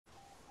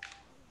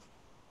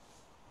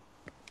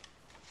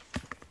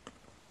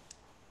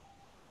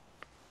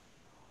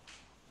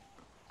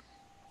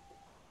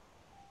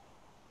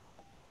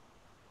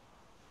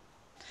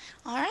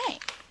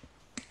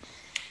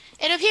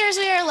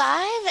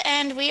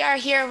and we are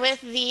here with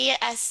the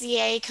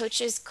SCA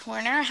Coaches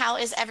Corner. How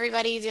is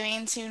everybody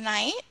doing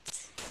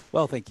tonight?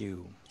 Well, thank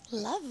you.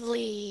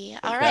 Lovely.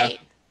 All right.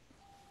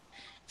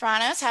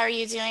 Fantastic. Brannos, how are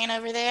you doing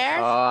over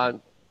there? Uh,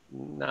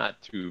 Not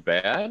too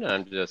bad.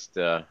 I'm just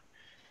have a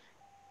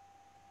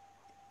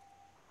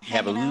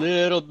Hanging out?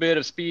 little bit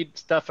of speed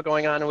stuff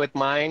going on with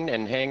mine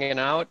and hanging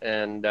out,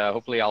 and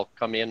hopefully I'll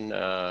come in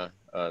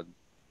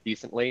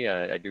decently.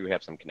 I do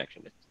have some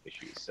connection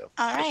issues, so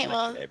All just right. to let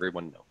Well,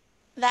 everyone know.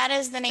 that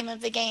is the name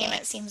of the game,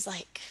 it seems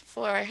like,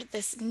 for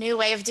this new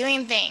way of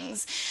doing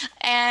things.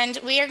 And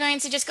we are going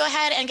to just go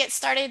ahead and get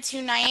started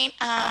tonight.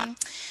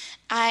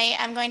 I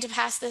am going to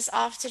pass this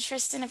off to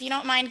Tristan. If you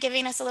don't mind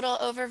giving us a little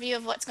overview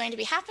of what's going to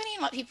be happening,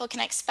 what people can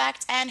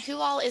expect, and who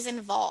all is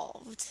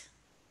involved.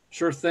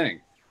 Sure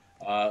thing.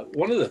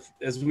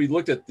 As we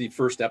looked at the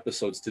first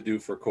episodes to do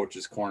for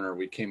Coach's Corner,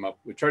 we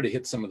tried to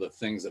hit some of the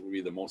things that would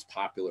be the most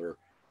popular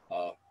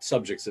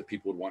subjects that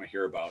people would want to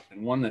hear about.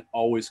 And one that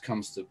always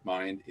comes to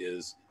mind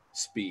is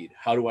speed.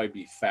 How do I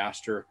be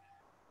faster?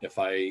 If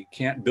I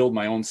can't build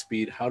my own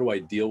speed, how do I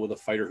deal with a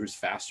fighter who's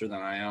faster than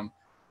I am?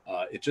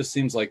 It just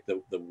seems like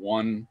the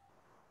one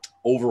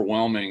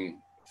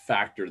overwhelming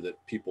factor that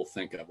people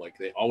think of. Like,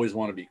 they always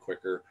want to be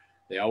quicker.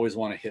 They always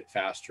want to hit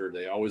faster.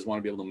 They always want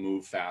to be able to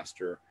move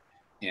faster.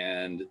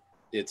 And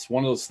it's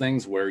one of those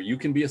things where you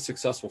can be a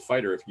successful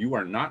fighter if you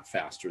are not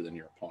faster than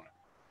your opponent,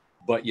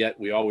 but yet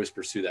we always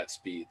pursue that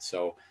speed.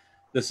 So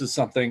this is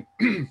something,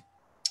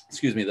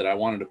 excuse me, that I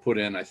wanted to put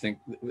in, I think,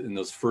 in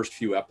those first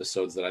few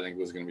episodes that I think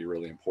was going to be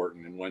really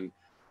important. And when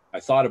I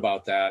thought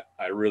about that,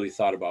 I really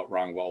thought about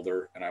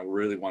Ragnvaldr, and I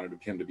really wanted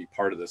him to be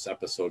part of this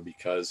episode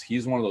because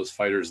he's one of those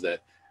fighters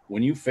that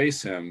when you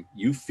face him,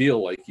 you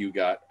feel like you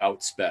got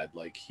outsped,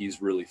 like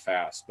he's really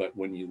fast. But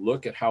when you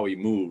look at how he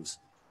moves,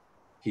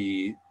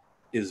 he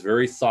is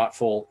very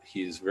thoughtful.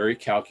 He's very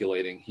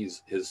calculating.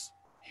 His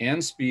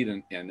hand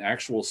speed and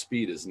actual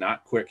speed is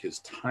not quick. His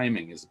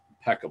timing is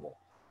impeccable.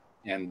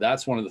 And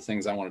that's one of the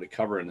things I wanted to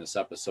cover in this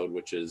episode,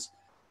 which is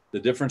the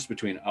difference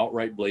between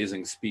outright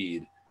blazing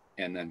speed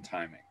and then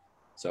timing.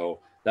 So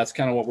that's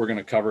kind of what we're going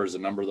to cover, is a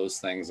number of those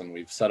things. And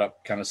we've set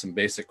up kind of some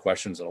basic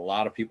questions that a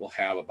lot of people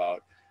have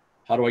about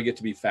how do I get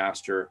to be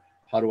faster?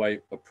 How do I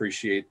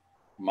appreciate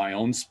my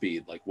own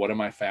speed? Like, what am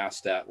I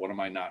fast at? What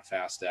am I not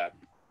fast at?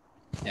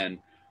 And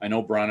I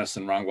know Brannos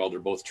and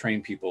Ragnvaldr both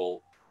train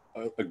people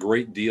a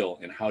great deal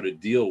in how to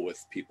deal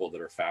with people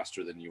that are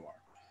faster than you are.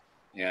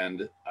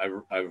 And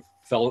I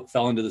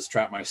fell into this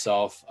trap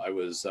myself. I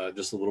was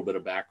just a little bit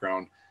of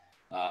background.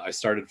 I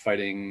started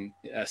fighting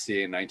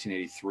SCA in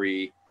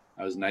 1983.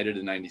 I was knighted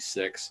in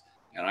 96,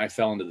 and I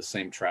fell into the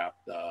same trap.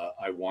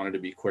 I wanted to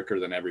be quicker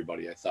than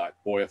everybody. I thought,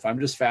 boy, if I'm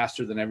just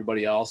faster than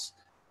everybody else,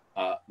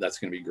 that's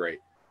going to be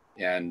great.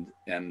 And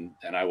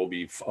I will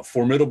be a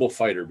formidable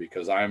fighter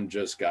because I'm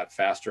just got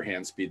faster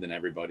hand speed than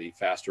everybody,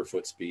 faster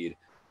foot speed.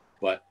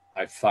 But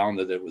I found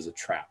that it was a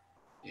trap.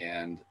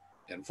 And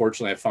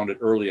unfortunately, I found it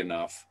early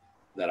enough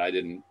that I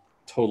didn't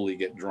totally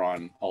get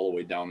drawn all the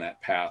way down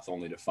that path,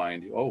 only to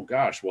find, oh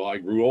gosh, well, I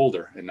grew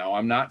older and now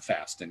I'm not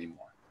fast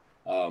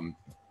anymore.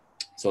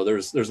 So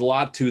there's a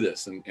lot to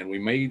this, and we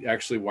may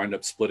actually wind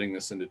up splitting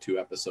this into 2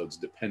 episodes,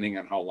 depending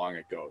on how long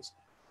it goes.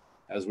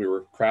 As we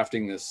were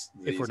crafting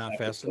If we're not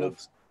fast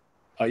enough.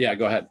 Yeah,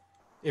 go ahead.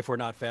 If we're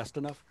not fast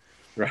enough.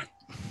 Right.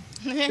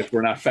 If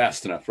we're not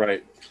fast enough,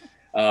 right.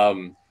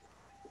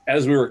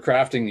 As we were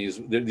crafting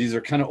these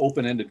are kind of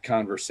open-ended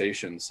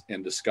conversations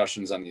and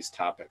discussions on these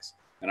topics.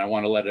 And I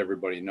want to let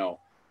everybody know,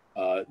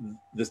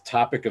 this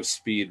topic of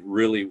speed,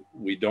 really,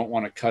 we don't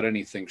want to cut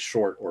anything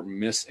short or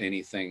miss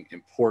anything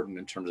important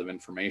in terms of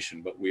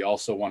information, but we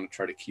also want to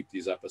try to keep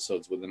these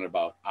episodes within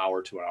about an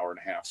hour to an hour and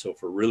a half. So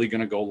if we're really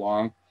going to go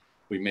long,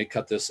 we may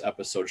cut this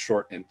episode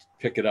short and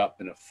pick it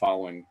up in a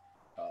following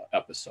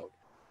episode.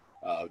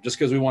 Just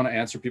because we want to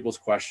answer people's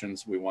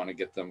questions, we want to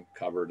get them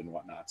covered and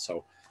whatnot.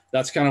 So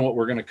that's kind of what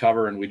we're going to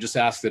cover. And we just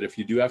ask that if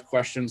you do have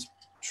questions,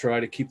 try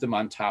to keep them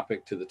on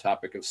topic to the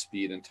topic of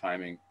speed and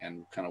timing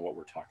and kind of what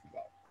we're talking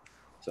about.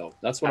 So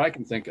that's what I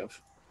can think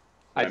of.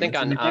 I think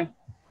on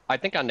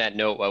that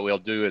note, what we'll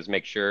do is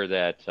make sure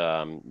that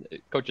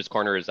Coach's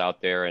Corner is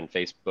out there and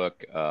Facebook,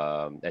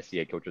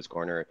 SCA Coach's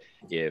Corner.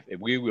 If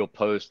we will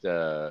post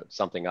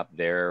something up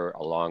there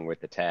along with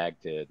the tag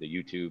to the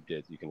YouTube,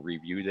 you can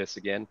review this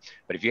again.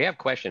 But if you have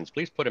questions,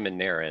 please put them in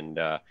there, and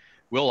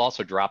we'll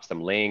also drop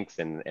some links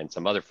and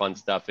some other fun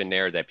stuff in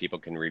there that people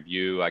can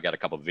review. I got a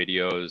couple of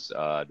videos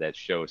that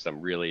show some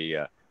really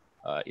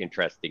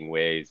interesting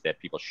ways that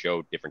people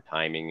show different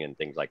timing and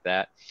things like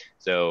that.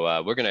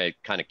 So we're going to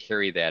kind of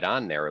carry that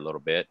on there a little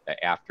bit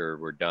after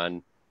we're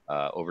done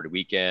over the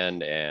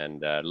weekend,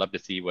 and love to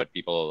see what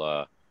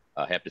people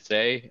have to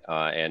say.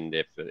 And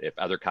if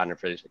other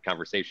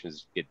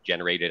conversations get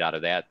generated out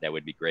of that, that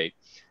would be great.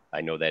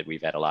 I know that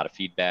we've had a lot of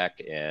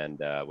feedback,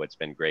 and what's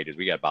been great is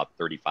we got about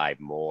 35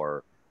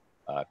 more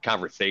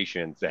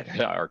conversations that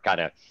are kind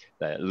of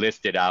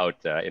listed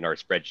out in our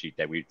spreadsheet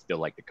that we'd still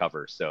like to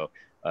cover. So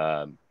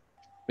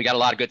we got a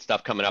lot of good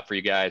stuff coming up for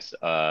you guys.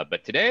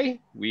 But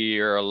today we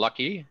are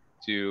lucky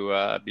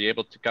to be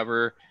able to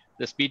cover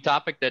the speed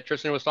topic that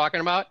Tristan was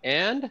talking about,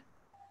 and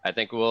I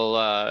think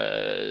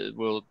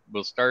we'll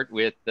start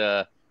with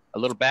a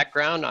little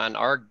background on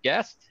our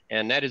guest,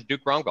 and that is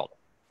Duke Ragnvaldr.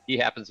 He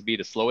happens to be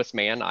the slowest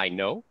man I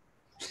know,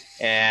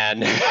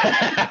 and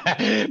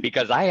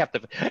because I have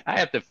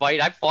to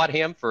fight. I've fought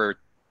him for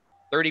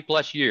 30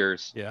 plus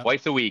years,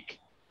 twice a week,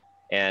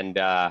 and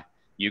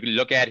you can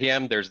look at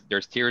him.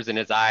 There's tears in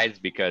his eyes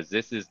because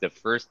this is the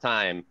first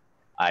time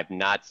I've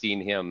not seen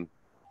him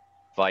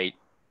fight.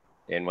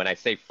 And when I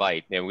say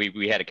fight, and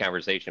we had a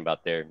conversation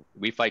about there,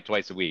 we fight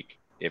twice a week.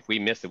 If we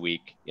miss a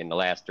week in the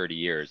last 30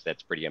 years,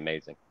 that's pretty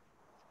amazing.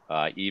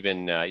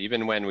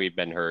 Even when we've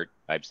been hurt,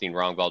 I've seen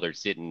Ragnvaldr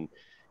sit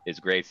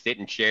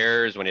in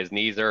chairs when his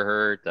knees are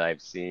hurt.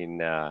 I've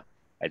seen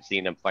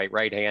him fight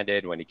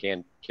right-handed when he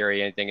can't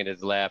carry anything in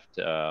his left.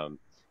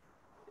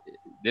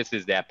 This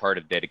is that part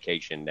of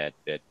dedication that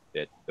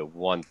the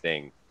one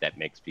thing that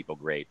makes people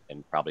great,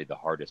 and probably the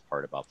hardest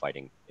part about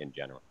fighting in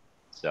general.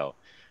 So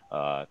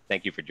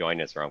thank you for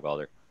joining us,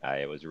 Ragnvaldr.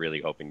 I was really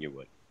hoping you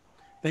would.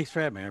 Thanks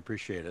for having me. I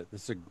appreciate it.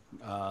 This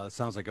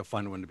sounds like a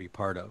fun one to be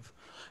part of.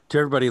 To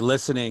everybody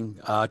listening,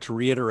 to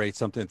reiterate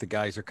something that the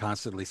guys are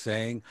constantly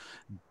saying,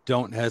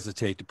 don't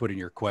hesitate to put in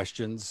your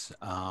questions.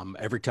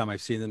 Every time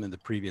I've seen them in the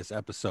previous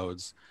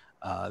episodes,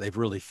 they've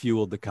really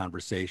fueled the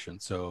conversation.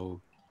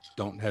 So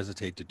don't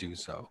hesitate to do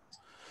so.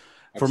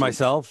 Absolutely. For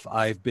myself,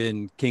 I've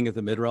been king of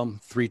the mid-realm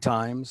 3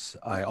 times.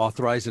 I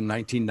authorized in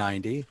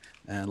 1990.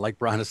 And like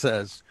Brannos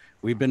says,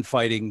 we've been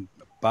fighting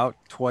about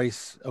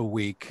twice a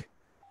week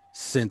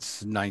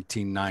since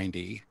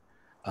 1990,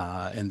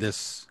 and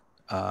this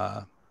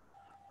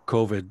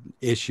COVID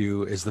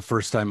issue is the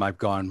first time I've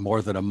gone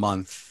more than a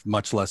month,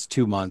 much less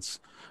 2 months,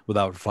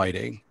 without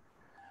fighting.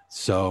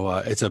 So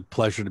it's a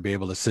pleasure to be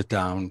able to sit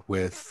down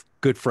with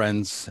good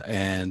friends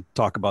and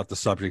talk about the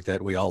subject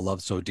that we all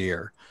love so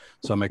dear.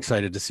 So I'm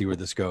excited to see where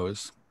this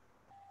goes.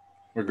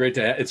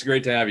 It's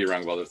great to have you,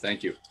 Ragnvaldr.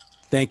 Thank you.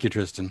 Thank you,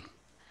 Tristan.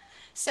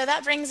 So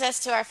that brings us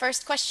to our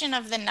first question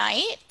of the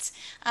night.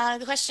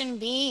 The question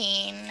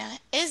being,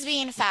 is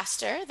being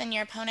faster than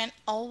your opponent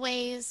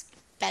always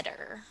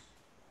better?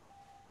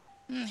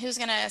 Who's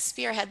going to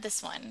spearhead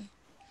this one?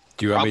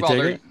 Do you want me to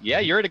take it? Yeah,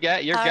 you're the guy.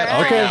 You're All guest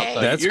right. right now,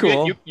 so That's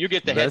cool. You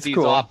get to head these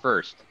off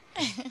first.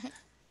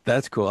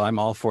 That's cool. I'm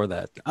all for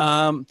that.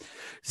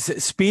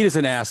 Speed is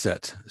an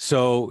asset.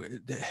 So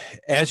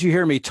as you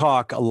hear me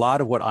talk, a lot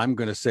of what I'm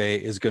going to say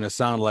is going to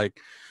sound like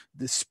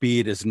the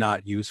speed is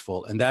not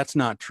useful. And that's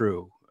not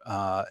true.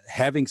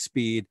 Having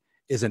speed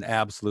is an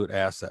absolute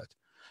asset,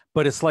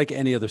 but it's like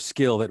any other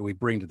skill that we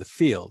bring to the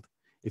field.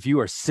 If you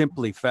are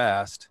simply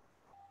fast,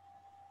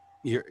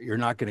 you're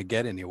not going to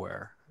get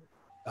anywhere.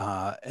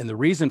 And the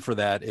reason for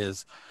that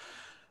is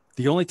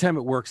the only time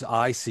it works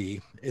I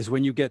see is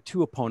when you get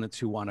 2 opponents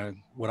who want to,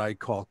 what I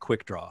call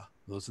quick draw.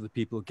 Those are the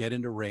people who get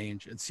into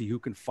range and see who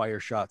can fire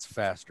shots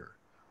faster,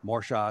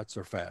 more shots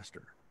or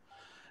faster.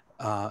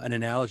 An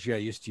analogy I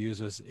used to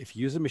use was if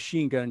you use a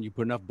machine gun, you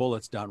put enough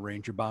bullets down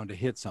range, you're bound to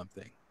hit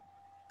something.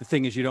 The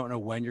thing is, you don't know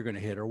when you're going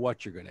to hit or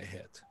what you're going to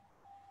hit.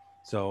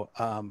 So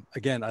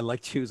again, I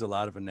like to use a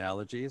lot of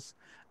analogies.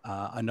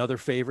 Another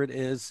favorite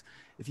is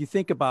if you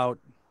think about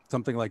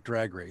something like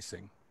drag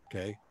racing,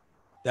 okay?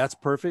 That's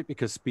perfect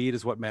because speed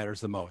is what matters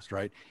the most,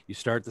 right? You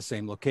start at the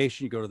same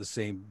location, you go to the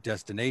same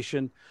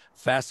destination,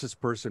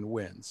 fastest person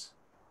wins.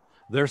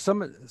 There are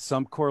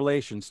some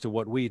correlations to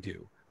what we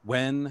do.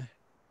 When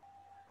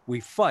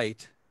we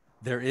fight,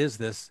 there is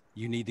this,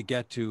 you need to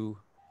get to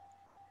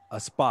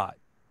a spot.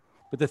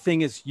 But the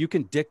thing is, you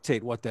can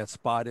dictate what that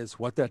spot is,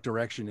 what that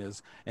direction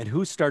is, and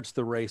who starts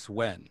the race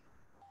when.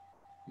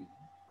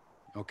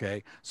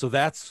 Okay, so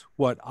that's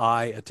what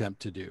I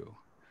attempt to do.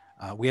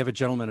 We have a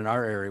gentleman in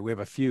our area, we have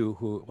a few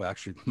who, well,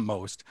 actually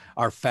most,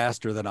 are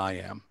faster than I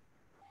am.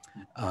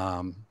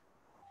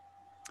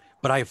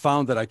 But I have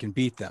found that I can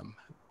beat them.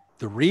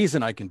 The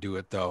reason I can do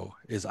it, though,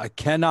 is I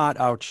cannot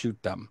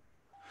outshoot them.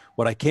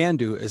 What I can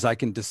do is I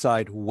can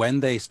decide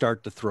when they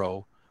start to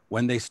throw,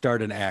 when they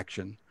start an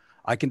action.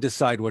 I can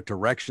decide what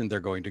direction they're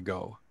going to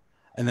go.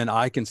 And then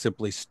I can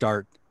simply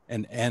start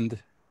and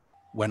end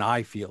when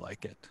I feel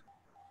like it.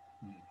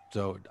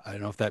 So I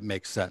don't know if that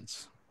makes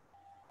sense.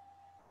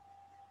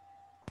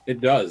 It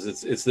does.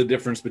 It's the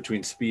difference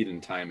between speed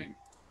and timing.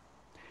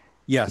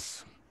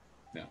 Yes.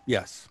 Yeah.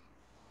 Yes.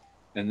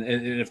 And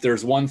if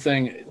there's one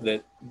thing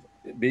that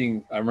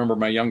I remember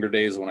my younger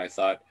days when I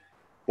thought,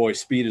 boy,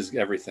 speed is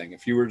everything.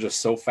 If you were just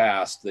so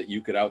fast that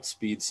you could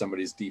outspeed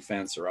somebody's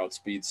defense or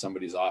outspeed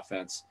somebody's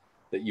offense,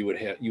 that you would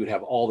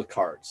have all the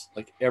cards,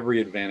 like every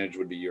advantage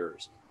would be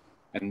yours.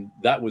 And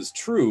that was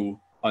true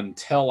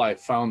until I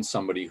found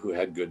somebody who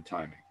had good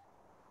timing.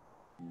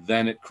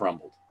 Then it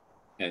crumbled.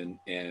 And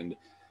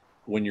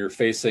when you're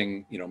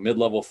facing,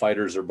 mid-level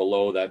fighters or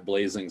below, that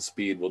blazing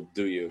speed will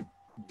do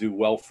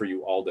well for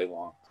you all day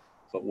long.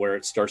 But where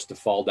it starts to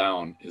fall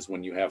down is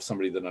when you have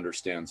somebody that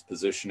understands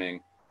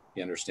positioning,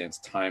 he understands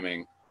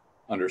timing,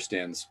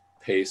 understands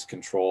pace,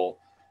 control.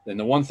 And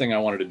the one thing I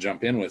wanted to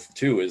jump in with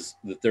too is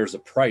that there's a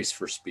price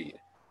for speed.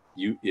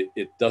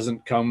 It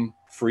doesn't come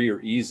free or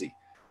easy.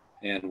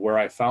 And where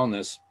I found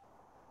this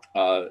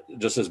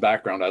Just as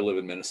background, I live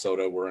in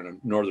Minnesota. We're in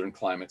northern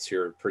climates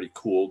here, pretty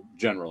cool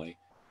generally.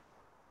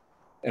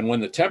 And when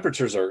the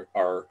temperatures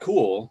are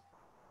cool,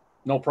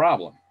 no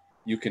problem.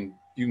 You can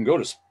go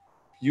to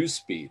use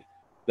speed.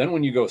 Then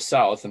when you go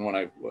south, and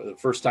the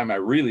first time I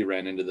really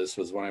ran into this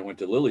was when I went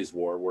to Lily's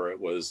War, where it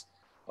was,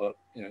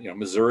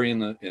 Missouri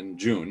in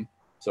June.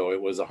 So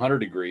it was 100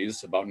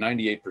 degrees, about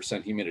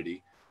 98%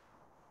 humidity.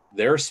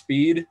 Their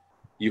speed,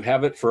 you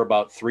have it for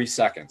about 3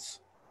 seconds,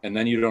 and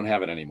then you don't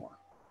have it anymore.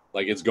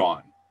 Like, it's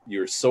gone.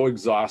 You're so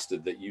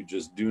exhausted that you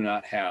just do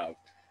not have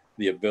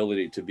the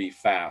ability to be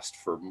fast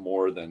for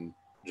more than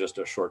just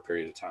a short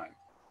period of time.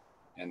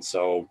 And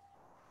so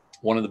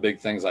one of the big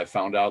things I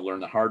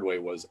learned the hard way,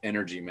 was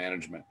energy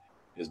management.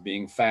 Is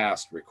being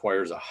fast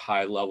requires a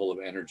high level of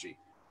energy.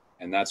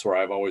 And that's where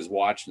I've always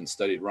watched and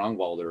studied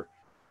Ragnvaldr.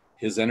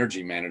 His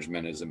energy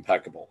management is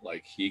impeccable.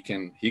 Like, he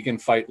can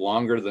fight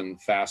longer than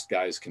fast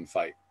guys can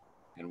fight.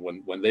 And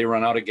when they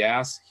run out of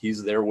gas,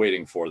 he's there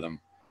waiting for them.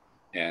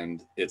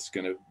 And it's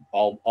going to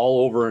all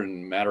over in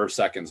a matter of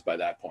seconds by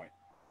that point.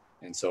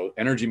 And so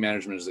energy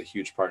management is a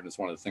huge part. And it's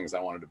one of the things I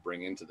wanted to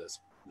bring into this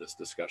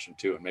discussion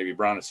too. And maybe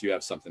Brannos, you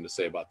have something to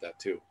say about that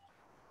too.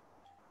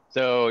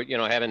 So,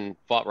 having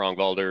fought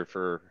Ragnvaldr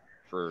for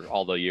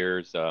all the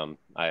years, I'm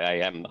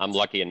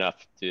lucky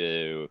enough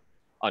to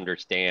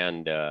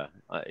understand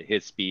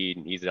his speed,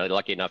 and he's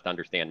lucky enough to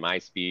understand my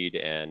speed.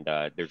 And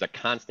there's a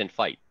constant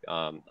fight.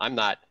 I'm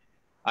not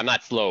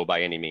slow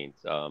by any means.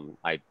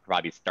 I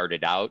probably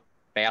started out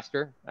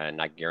faster,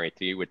 and I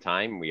guarantee you with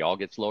time we all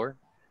get slower.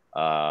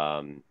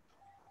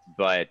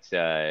 But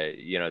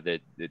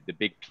the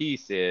big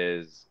piece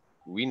is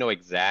we know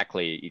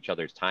exactly each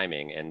other's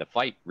timing, and the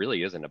fight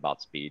really isn't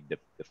about speed.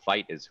 The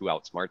fight is who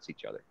outsmarts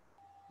each other,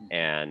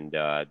 and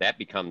that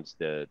becomes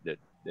the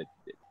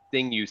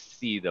thing you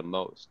see the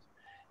most.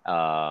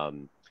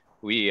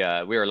 We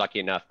were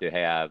lucky enough to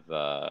have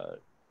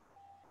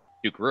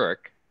Duke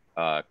Rurik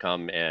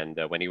come, and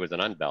when he was an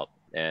unbelt,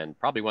 and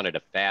probably one of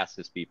the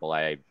fastest people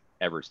I've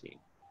ever seen.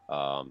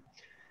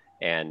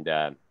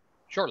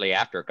 Shortly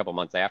after, a couple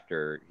months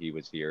after he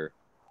was here,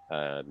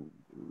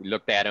 we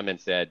looked at him and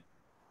said,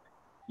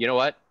 you know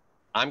what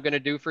I'm going to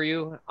do for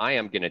you? I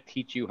am going to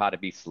teach you how to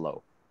be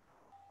slow.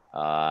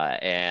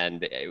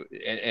 And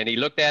he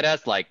looked at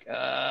us like,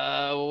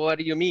 what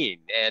do you mean?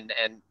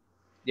 And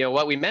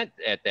what we meant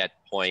at that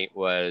point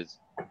was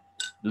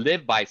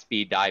live by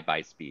speed, die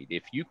by speed.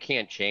 If you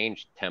can't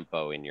change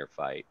tempo in your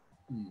fight,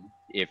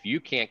 if you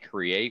can't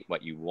create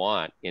what you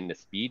want in the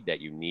speed that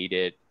you need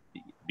it,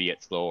 be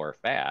it slow or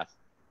fast,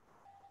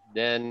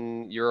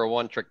 then you're a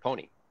one-trick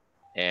pony.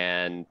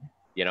 And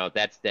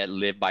that's that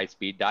live by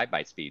speed, die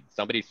by speed.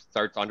 Somebody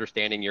starts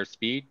understanding your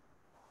speed,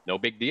 no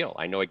big deal.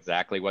 I know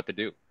exactly what to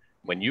do.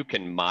 When you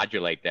can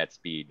modulate that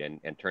speed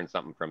and turn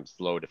something from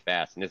slow to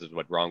fast, and this is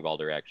what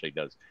Ragnvaldr actually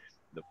does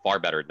far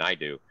better than I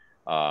do.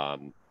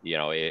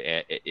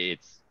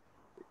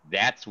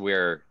 That's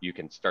where you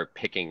can start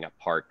picking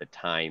apart the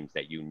times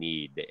that you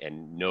need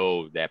and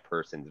know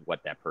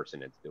what that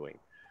person is doing.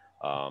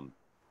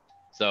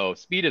 So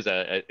speed is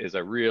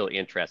a real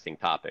interesting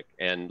topic,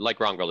 and like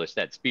Ragnvaldr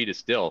said, speed is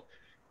still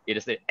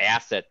an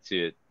asset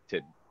to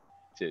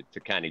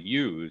kind of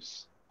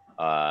use,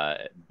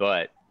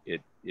 but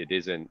it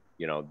isn't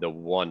the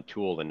one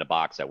tool in the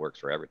box that works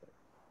for everything.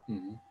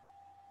 Mm-hmm.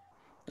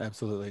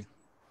 Absolutely.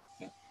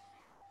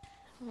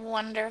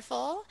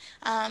 Wonderful.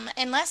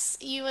 Unless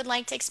you would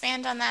like to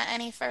expand on that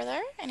any further,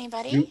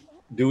 anybody?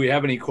 Do we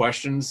have any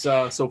questions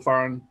so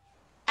far on?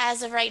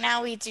 As of right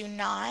now, we do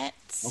not.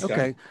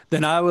 Okay.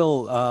 Then I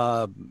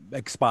will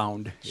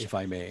expound, if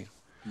I may.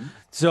 Mm-hmm.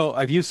 So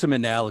I've used some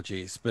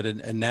analogies, but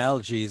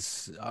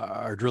analogies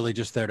are really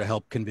just there to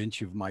help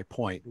convince you of my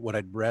point. What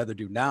I'd rather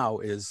do now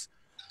is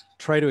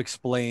try to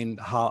explain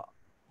how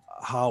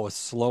a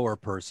slower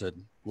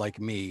person like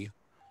me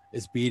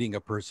is beating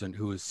a person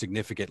who is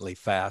significantly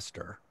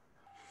faster.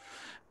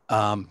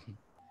 The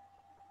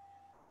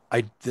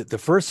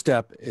first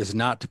step is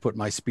not to put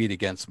my speed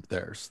against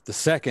theirs. The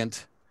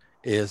second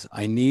is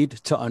I need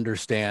to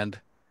understand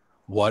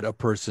what a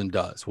person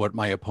does, what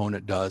my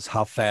opponent does,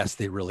 how fast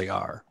they really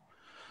are.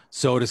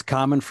 So it is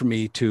common for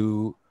me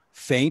to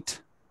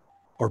feint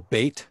or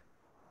bait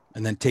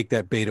and then take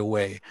that bait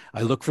away.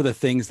 I look for the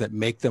things that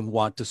make them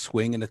want to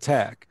swing and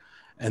attack.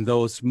 And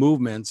those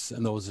movements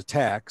and those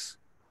attacks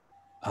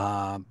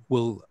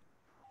will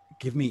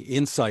give me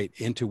insight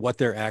into what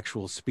their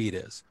actual speed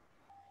is.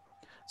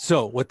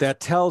 So what that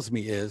tells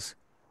me is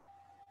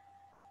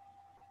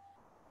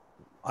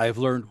I've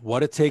learned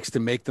what it takes to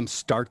make them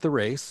start the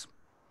race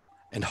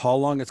and how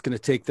long it's going to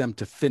take them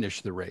to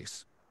finish the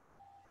race.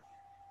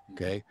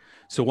 Okay.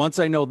 So once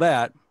I know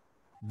that,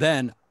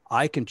 then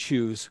I can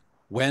choose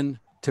when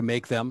to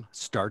make them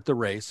start the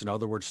race. In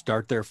other words,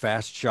 start their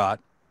fast shot.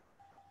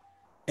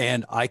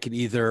 And I can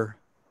either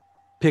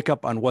pick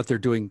up on what they're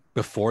doing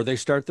before they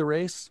start the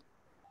race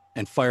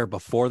and fire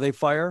before they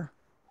fire.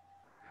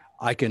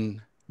 I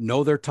can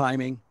know their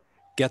timing,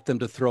 get them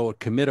to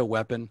commit a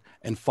weapon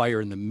and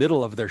fire in the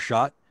middle of their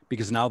shot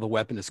because now the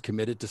weapon is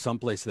committed to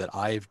someplace that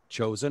I've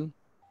chosen.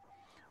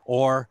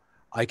 or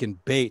I can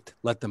bait,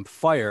 let them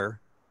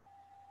fire,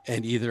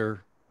 and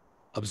either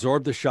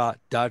absorb the shot,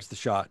 dodge the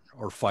shot,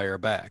 or fire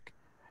back.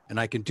 And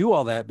I can do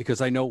all that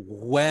because I know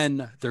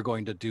when they're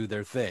going to do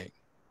their thing.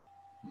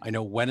 I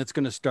know when it's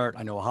going to start.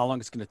 I know how long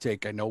it's going to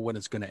take. I know when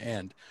it's going to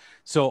end.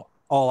 So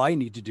all I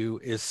need to do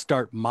is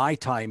start my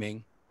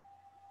timing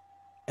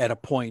at a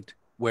point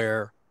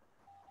where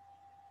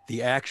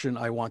the action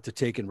I want to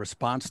take in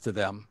response to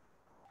them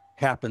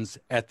happens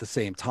at the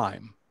same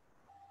time.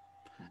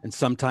 And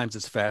sometimes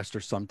it's faster,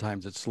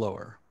 sometimes it's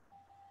slower.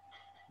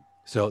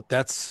 So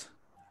that's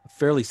a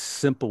fairly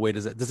simple way.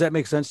 Does that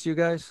make sense to you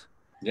guys?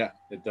 Yeah,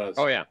 it does.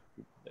 Oh yeah.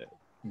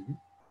 Mhm.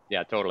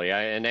 Yeah, totally.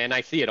 And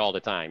I see it all the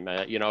time.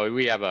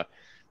 We have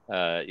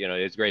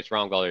His Grace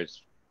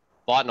Ragnvaldr's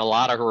fought in a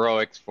lot of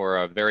heroics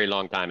for a very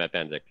long time at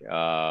Penzik.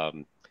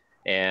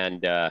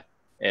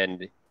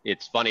 And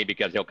it's funny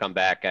because he'll come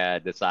back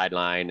at the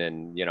sideline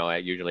and,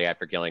 usually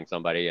after killing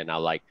somebody, and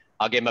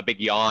I'll give him a big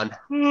yawn.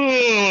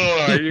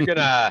 You're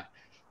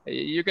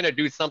gonna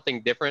do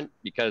something different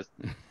because,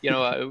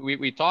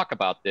 we talk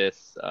about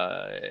this,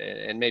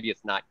 and maybe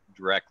it's not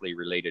directly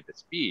related to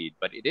speed,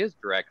 but it is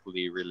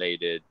directly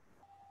related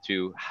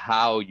to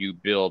how you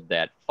build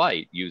that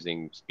fight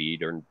using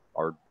speed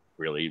or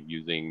really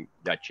using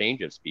that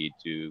change of speed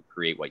to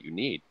create what you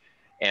need.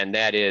 And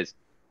that is,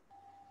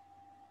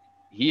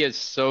 he is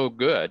so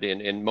good,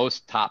 and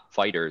most top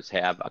fighters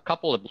have a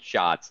couple of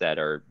shots that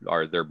are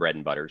their bread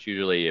and butters.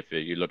 Usually if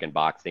you look in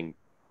boxing,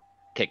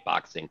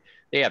 kickboxing,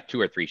 they have 2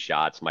 or 3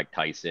 shots. Mike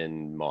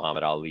Tyson,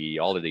 Muhammad Ali,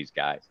 all of these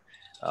guys,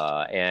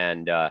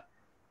 and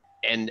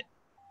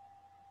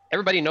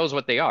everybody knows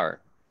what they are,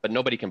 but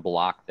nobody can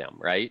block them,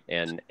 right?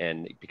 And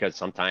because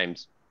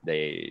sometimes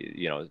they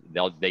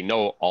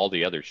know all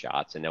the other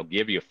shots, and they'll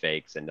give you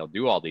fakes, and they'll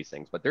do all these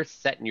things, but they're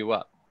setting you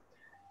up.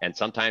 And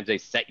sometimes they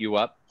set you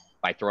up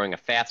by throwing a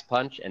fast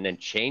punch and then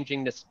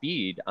changing the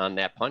speed on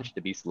that punch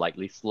to be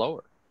slightly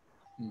slower.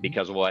 Mm-hmm.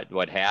 Because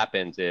what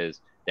happens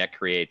is that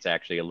creates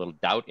actually a little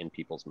doubt in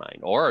people's mind,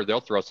 or they'll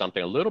throw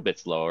something a little bit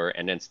slower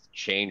and then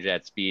change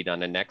that speed on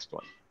the next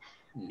one.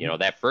 Mm-hmm.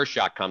 That first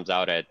shot comes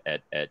out at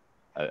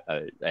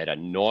a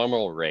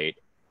normal rate,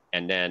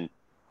 and then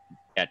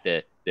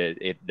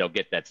they'll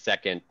get that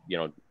second,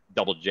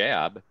 double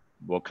jab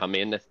will come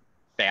in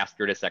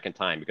faster the second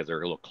time because they're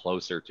a little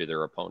closer to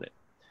their opponent.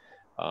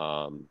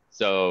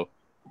 So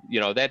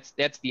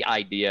that's the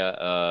idea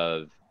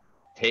of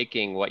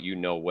taking what you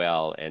know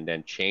well and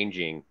then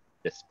changing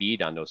the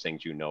speed on those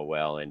things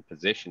well, and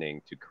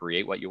positioning to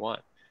create what you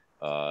want.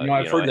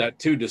 I've heard that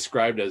too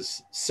described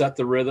as set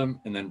the rhythm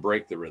and then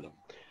break the rhythm.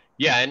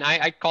 Yeah, and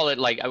I call it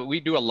we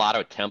do a lot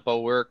of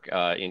tempo work,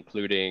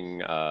 including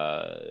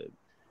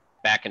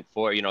back and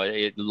forth,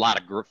 a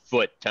lot of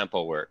foot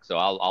tempo work. So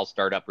I'll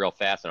start up real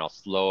fast and I'll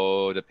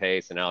slow the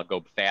pace and I'll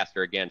go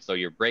faster again. So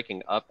you're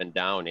breaking up and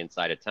down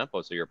inside a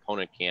tempo, so your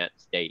opponent can't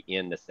stay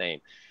in the same.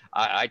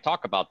 I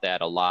talk about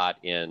that a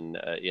lot in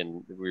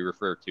we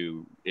refer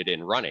to it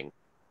in running,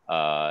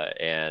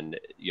 and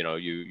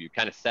you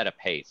kind of set a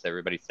pace.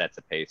 Everybody sets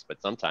a pace,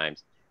 but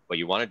sometimes what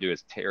you want to do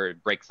is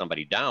break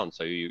somebody down.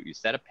 So you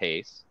set a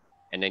pace,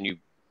 and then you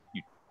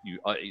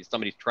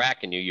somebody's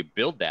tracking you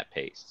build that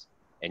pace,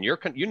 and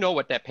you know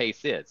what that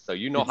pace is, so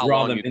how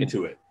long you can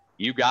into it.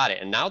 You got it.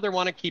 And now they're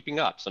wanting keeping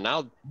up, so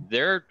now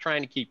they're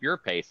trying to keep your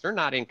pace. They're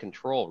not in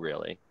control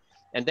really.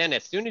 And then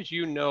as soon as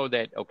you know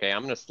that, okay,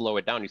 I'm going to slow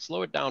it down, you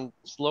slow it down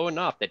slow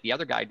enough that the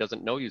other guy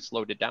doesn't know you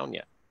slowed it down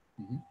yet.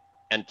 Mm-hmm.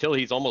 Until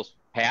he's almost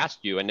past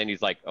you, and then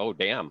he's like, oh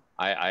damn,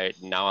 I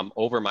now I'm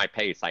over my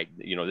pace.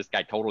 This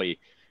guy totally,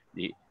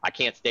 I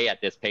can't stay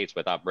at this pace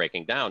without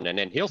breaking down. And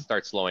then he'll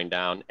start slowing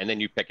down, and then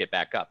you pick it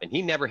back up, and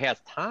he never has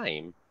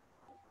time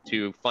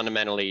to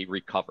fundamentally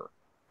recover.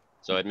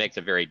 So it makes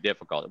it very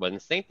difficult. But the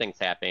same thing's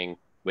happening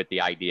with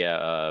the idea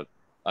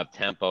of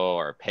tempo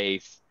or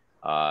pace,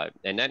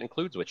 and that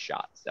includes with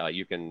shots.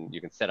 You can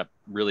set up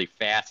really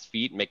fast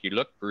feet and make you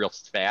look real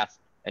fast,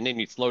 and then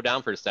you slow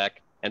down for a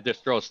sec and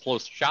just throw a slow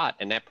shot,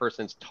 and that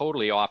person's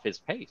totally off his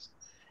pace.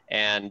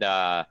 And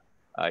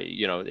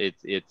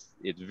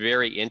it's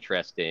very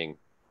interesting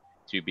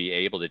to be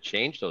able to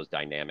change those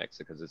dynamics,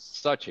 because it's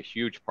such a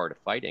huge part of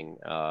fighting,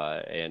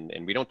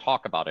 and we don't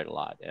talk about it a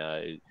lot.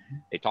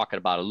 They talk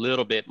about it a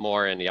little bit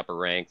more in the upper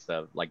ranks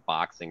of like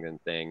boxing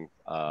and things,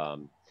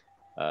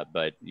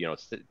 but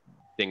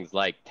things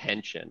like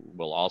tension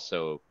will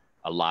also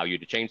allow you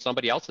to change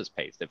somebody else's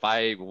pace. If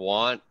I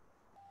want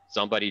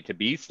somebody to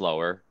be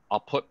slower, I'll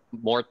put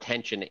more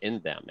tension in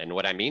them. And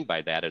what I mean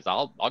by that is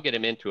I'll get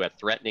them into a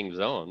threatening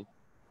zone,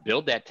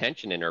 build that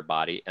tension in their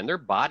body, and their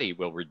body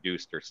will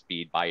reduce their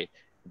speed by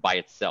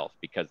itself,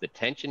 because the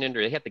tension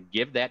they have to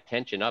give that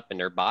tension up in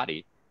their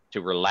body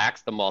to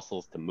relax the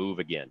muscles to move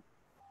again.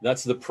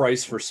 That's the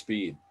price for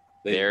speed.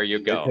 There you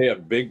go. They pay a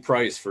big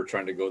price for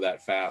trying to go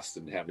that fast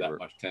and have that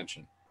much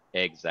tension.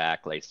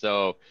 Exactly.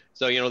 So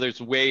there's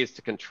ways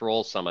to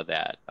control some of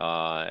that,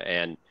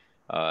 and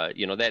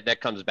that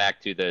comes back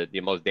to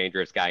the most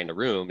dangerous guy in the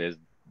room is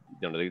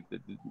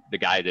the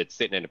guy that's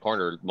sitting in the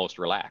corner most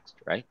relaxed,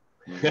 right?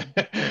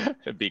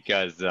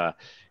 because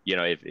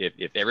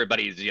if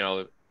everybody's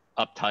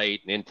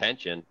uptight and in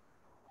tension,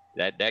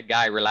 that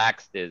guy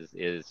relaxed is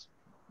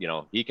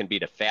he can be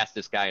the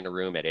fastest guy in the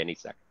room at any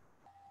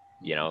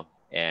second,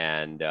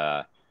 and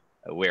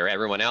where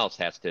everyone else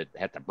has to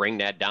bring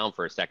that down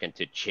for a second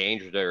to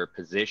change their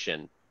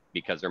position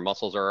because their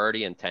muscles are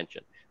already in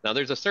tension. Now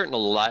there's a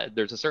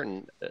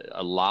certain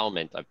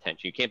allowment of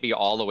tension. You can't be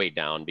all the way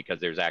down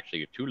because there's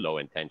actually too low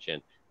in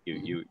tension.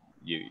 You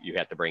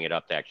have to bring it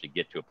up to actually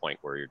get to a point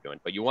where you're doing.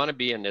 But you want to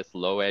be in this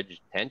low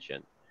edge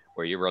tension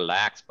where you're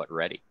relaxed but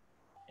ready,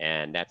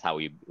 and that's how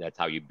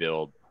you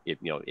build.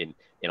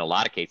 In a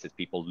lot of cases,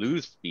 people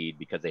lose speed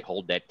because they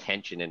hold that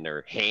tension in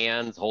their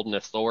hands, holding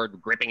a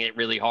sword, gripping it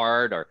really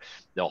hard, or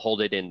they'll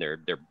hold it in their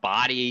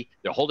body,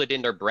 they'll hold it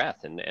in their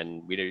breath.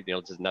 And we,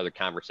 this is another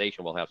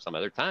conversation we'll have some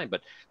other time,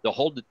 but they'll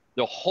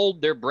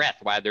hold their breath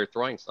while they're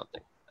throwing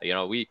something.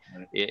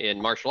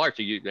 In martial arts,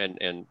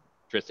 and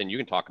Tristan, you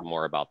can talk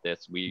more about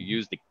this. We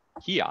use the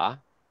kia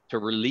to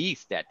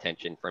release that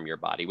tension from your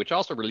body, which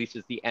also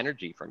releases the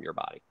energy from your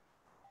body.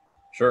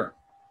 Sure.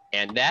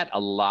 And that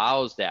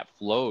allows that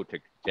flow to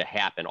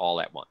happen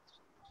all at once.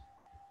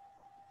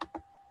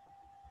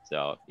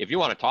 So if you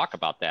want to talk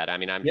about that,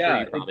 I'm sure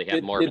you probably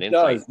have more of an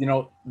insight. It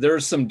does.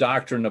 There's some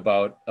doctrine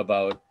about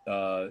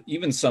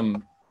even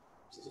some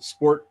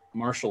sport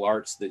martial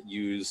arts that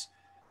use,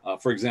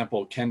 for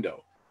example,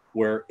 kendo,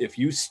 where if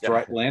you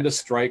land a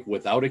strike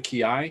without a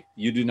ki,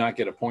 you do not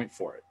get a point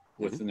for it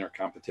within their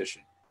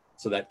competition.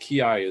 So that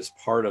ki is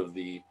part of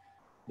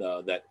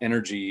that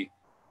energy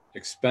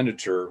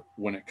expenditure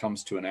when it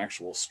comes to an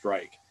actual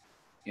strike.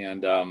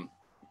 And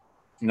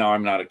now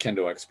I'm not a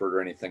kendo expert or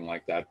anything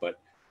like that, but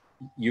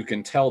you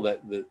can tell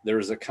that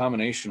there's a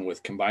combination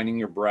with combining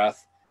your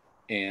breath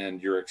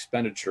and your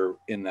expenditure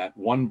in that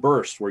one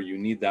burst where you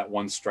need that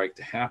one strike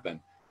to happen.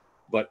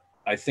 But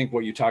I think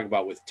what you talk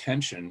about with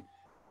tension,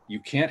 you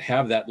can't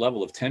have that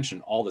level of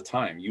tension all the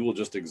time. You will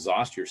just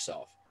exhaust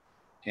yourself.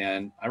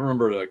 And I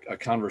remember a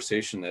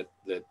conversation that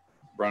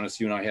Brannos,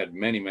 you and I had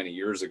many, many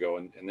years ago,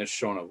 and this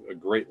shone a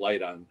great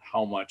light on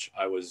how much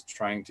I was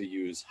trying to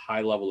use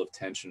high level of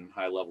tension and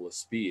high level of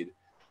speed.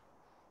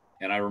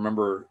 And I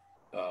remember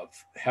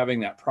having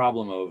that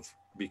problem of,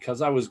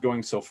 because I was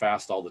going so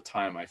fast all the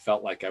time, I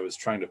felt like I was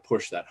trying to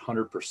push that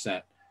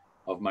 100%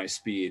 of my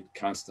speed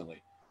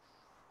constantly.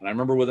 And I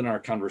remember within our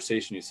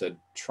conversation, you said,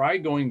 try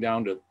going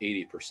down to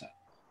 80%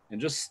 and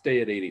just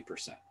stay at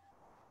 80%.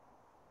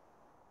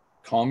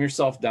 Calm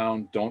yourself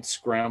down. Don't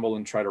scramble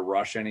and try to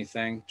rush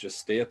anything. Just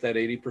stay at that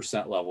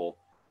 80% level.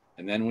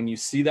 And then when you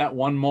see that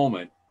one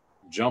moment,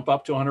 jump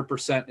up to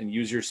 100% and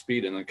use your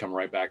speed, and then come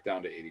right back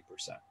down to 80%.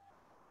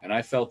 And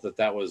I felt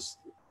that was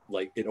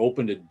like, it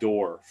opened a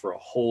door for a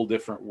whole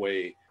different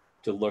way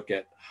to look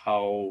at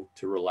how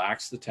to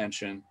relax the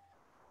tension,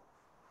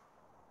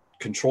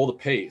 control the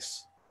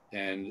pace.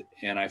 And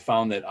I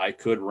found that I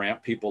could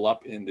ramp people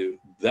up into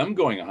them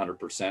going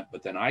 100%,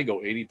 but then I go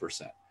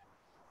 80%.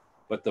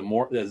 But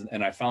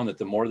I found that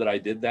the more that I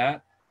did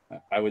that,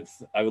 I would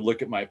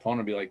look at my opponent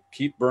and be like,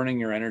 keep burning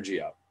your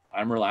energy up.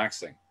 I'm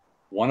relaxing.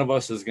 One of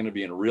us is going to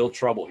be in real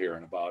trouble here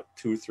in about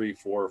 2, 3,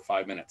 4, or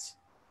 5 minutes.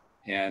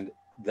 And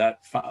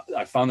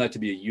I found that to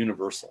be a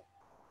universal.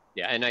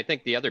 Yeah. And I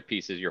think the other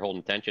piece is you're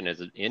holding tension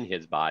is in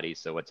his body.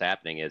 So what's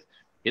happening is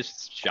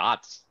his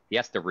shots, he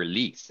has to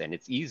release, and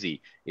it's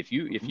easy. If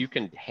you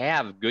can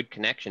have good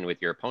connection with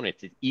your opponent,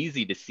 it's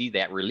easy to see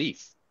that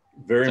release.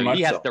 Very much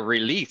he has to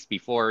release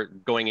before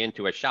going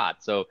into a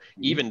shot. So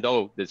even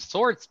though the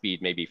sword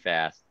speed may be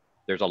fast,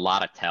 there's a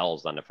lot of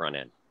tells on the front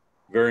end.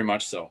 Very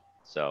much so.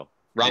 So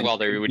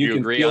Ragnvaldr, would you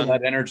agree feel on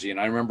that energy? And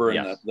I remember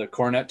in the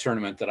cornet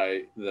tournament that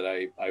I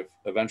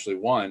eventually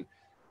won,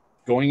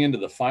 going into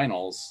the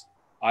finals,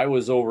 I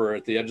was over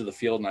at the edge of the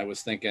field and I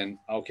was thinking,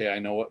 okay, I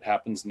know what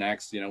happens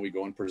next. We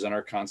go and present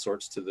our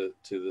consorts to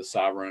the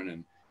sovereign,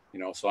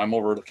 and so I'm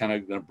over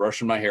kind of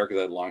brushing my hair because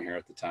I had long hair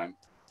at the time.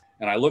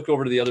 And I look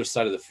over to the other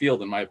side of the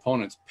field, and my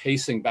opponent's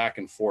pacing back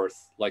and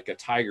forth like a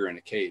tiger in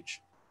a cage.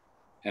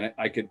 And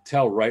I could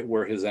tell right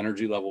where his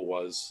energy level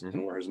was,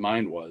 and where his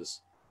mind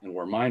was, and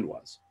where mine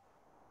was.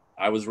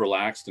 I was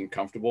relaxed and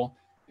comfortable,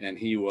 and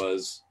he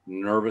was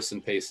nervous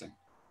and pacing.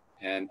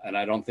 And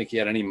I don't think he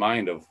had any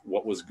mind of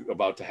what was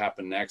about to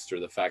happen next,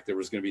 or the fact there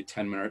was going to be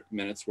 10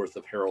 minutes worth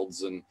of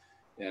heralds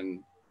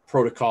and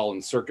protocol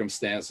and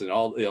circumstance and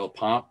all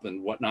pomp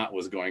and whatnot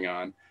was going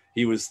on.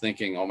 He was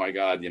thinking, oh my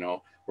God,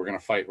 we're going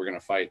to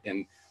fight.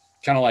 And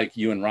kind of like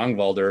you and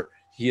Ragnvaldr,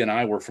 he and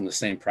I were from the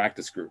same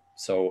practice group.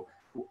 So,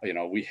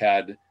 we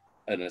had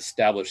an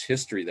established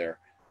history there.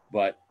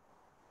 But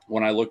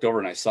when I looked over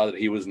and I saw that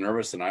he was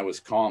nervous and I was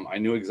calm, I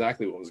knew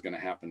exactly what was going to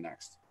happen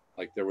next.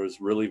 Like, there was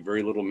really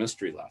very little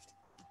mystery left.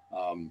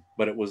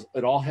 But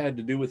it all had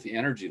to do with the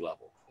energy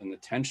level and the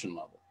tension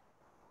level.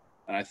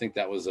 And I think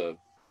that was a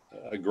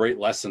great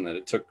lesson that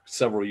it took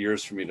several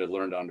years for me to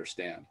learn to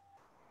understand.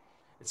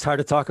 It's hard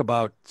to talk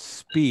about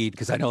speed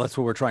because I know that's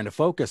what we're trying to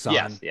focus on.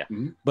 Yes, yeah.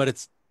 But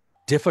it's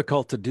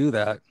difficult to do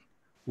that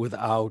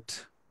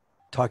without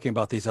talking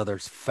about these other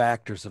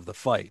factors of the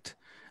fight.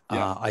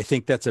 Yeah. I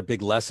think that's a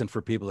big lesson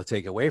for people to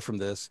take away from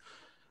this.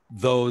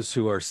 Those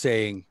who are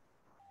saying,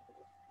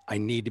 I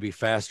need to be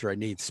faster, I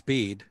need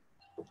speed,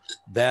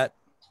 that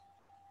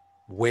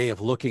way of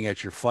looking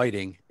at your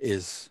fighting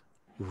is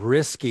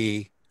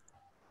risky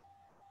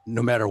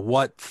no matter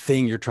what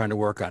thing you're trying to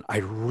work on. I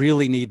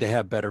really need to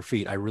have better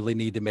feet. I really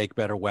need to make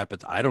better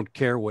weapons. I don't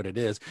care what it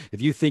is.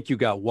 If you think you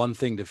got one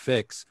thing to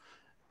fix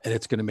and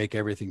it's going to make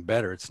everything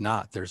better, it's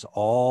not. There's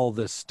all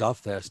this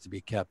stuff that has to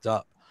be kept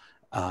up.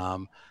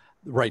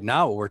 Right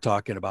now, what we're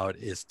talking about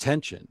is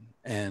tension.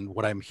 And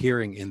what I'm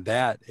hearing in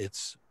that,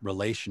 it's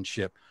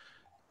relationship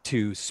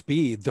to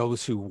speed.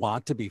 Those who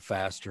want to be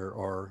faster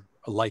or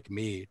like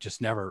me,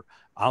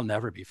 I'll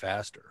never be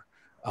faster.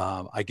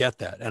 I get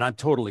that. And I'm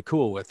totally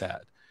cool with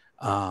that.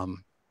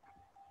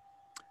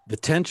 The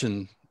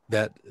tension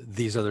that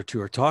these other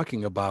two are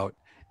talking about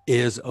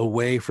is a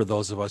way for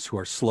those of us who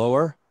are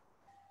slower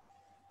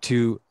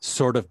to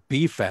sort of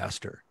be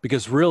faster,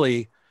 because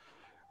really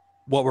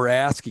what we're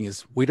asking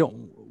is we don't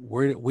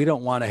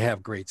want to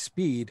have great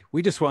speed.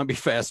 We just want to be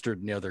faster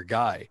than the other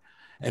guy.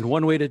 And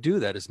one way to do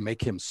that is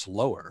make him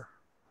slower.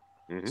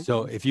 Mm-hmm.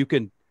 So if you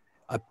can,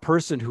 a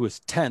person who is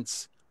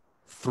tense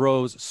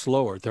throws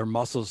slower, their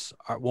muscles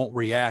won't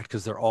react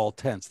because they're all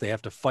tense. They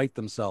have to fight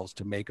themselves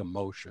to make a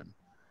motion.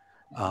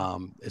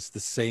 It's the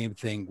same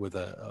thing with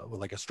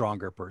like a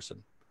stronger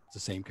person. It's the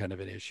same kind of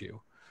an issue.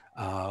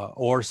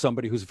 Or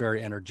somebody who's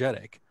very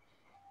energetic.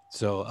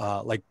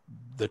 So like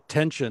the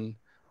tension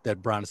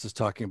that Brannos is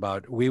talking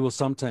about, we will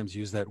sometimes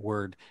use that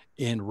word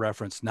in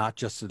reference not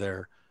just to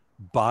their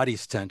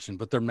body's tension,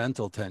 but their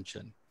mental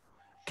tension.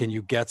 Can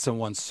you get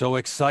someone so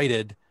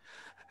excited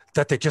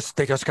that they just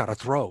got to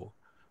throw?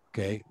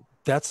 Okay,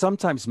 that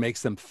sometimes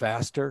makes them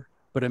faster,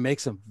 but it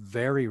makes them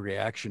very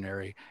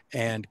reactionary.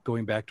 And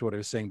going back to what I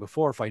was saying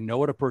before, if I know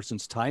what a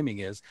person's timing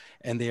is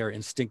and they are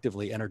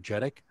instinctively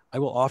energetic, I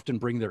will often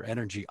bring their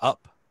energy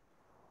up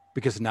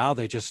because now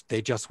they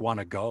just want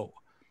to go.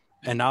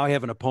 And now I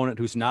have an opponent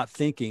who's not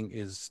thinking,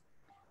 is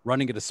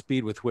running at a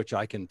speed with which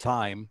I can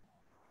time.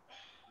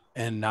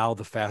 And now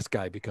the fast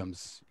guy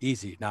becomes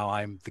easy. Now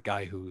I'm the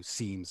guy who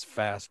seems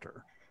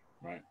faster.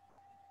 Right.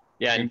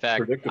 Yeah. In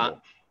fact,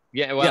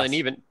 yeah. Well, yes. And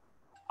even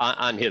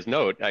on his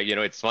note,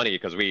 it's funny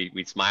because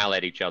we smile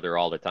at each other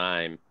all the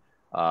time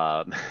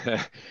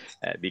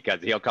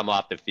because he'll come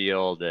off the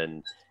field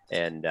and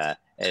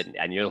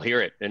you'll hear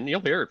it, and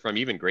you'll hear it from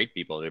even great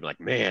people. They're like,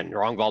 "Man,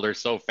 Ragnvaldr's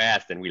so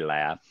fast," and we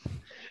laugh.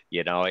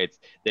 It's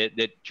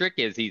the trick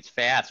is he's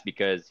fast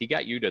because he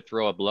got you to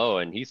throw a blow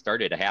and he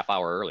started a half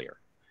hour earlier.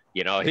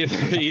 You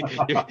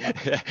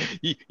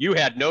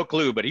had no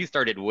clue, but he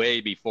started way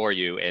before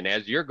you. And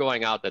as you're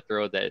going out to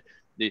throw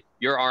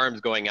your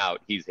arm's going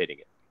out, he's hitting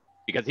it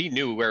because he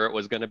knew where it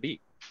was going to be.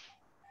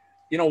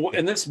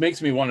 And this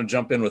makes me want to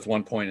jump in with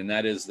one point, and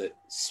that is that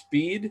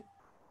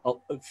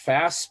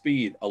fast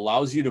speed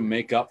allows you to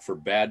make up for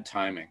bad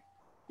timing.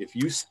 If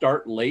you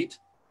start late,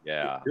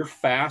 if you're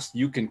fast,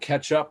 you can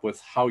catch up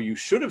with how you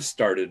should have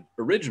started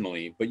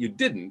originally, but you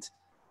didn't.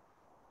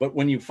 But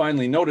when you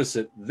finally notice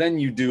it, then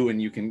you do, and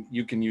you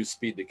can use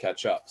speed to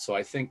catch up. So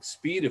I think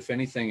speed, if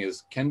anything,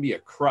 can be a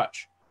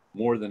crutch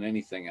more than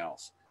anything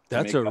else.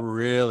 That's a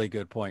really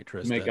good point,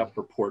 Tristan. Make up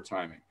for poor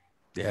timing.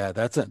 Yeah,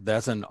 that's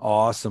an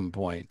awesome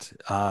point.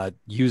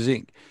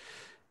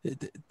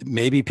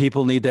 Maybe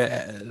people need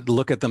to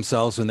look at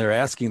themselves when they're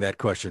asking that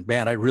question.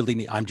 Man,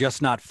 I'm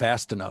just not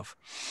fast enough.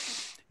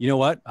 You know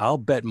what? I'll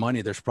bet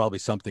money there's probably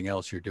something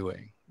else you're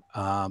doing.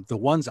 The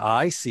ones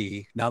I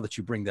see, now that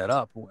you bring that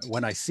up,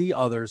 when I see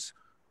others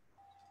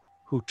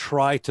who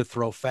try to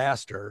throw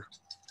faster,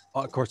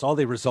 of course, all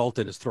they result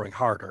in is throwing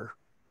harder,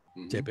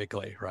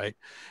 typically, right?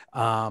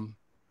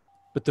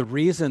 But the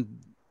reason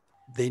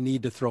they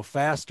need to throw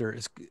faster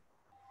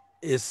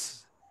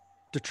is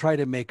to try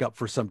to make up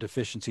for some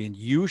deficiency. And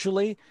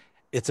usually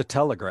it's a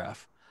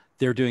telegraph.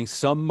 They're doing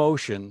some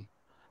motion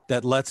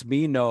that lets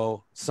me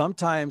know.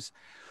 Sometimes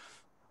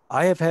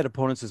I have had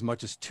opponents as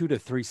much as 2 to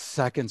 3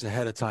 seconds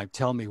ahead of time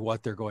tell me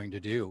what they're going to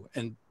do.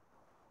 And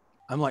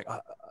I'm like,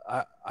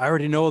 I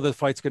already know the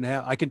fight's going to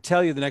happen. I can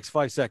tell you the next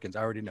 5 seconds.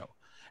 I already know.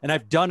 And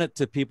I've done it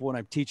to people when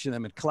I'm teaching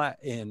them in class,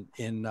 in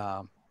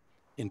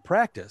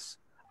practice.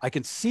 I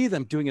can see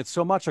them doing it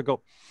so much. I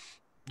go,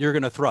 "You're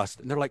going to thrust."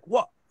 And they're like,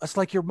 "What? That's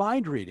like you're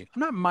mind reading." I'm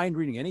not mind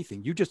reading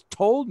anything. You just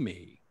told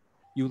me.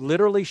 You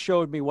literally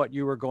showed me what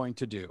you were going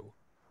to do.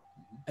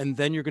 And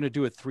then you're going to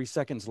do it 3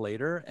 seconds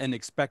later and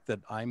expect that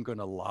I'm going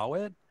to allow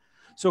it.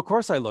 So of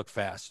course I look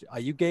fast.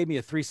 You gave me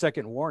a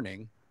 3-second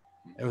warning,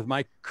 and with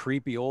my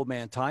creepy old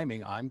man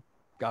timing, I'm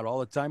got all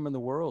the time in the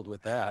world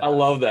with that. I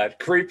love that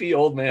creepy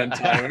old man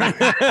timing.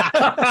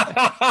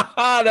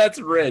 That's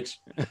rich.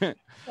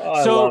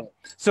 So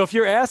if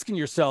you're asking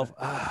yourself,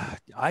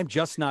 I'm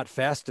just not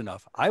fast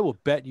enough, I will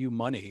bet you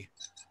money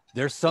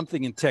there's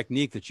something in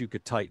technique that you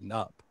could tighten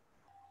up.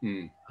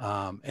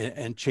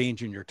 And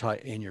change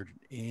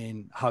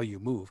in how you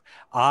move.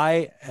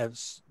 I have,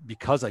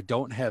 because I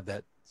don't have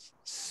that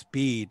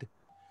speed,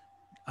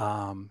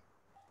 I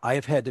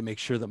have had to make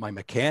sure that my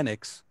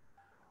mechanics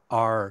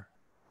are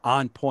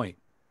on point.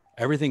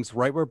 Everything's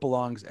right where it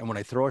belongs. And when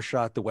I throw a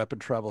shot, the weapon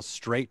travels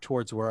straight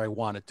towards where I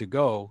want it to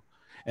go.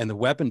 And the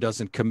weapon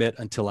doesn't commit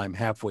until I'm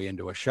halfway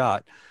into a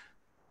shot.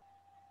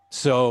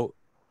 So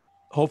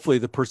hopefully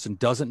the person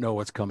doesn't know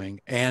what's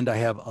coming, and I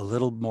have a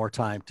little more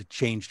time to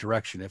change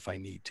direction if I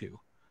need to.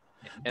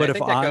 And But I if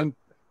think that I'm,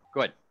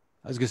 go ahead.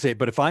 I was going to say,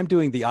 but if I'm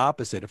doing the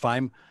opposite, if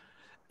I'm,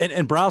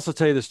 and Brannos will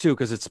tell you this too,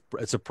 because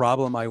it's a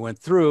problem I went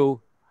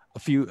through a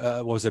few,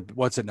 what's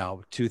it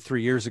now?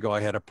 2-3 years ago,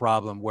 I had a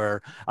problem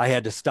where I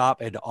had to stop,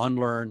 I had to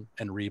unlearn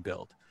and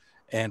rebuild.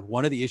 And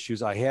one of the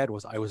issues I had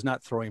was I was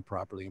not throwing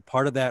properly. And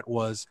part of that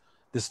was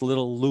this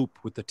little loop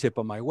with the tip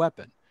of my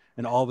weapon.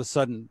 And all of a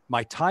sudden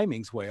my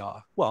timing's way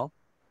off. Well,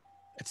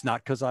 it's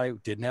not because I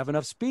didn't have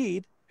enough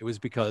speed. It was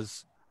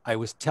because I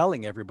was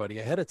telling everybody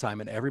ahead of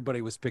time and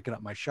everybody was picking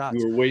up my shots.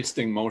 You were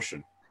wasting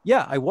motion.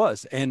 Yeah, I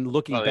was. And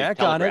looking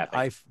back on it,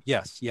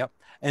 yes, yep.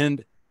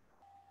 And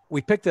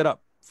we picked it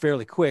up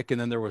fairly quick, and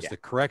then there was the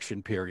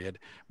correction period.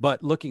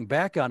 But looking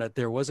back on it,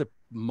 there was a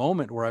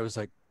moment where I was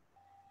like,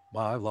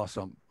 wow, I've lost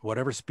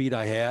whatever speed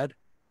I had,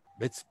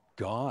 it's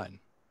gone.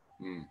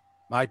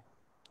 I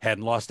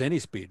hadn't lost any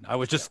speed. I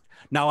was just,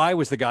 now I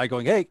was the guy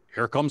going, hey,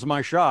 here comes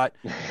my shot,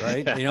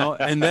 right? You know,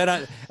 and then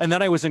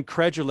I was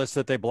incredulous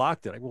that they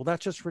blocked it. Well,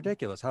 that's just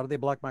ridiculous. How did they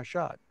block my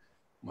shot?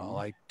 Well,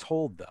 I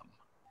told them.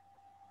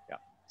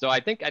 So I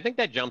think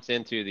that jumps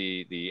into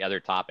the other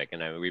topic,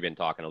 and we've been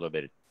talking a little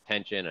bit of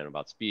tension and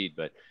about speed,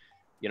 but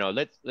you know,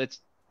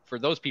 let's for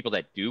those people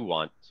that do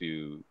want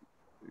to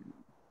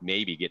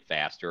maybe get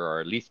faster,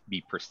 or at least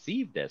be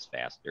perceived as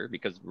faster,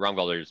 because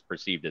Ragnvaldr is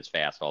perceived as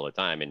fast all the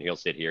time, and he'll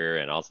sit here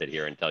and I'll sit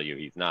here and tell you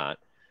he's not.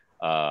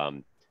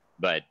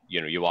 But you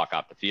know, you walk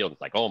off the field,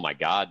 it's like, oh my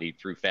God, he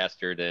threw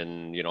faster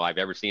than I've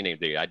ever seen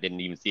anything. I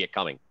didn't even see it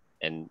coming.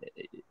 And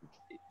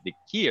the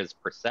key is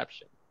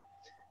perception.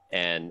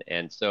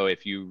 And so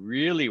if you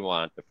really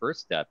want the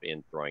first step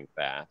in throwing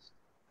fast,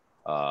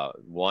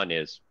 one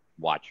is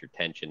watch your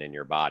tension in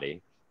your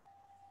body.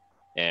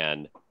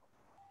 And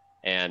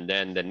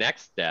then the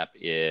next step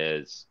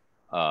is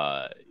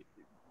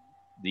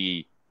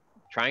the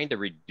trying to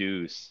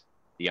reduce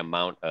the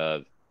amount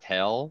of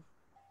tell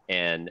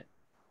and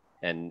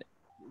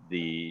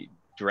the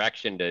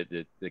direction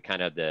to the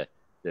kind of the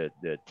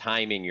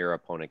timing your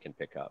opponent can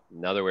pick up.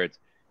 In other words,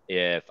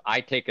 if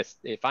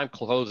I'm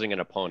closing an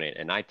opponent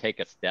and I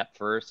take a step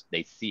first,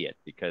 they see it,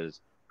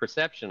 because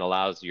perception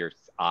allows your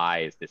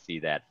eyes to see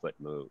that foot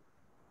move.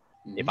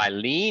 If I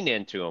lean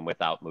into them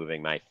without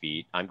moving my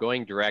feet, I'm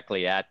going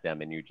directly at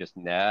them, and you just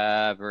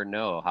never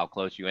know how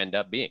close you end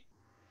up being,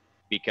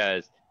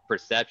 because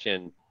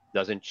perception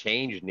doesn't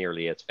change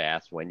nearly as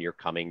fast when you're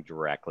coming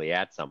directly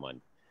at someone.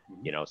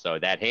 So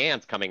that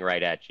hand's coming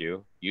right at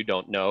you, you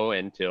don't know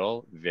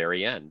until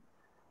very end,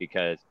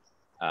 because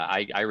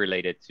I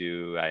relate it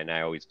to, and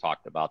I always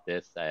talked about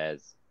this,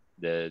 as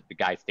the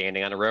guy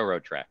standing on a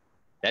railroad track.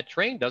 That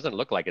train doesn't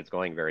look like it's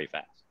going very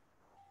fast,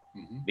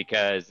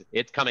 because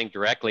it's coming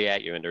directly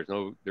at you, and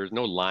there's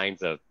no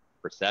lines of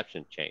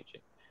perception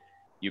changing.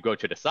 You go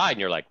to the side and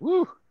you're like,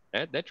 whoo,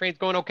 that train's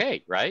going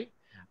okay, right?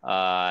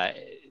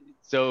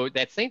 So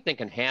that same thing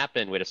can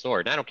happen with a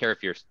sword. And I don't care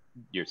if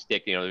your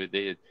stick,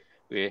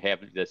 we have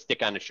the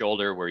stick on the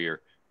shoulder where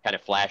you're kind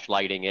of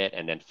flashlighting it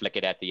and then flick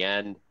it at the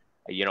end.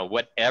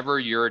 Whatever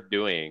you're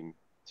doing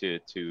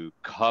to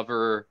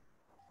cover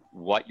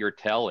what your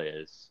tell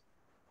is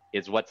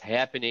what's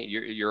happening.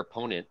 Your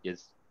opponent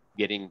is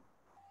getting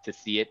to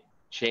see it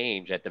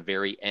change at the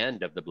very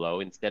end of the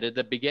blow instead of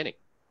the beginning.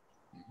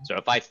 So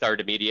if I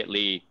start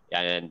immediately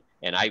and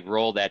I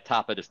roll that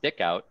top of the stick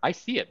out, I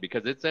see it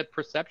because it's a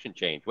perception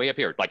change way up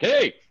here. It's like,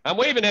 hey, I'm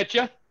waving at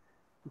you,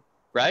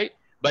 right?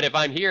 But if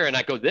I'm here and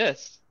I go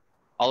this,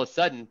 all of a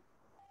sudden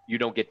you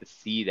don't get to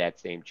see that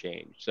same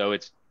change. So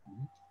it's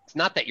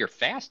not that you're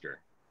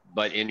faster,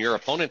 but in your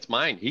opponent's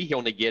mind, he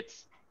only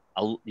gets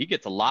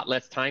a lot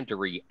less time to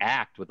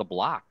react with a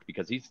block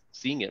because he's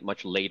seeing it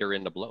much later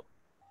in the blow.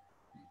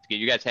 Do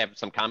you guys have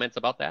some comments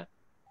about that?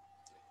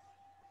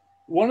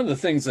 One of the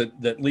things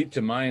that leaped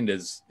to mind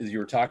as you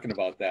were talking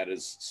about that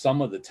is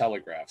some of the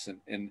telegraphs,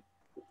 and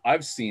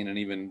I've seen and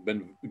even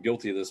been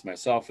guilty of this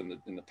myself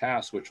in the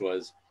past, which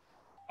was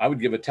I would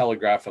give a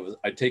telegraph of,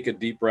 I'd take a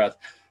deep breath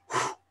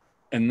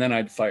and then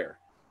I'd fire.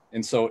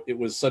 And so it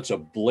was such a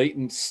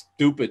blatant,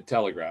 stupid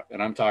telegraph.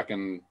 And I'm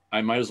talking,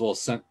 I might as well have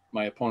sent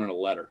my opponent a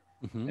letter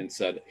and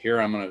said,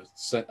 here, I'm going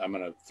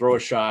to throw a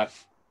shot,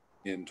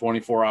 in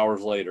 24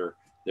 hours later,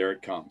 there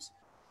it comes.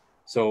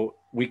 So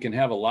we can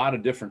have a lot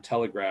of different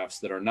telegraphs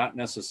that are not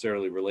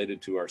necessarily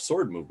related to our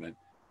sword movement,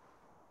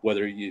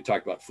 whether you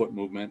talk about foot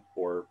movement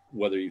or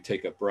whether you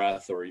take a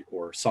breath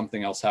or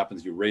something else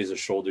happens, you raise a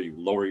shoulder, you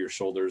lower your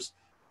shoulders.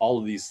 All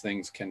of these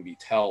things can be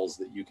tells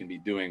that you can be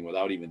doing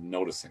without even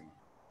noticing them.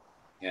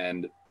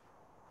 And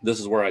this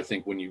is where I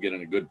think when you get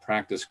in a good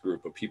practice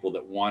group of people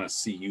that want to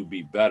see you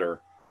be better,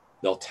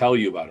 they'll tell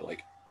you about it.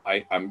 Like,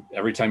 I'm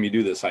every time you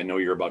do this, I know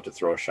you're about to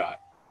throw a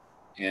shot.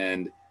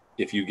 And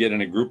if you get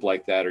in a group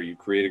like that, or you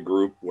create a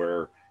group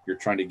where you're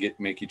trying to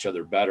make each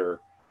other better,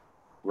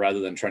 rather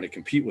than trying to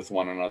compete with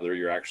one another,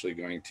 you're actually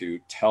going to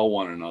tell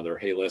one another,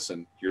 hey,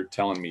 listen, you're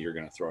telling me you're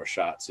going to throw a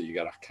shot, so you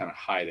got to kind of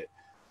hide it.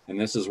 And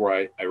this is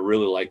where I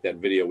really like that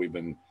video we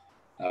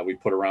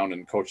put around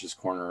in Coach's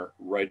Corner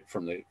right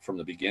from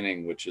the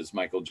beginning, which is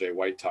Michael J.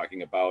 White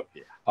talking about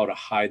how to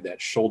hide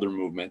that shoulder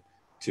movement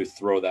to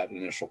throw that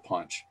initial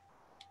punch.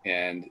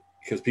 And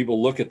because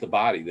people look at the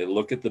body, they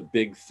look at the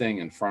big thing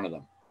in front of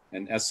them.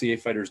 And SCA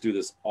fighters do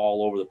this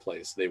all over the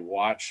place. They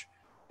watch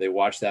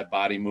that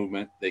body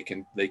movement. They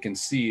can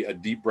see a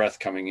deep breath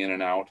coming in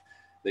and out.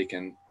 They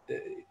can,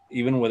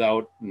 even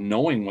without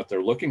knowing what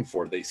they're looking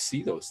for, they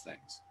see those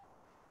things.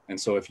 And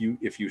so if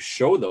you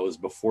show those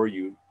before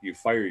you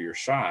fire your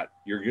shot,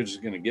 you're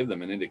just going to give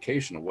them an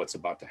indication of what's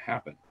about to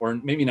happen, or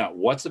maybe not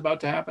what's about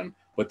to happen,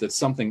 but that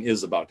something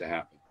is about to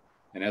happen.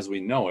 And as we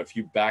know, if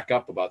you back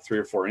up about 3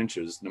 or 4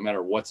 inches, no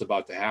matter what's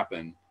about to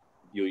happen,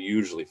 you'll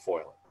usually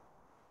foil it.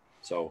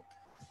 So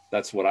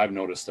that's what I've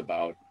noticed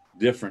about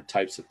different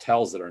types of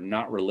tells that are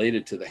not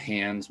related to the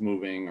hands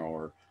moving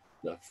or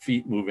the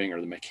feet moving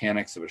or the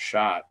mechanics of a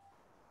shot.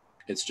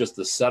 It's just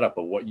the setup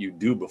of what you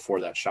do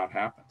before that shot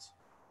happens.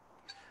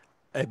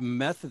 A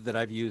method that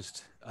I've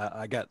used,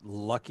 I got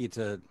lucky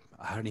to,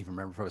 I don't even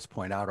remember if I was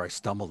pointed out or I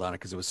stumbled on it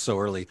because it was so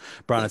early.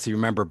 Brannos, you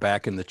remember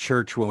back in the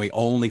church when we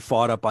only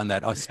fought up on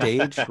that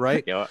stage,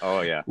 right? Oh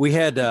yeah. We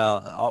had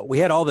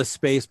all this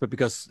space, but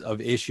because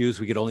of issues,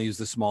 we could only use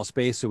the small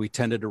space. So we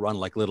tended to run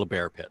like little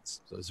bear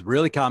pits. So it's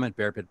really common,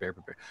 bear pit, bear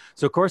pit, bear.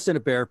 So of course, in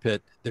a bear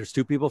pit, there's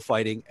 2 people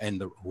fighting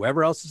and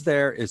whoever else is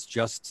there is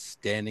just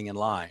standing in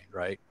line,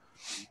 right?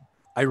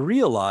 I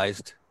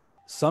realized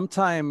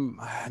sometime,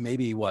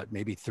 maybe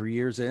 3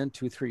 years in,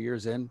 2-3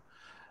 years in,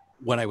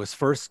 when I was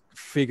first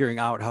figuring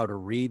out how to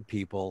read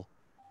people,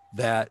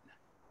 that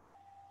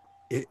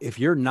if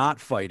you're not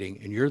fighting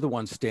and you're the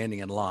one standing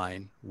in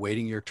line,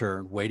 waiting your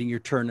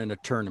turn in a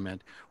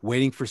tournament,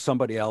 waiting for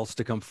somebody else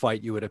to come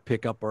fight you at a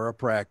pickup or a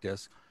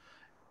practice,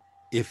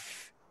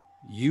 if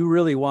you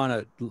really want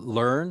to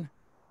learn,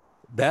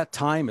 that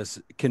time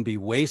can be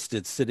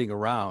wasted sitting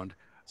around.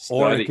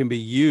 Or it can be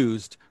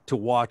used to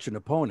watch an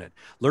opponent.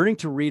 Learning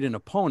to read an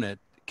opponent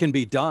can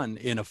be done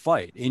in a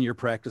fight, in your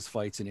practice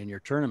fights and in your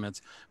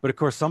tournaments. But of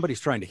course,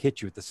 somebody's trying to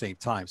hit you at the same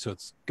time. So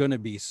it's going to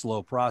be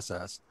slow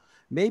process.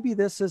 Maybe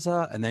this is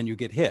and then you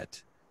get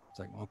hit. It's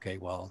like, okay,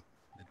 well,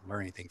 I didn't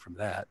learn anything from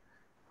that.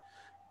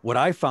 What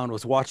I found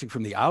was watching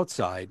from the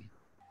outside,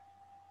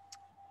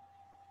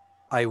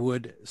 I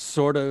would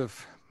sort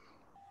of,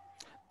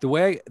 the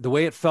way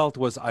it felt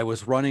was I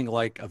was running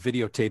like a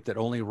videotape that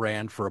only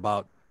ran for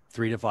about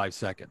 3 to 5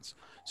 seconds.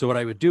 So what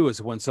I would do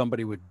is when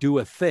somebody would do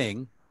a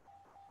thing,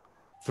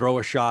 throw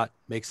a shot,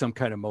 make some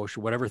kind of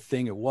motion, whatever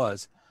thing it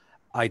was,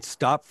 I'd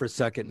stop for a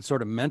second and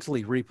sort of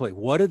mentally replay,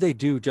 what did they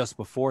do just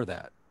before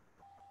that?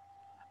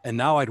 And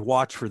now I'd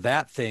watch for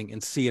that thing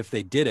and see if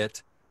they did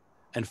it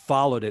and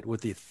followed it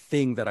with the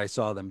thing that I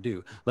saw them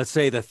do. Let's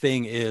say the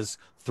thing is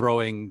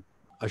throwing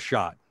a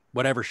shot,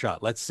 whatever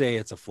shot. Let's say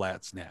it's a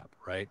flat snap,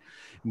 right?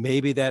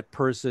 Maybe that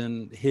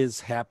person,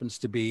 his happens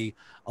to be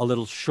a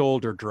little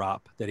shoulder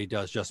drop that he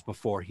does just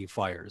before he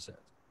fires it.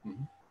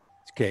 Mm-hmm.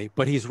 Okay,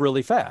 but he's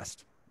really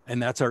fast.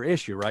 And that's our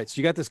issue, right? So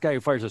you got this guy who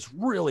fires this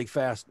really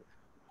fast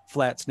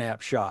flat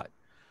snap shot.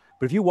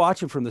 But if you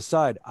watch him from the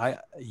side,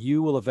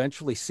 you will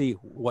eventually see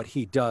what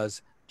he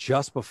does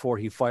just before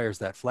he fires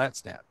that flat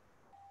snap.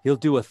 He'll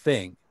do a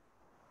thing.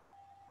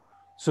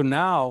 So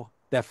now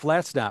that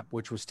flat snap,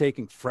 which was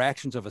taking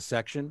fractions of a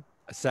second,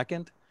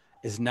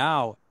 is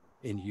now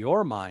in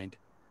your mind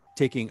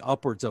taking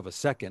upwards of a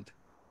second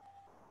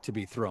to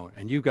be thrown.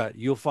 And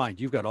you'll find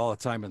you've got all the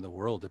time in the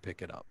world to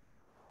pick it up.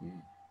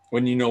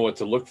 When you know what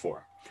to look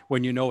for.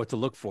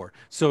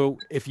 So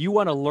if you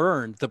want to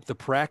learn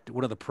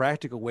one of the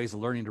practical ways of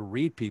learning to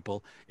read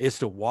people is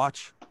to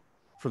watch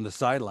from the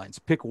sidelines.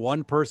 Pick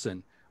one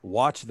person,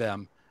 watch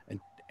them,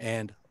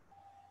 and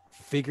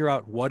figure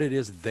out what it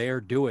is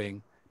they're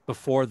doing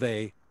before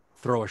they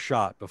throw a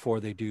shot, before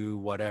they do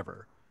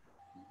whatever.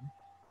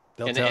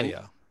 They'll tell you.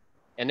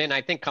 And then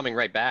I think coming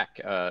right back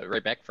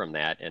from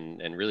that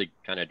and really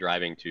kind of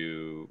driving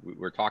to,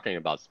 we're talking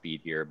about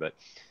speed here, but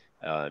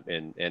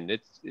and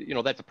it's,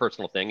 that's a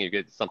personal thing. You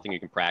get something you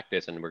can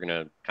practice, and we're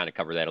going to kind of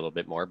cover that a little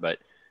bit more, but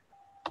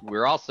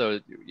we're also,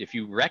 if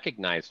you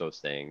recognize those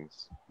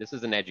things, this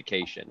is an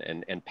education,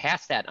 and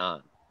pass that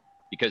on,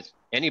 because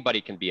anybody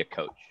can be a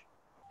coach.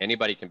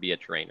 Anybody can be a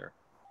trainer,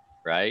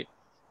 right?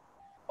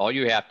 All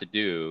you have to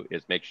do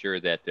is make sure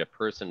that the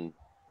person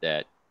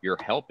that you're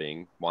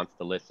helping wants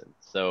to listen.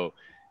 So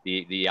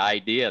the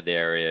idea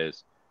there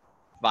is,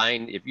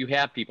 if you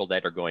have people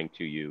that are going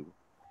to you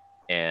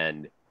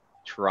and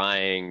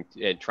trying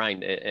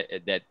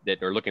that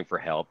are looking for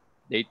help,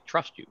 they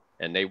trust you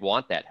and they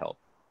want that help.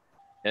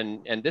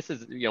 And this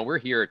is, we're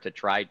here to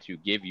try to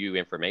give you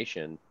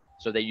information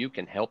so that you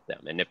can help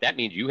them. And if that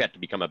means you have to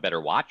become a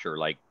better watcher,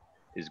 like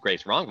as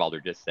Grace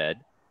Ragnvaldr just said,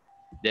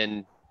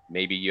 then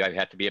maybe you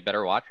have to be a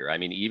better watcher. I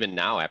mean, even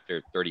now,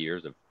 after 30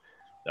 years of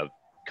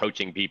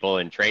coaching people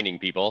and training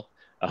people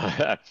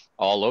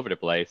all over the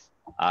place,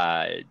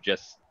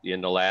 just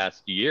in the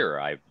last year,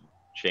 I've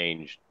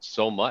changed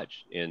so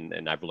much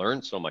and I've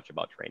learned so much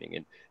about training.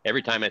 And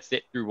every time I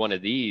sit through one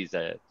of these,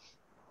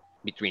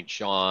 between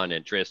Sean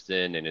and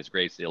Tristan and His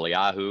Grace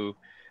Eliyahu,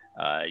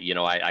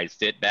 I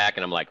sit back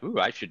and I'm like, ooh,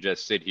 I should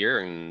just sit here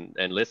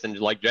and listen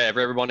to like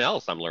everyone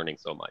else. I'm learning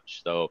so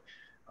much. So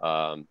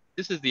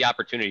this is the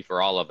opportunity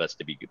for all of us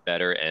to be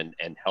better and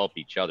help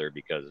each other,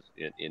 because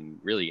in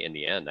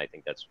the end, I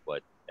think that's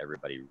what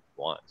everybody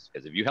wants.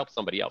 Because if you help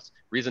somebody else,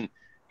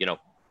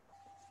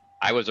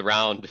 I was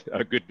around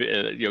a good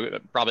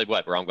bit, probably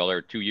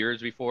Ragnvaldr 2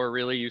 years before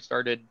really you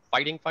started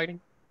fighting.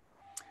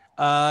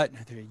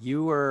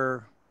 You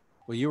were,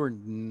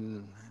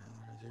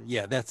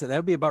 yeah, that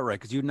would be about right.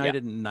 Cause you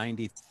knighted in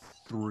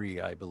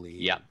 93, I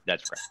believe. Yeah,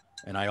 that's correct.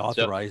 And I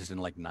authorized in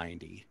like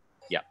 90.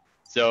 Yeah.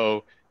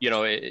 So,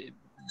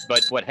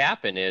 but what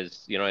happened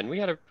is, and we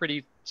had a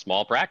pretty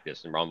small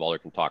practice, and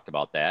Ragnvaldr can talk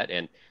about that.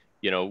 And,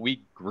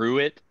 we grew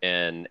it,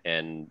 and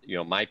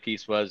my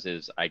piece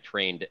is I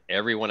trained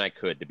everyone I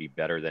could to be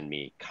better than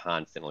me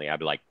constantly. I'd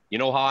be like,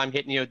 how I'm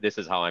hitting you? This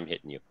is how I'm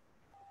hitting you.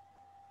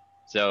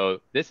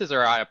 So this is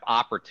our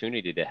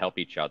opportunity to help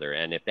each other.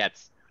 And if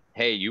that's,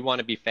 hey, you want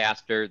to be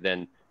faster,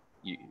 then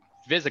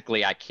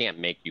physically I can't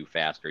make you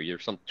faster.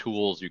 There's some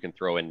tools you can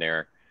throw in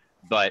there,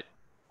 but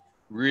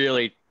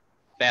really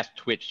fast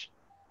twitch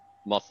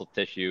muscle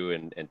tissue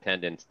and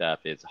tendon stuff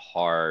is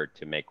hard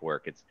to make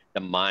work. The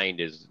mind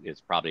is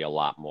probably a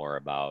lot more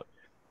about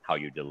how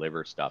you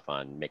deliver stuff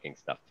on making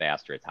stuff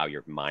faster. It's how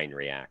your mind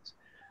reacts.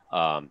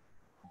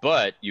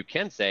 But you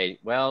can say,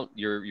 well,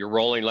 you're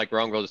rolling, like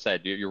Ragnvaldr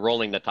said, you're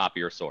rolling the top of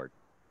your sword.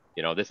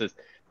 This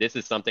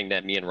is something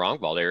that me and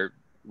Ragnvaldr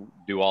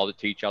do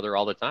to each other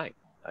all the time.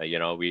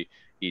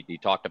 He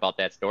talked about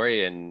that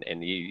story, and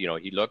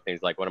he looked and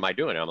he's like, what am I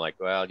doing? And I'm like,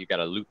 well, you got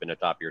a loop in the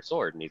top of your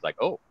sword. And he's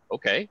like, oh,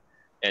 okay.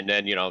 And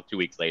then, 2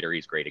 weeks later,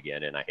 he's great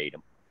again, and I hate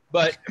him.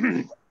 But,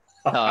 it's,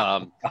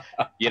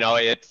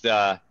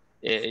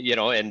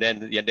 and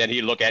then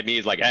he look at me,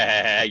 he's like,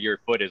 hey, your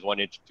foot is 1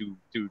 inch too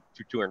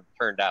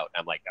turned out.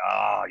 And I'm like,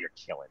 oh, you're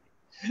killing me.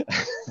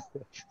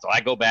 So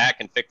I go back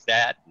and fix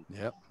that.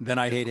 Yep. Then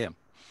I hate him.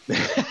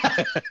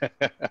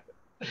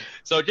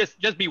 So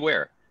just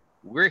beware.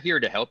 We're here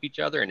to help each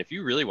other. And if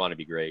you really want to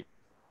be great,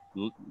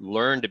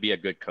 learn to be a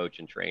good coach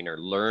and trainer,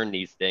 learn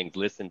these things,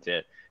 listen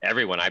to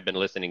everyone. I've been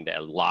listening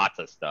to lots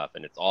of stuff,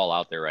 and it's all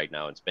out there right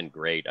now. It's been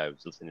great. I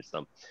was listening to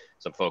some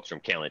folks from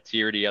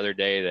Calentier the other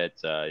day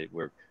that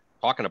were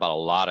talking about a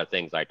lot of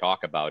things I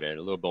talk about in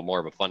a little bit more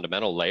of a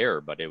fundamental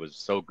layer, but it was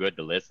so good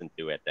to listen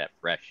to at that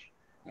fresh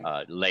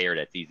layer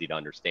that's easy to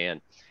understand.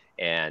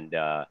 And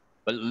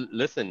but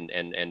listen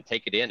and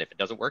take it in. If it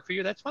doesn't work for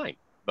you, that's fine.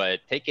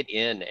 But take it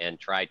in and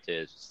try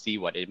to see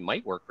what it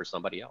might work for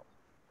somebody else.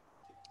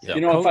 So,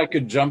 if I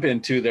could jump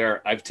into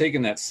there, I've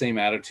taken that same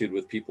attitude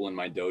with people in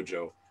my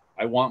dojo.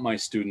 I want my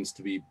students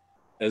to be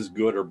as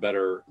good or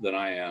better than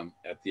I am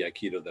at the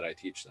Aikido that I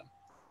teach them.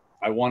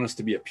 I want us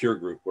to be a peer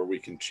group where we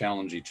can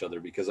challenge each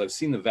other, because I've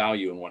seen the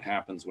value in what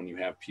happens when you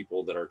have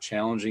people that are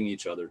challenging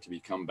each other to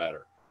become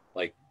better.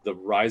 Like the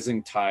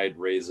rising tide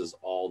raises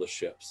all the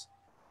ships.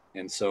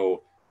 And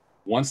so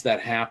once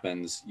that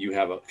happens, you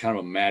have a kind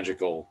of a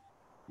magical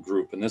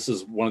group. And this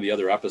is one of the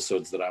other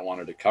episodes that I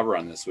wanted to cover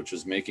on this, which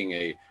is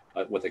making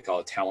what they call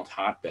a talent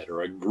hotbed,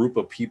 or a group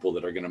of people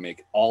that are going to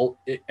make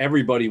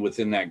everybody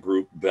within that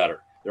group better.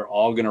 They're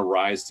all going to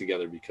rise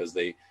together because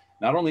they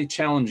not only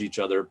challenge each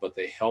other, but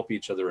they help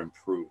each other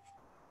improve.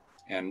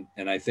 And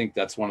I think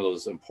that's one of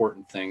those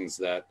important things,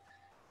 that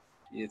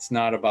it's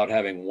not about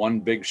having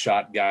one big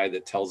shot guy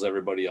that tells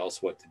everybody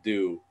else what to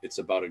do. It's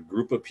about a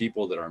group of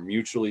people that are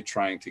mutually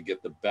trying to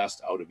get the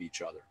best out of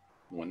each other.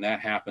 When that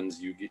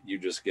happens, you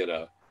just get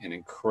an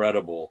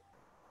incredible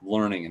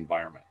learning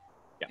environment.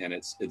 Yeah. And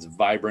it's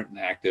vibrant and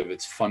active.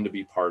 It's fun to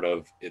be part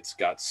of. It's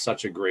got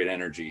such a great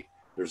energy.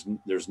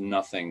 There's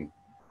nothing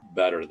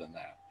better than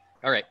that.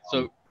 All right.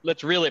 So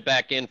let's reel it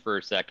back in for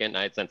a second.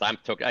 I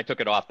took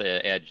it off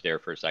the edge there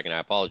for a second. I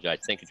apologize.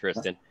 Thank you,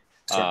 Tristan.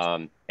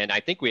 Sure. And I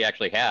think we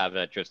actually have,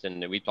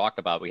 Tristan, we talked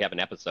about, we have an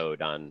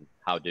episode on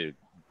how to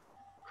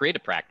create a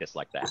practice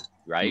like that,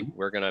 right? Mm-hmm.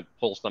 We're going to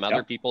pull some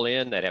other people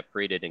in that have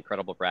created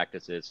incredible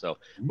practices. So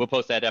we'll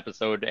post that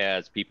episode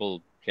as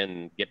people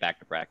can get back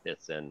to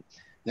practice, and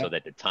so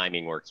that the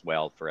timing works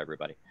well for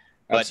everybody.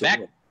 But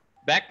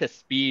back to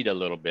speed a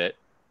little bit.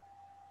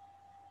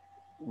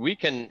 We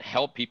can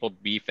help people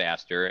be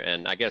faster,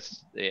 and I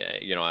guess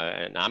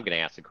and I'm going to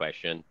ask the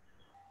question,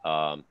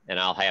 and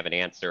I'll have an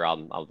answer.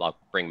 I'll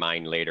bring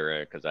mine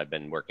later because I've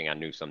been working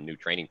on some new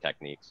training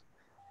techniques.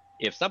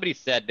 If somebody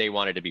said they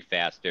wanted to be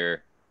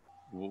faster,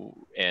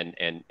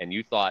 and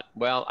you thought,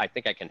 well, I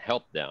think I can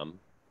help them,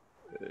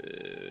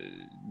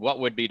 what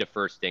would be the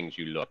first things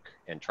you look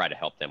and try to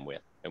help them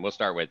with? And we'll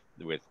start with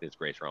His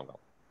Grace Ragnvaldr.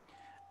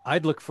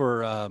 I'd look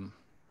for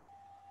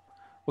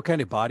what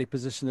kind of body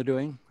position they're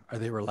doing. Are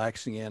they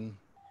relaxing in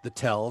the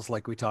tells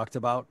like we talked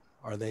about?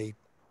 Are they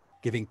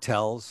giving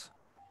tells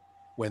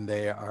when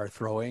they are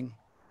throwing?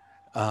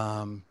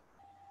 So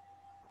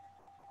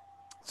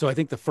I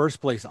think the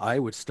first place I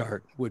would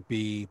start would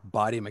be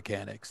body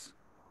mechanics.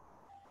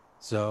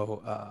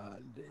 So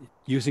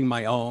using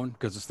my own,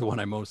 because it's the one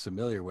I'm most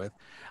familiar with,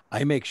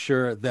 I make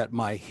sure that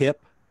my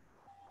hip,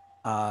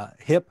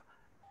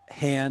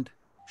 hand,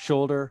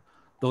 shoulder,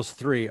 those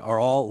three are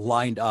all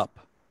lined up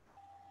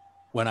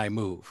when I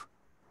move.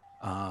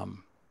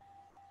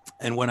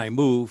 And when I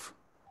move,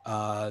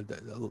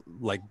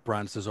 like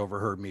Brannos has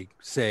overheard me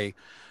say,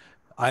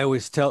 I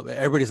always tell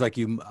everybody's like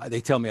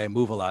they tell me I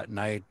move a lot.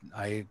 And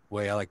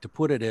way I like to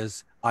put it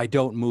is, I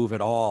don't move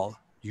at all.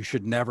 You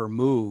should never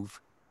move.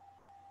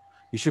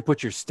 You should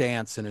put your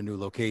stance in a new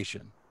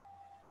location.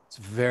 It's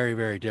very,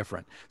 very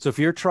different. So if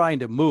you're trying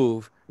to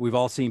move, we've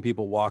all seen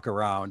people walk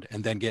around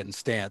and then get in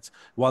stance.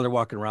 While they're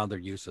walking around, they're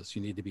useless.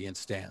 You need to be in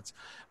stance.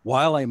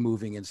 While I'm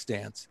moving in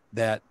stance,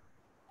 that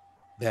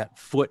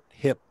foot,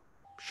 hip,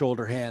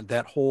 shoulder, hand,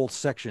 that whole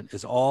section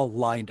is all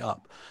lined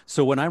up.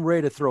 So when I'm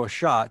ready to throw a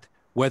shot,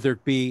 whether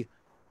it be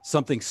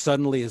something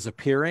suddenly is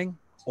appearing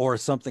or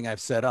something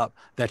I've set up,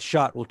 that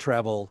shot will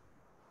travel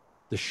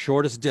the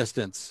shortest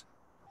distance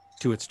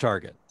to its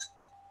target.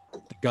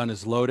 The gun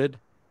is loaded,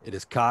 it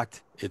is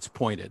cocked, it's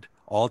pointed.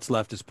 All it's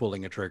left is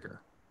pulling a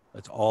trigger.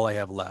 That's all I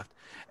have left.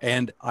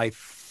 And I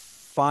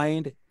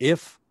find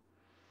if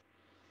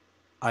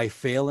I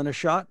fail in a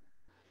shot,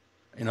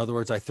 in other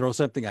words, I throw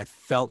something I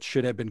felt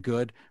should have been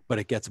good, but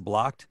it gets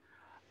blocked,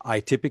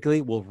 I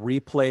typically will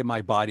replay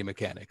my body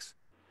mechanics.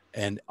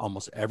 And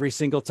almost every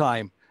single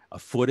time, a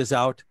foot is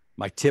out,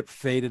 my tip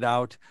faded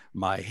out,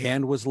 my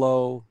hand was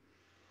low.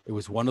 It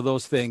was one of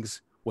those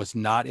things, was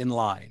not in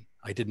line.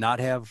 I did not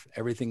have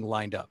everything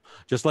lined up.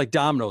 Just like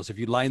dominoes, if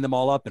you line them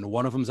all up and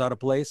one of them's out of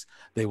place,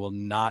 they will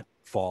not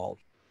fall.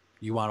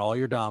 You want all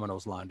your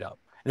dominoes lined up.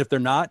 And if they're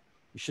not,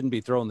 you shouldn't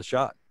be throwing the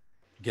shot.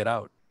 Get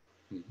out.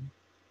 Mm-hmm.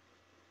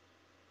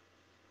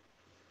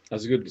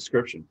 That's a good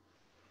description.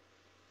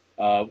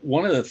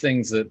 One of the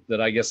things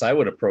that I guess I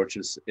would approach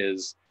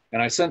is,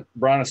 and I sent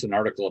Brannos an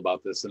article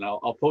about this, and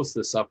I'll post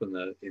this up in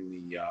the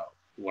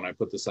when I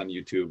put this on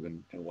YouTube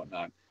and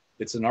whatnot.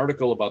 It's an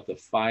article about the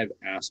 5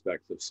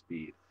 aspects of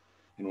speed.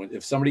 And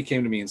if somebody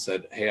came to me and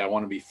said, hey, I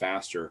want to be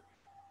faster,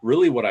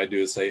 really what I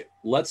do is say,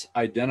 let's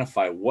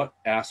identify what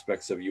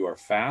aspects of you are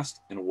fast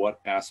and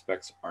what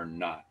aspects are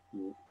not.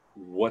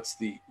 What's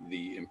the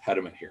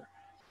impediment here?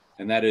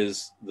 And that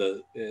is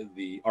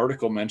the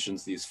article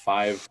mentions these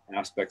 5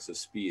 aspects of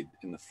speed.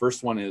 And the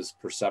first one is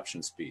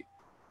perception speed.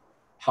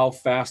 How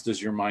fast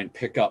does your mind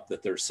pick up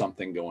that there's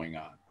something going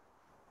on?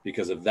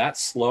 Because if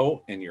that's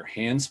slow and your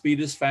hand speed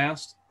is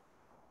fast,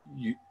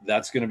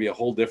 that's going to be a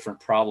whole different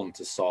problem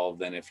to solve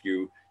than if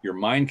your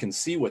mind can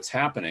see what's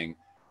happening,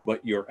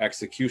 but your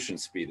execution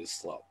speed is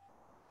slow.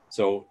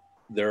 So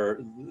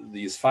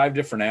these 5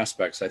 different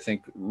aspects, I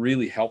think,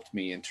 really helped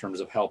me in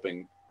terms of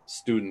helping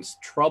students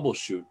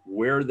troubleshoot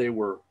where they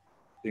were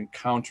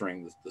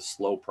encountering the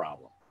slow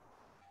problem,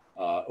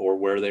 or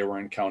where they were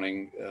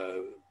encountering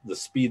the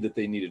speed that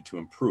they needed to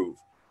improve,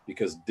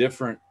 because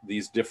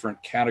these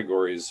different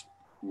categories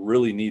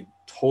really need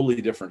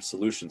totally different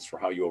solutions for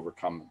how you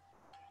overcome them.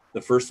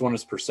 The first one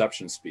is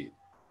perception speed.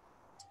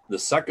 The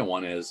second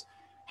one is,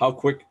 how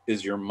quick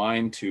is your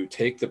mind to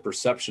take the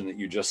perception that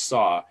you just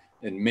saw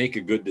and make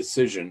a good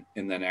decision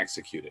and then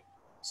execute it?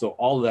 So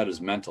all of that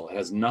is mental. It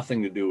has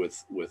nothing to do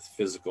with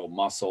physical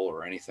muscle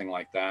or anything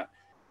like that.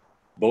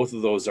 Both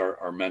of those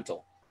are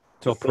mental.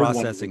 So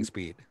processing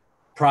speed.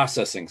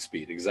 Processing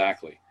speed,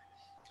 exactly.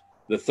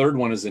 The third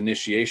one is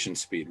initiation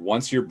speed.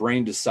 Once your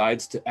brain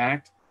decides to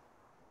act,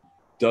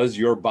 does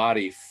your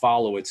body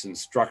follow its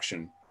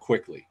instruction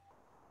quickly?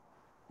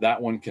 That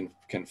one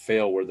can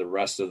fail where the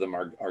rest of them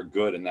are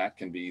good, and that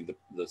can be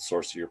the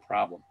source of your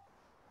problem.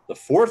 The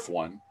fourth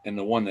one, and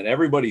the one that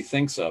everybody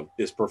thinks of,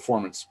 is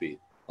performance speed.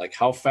 Like,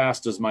 how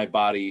fast does my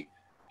body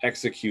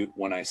execute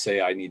when I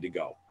say I need to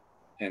go?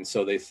 And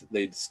so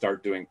they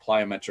start doing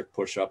plyometric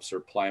push-ups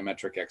or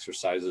plyometric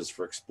exercises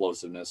for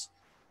explosiveness.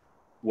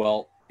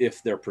 Well,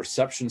 if their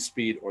perception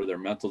speed or their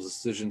mental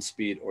decision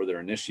speed or their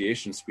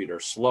initiation speed are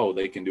slow,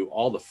 they can do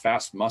all the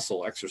fast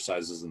muscle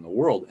exercises in the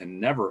world and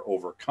never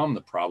overcome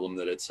the problem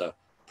that it's a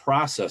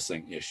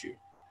processing issue.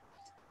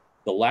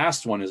 The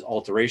last one is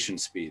alteration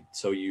speed.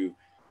 So you've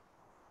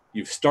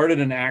started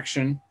an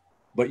action,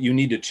 but you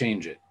need to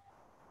change it.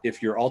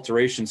 If your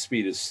alteration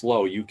speed is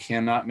slow, you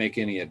cannot make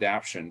any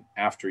adaptation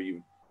after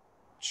you've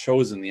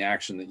chosen the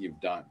action that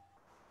you've done.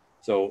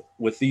 So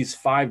with these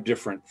 5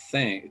 different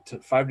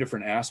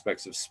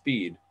aspects of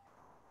speed,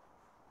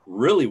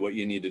 really what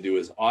you need to do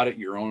is audit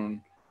your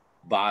own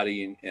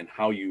body and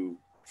how you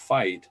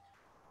fight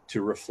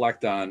to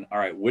reflect on, all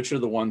right, which are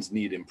the ones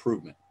need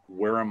improvement?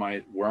 Where am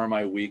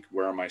I weak?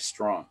 Where am I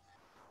strong?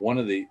 One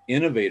of the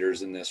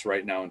innovators in this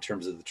right now in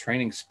terms of the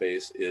training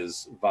space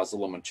is Vasyl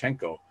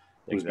Lomachenko,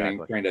 who's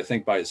being trained, I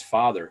think, by his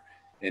father.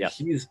 And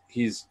yes,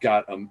 he's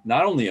got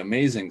not only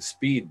amazing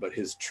speed, but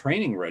his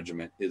training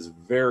regimen is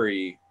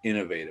very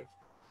innovative.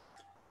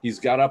 He's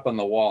got up on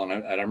the wall,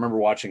 and I remember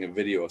watching a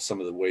video of some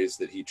of the ways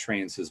that he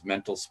trains his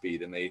mental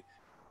speed. And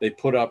they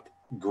put up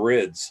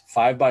grids,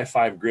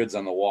 5x5 grids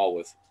on the wall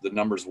with the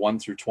numbers 1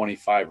 through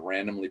 25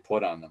 randomly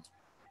put on them.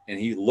 And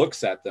he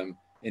looks at them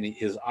and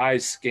his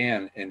eyes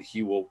scan, and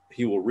he will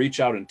reach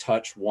out and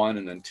touch 1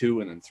 and then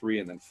 2 and then 3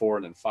 and then 4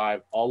 and then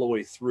 5 all the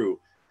way through.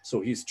 So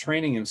he's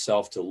training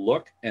himself to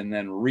look and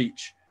then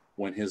reach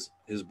when his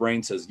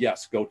brain says,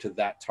 yes, go to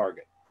that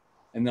target.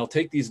 And they'll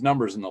take these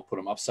numbers and they'll put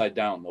them upside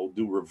down. They'll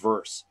do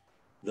reverse.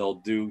 They'll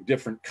do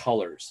different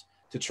colors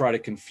to try to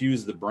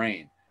confuse the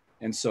brain.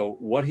 And so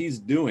what he's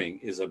doing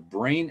is a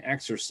brain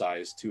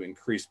exercise to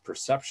increase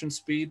perception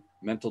speed,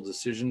 mental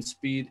decision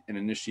speed, and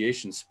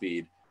initiation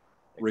speed,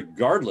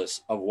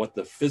 regardless of what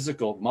the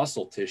physical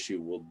muscle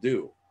tissue will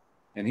do.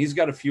 And he's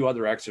got a few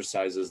other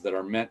exercises that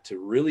are meant to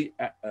really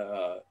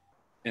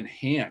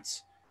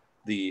enhance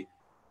the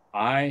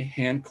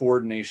eye-hand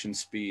coordination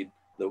speed,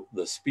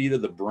 the speed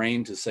of the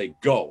brain to say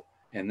go,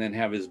 and then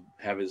have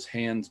his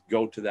hands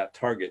go to that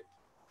target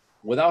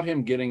without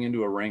him getting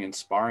into a ring and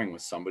sparring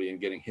with somebody and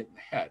getting hit in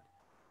the head.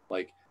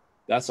 Like,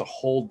 that's a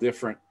whole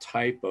different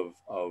type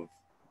of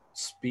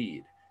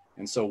speed.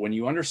 And so when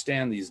you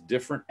understand these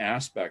different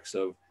aspects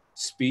of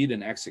speed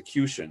and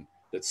execution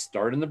that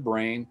start in the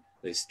brain,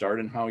 they start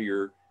in how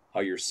your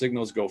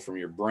signals go from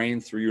your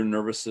brain through your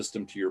nervous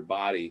system to your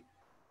body,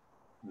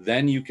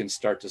 then you can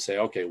start to say,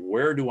 okay,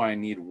 where do I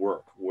need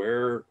work?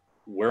 Where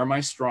am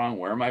I strong?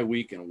 Where am I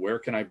weak? And where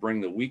can I bring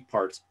the weak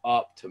parts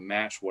up to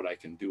match what I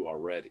can do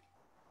already?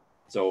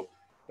 So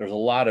there's a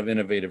lot of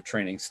innovative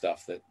training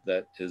stuff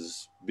that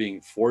is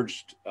being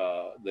forged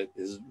that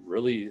is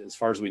really, as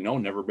far as we know,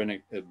 never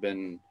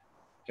been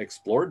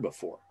explored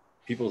before.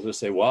 People just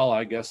say, well,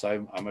 I guess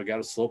I've got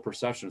a slow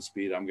perception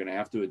speed. I'm going to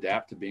have to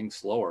adapt to being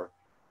slower.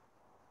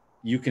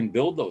 You can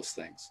build those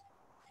things.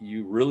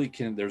 You really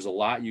can. There's a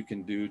lot you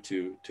can do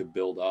to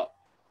build up.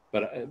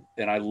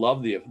 And I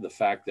love the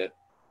fact that,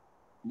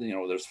 you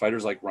know, there's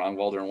fighters like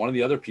Ragnvaldr, and one of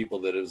the other people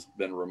that has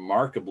been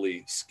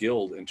remarkably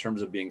skilled in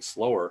terms of being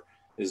slower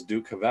is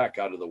Duke Kvek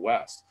out of the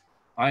West.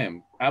 I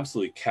am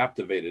absolutely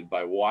captivated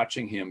by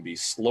watching him be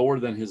slower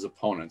than his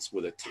opponents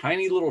with a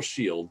tiny little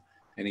shield,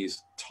 and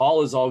he's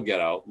tall as all get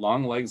out,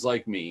 long legs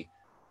like me,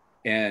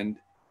 and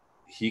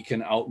he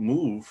can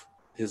outmove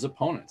his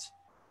opponents.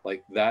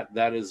 Like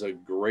that is a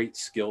great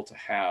skill to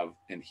have,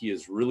 and he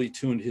has really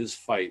tuned his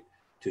fight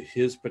to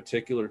his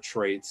particular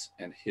traits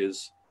and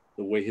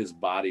the way his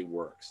body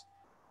works.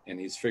 And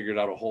he's figured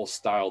out a whole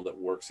style that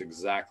works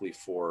exactly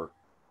for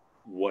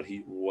what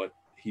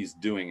he's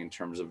doing in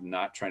terms of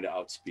not trying to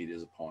outspeed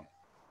his opponent.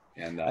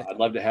 And I'd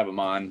love to have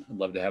him on. I'd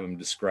love to have him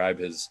describe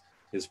his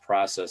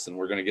process, and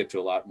we're going to get to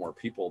a lot more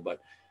people.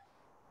 But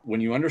when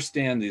you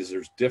understand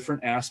there's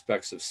different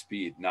aspects of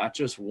speed, not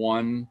just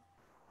one,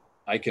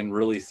 I can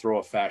really throw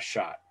a fast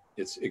shot.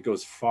 It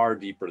goes far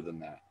deeper than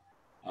that.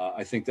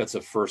 I think that's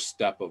a first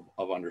step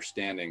of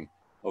understanding,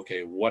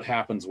 okay, what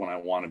happens when I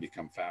want to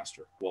become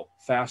faster? Well,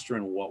 faster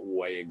in what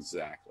way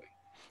exactly?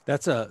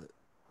 That's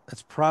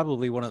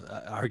probably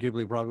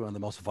arguably one of the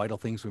most vital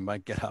things we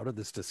might get out of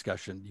this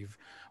discussion.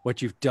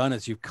 What you've done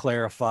is you've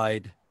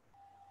clarified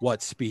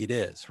what speed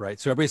is, right?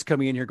 So everybody's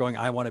coming in here going,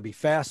 I want to be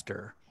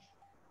faster.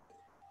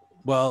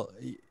 Well,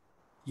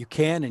 you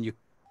can and you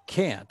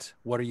can't.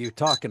 What are you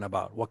talking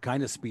about? What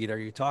kind of speed are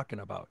you talking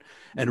about?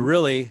 And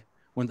really,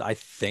 when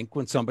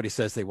somebody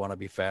says they want to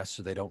be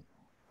faster,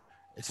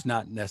 it's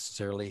not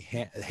necessarily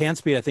hand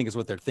speed, I think, is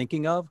what they're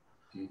thinking of.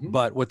 Mm-hmm.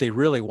 But what they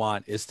really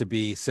want is to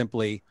be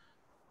simply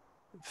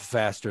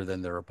faster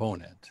than their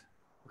opponent,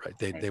 right?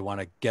 They want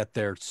to get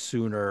there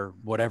sooner,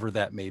 whatever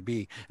that may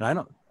be.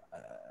 And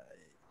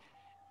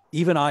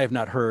even I have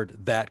not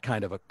heard that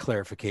kind of a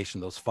clarification,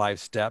 those 5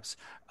 steps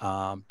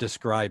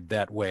described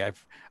that way.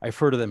 I've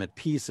heard of them in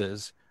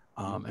pieces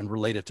and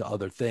related to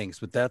other things,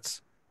 but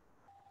that's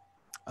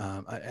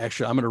I'm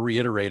going to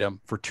reiterate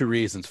them for 2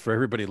 reasons, for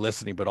everybody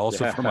listening, but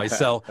also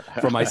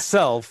for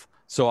myself.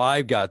 So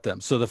I've got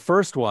them. So the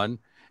first one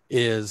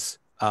is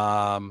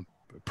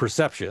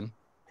perception.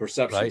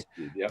 Perception, right?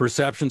 Speed, yep.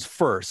 Perception's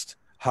first.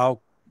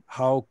 How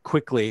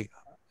quickly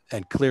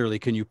and clearly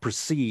can you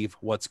perceive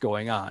what's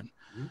going on?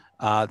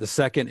 The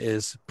second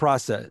is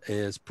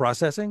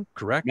processing,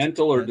 correct?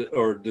 Mental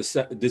or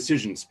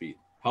decision speed.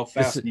 How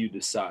fast do you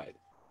decide?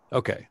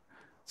 Okay.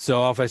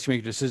 So how fast you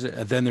make a decision.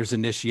 And then there's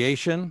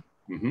initiation,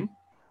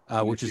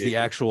 which is the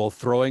actual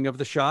throwing of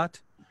the shot.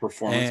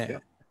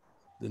 Performance.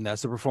 Then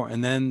that's the performance.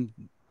 And then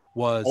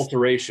was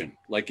alteration.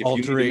 Like if you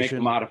need to make a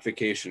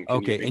modification.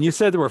 Okay. And you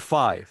said there were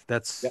 5.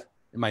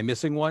 Am I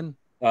missing one?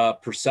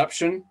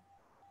 Perception,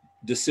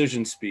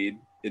 decision speed,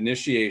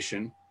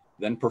 initiation,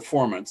 then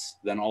performance,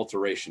 then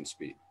alteration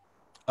speed.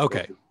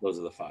 Okay. Those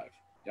are the 5.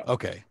 Yep.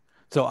 Okay.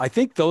 So I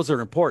think those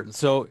are important.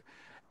 So,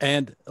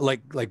 and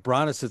like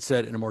Brannos had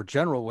said, in a more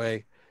general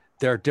way,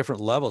 there are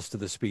different levels to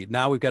the speed.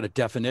 Now we've got a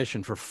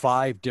definition for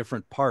 5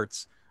 different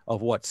parts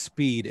of what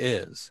speed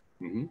is.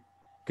 Mm-hmm.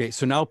 Okay.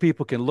 So now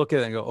people can look at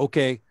it and go,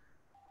 okay,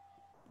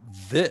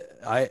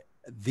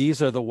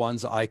 these are the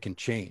ones I can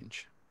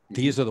change. Mm-hmm.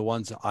 These are the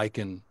ones I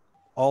can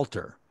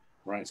alter.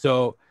 Right.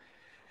 So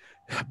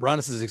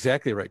Brannos is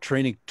exactly right.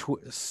 Training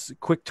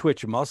quick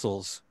twitch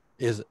muscles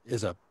is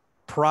a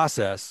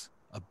process,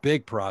 a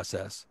big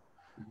process.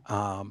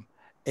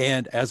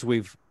 And as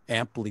we've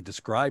amply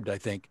described, I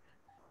think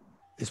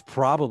is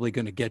probably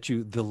going to get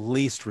you the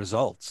least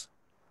results.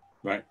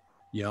 Right.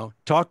 You know,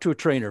 talk to a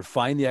trainer,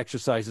 find the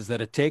exercises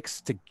that it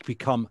takes to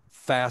become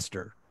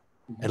faster,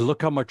 and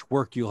look how much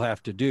work you'll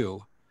have to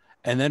do.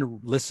 And then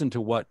listen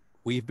to what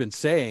we've been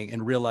saying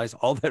and realize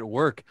all that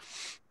work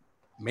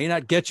may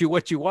not get you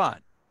what you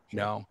want.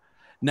 No.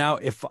 Now,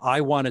 if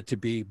I wanted to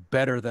be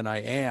better than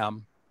I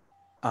am,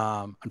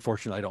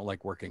 unfortunately, I don't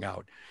like working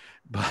out,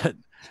 but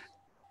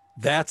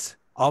that's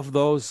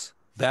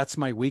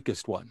my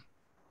weakest one.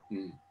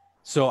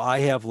 So I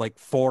have like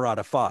 4 out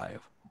of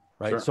 5,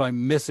 right? Sure. So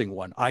I'm missing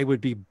one. I would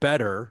be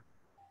better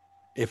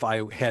if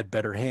I had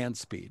better hand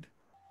speed.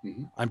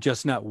 I'm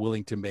just not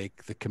willing to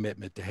make the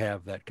commitment to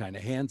have that kind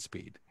of hand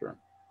speed. Sure.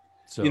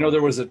 So, you know,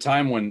 there was a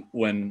time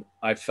when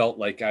I felt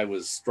like I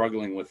was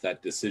struggling with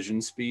that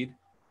decision speed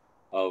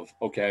of,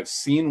 okay, I've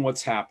seen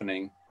what's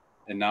happening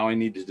and now I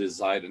need to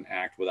decide and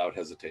act without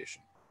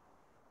hesitation.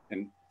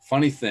 And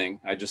funny thing,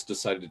 I just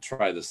decided to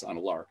try this on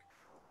a lark.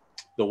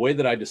 The way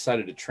that I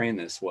decided to train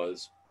this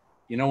was,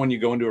 you know, when you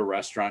go into a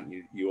restaurant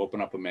and you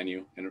open up a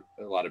menu, and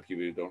a lot of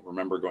people don't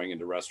remember going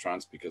into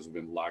restaurants because we've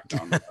been locked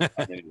down.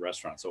 Not many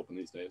restaurants open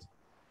these days.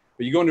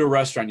 But you go into a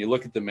restaurant, you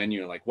look at the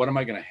menu and like, what am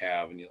I going to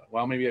have? And you're like,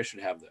 well, maybe I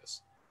should have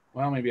this.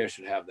 Well, maybe I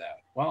should have that.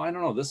 Well, I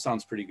don't know. This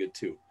sounds pretty good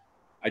too.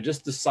 I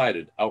just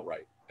decided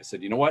outright. I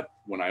said, you know what?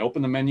 When I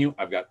open the menu,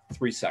 I've got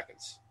 3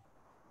 seconds.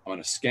 I'm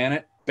going to scan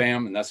it,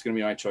 bam, and that's going to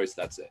be my choice.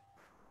 That's it.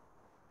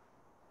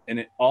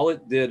 And all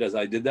it did, as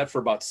I did that for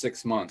about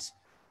 6 months,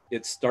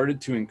 it started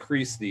to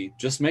increase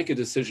just make a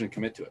decision,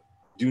 commit to it.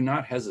 Do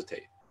not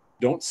hesitate.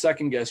 Don't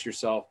second guess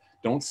yourself.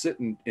 Don't sit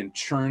and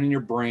churn in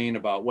your brain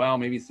about, well,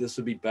 maybe this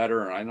would be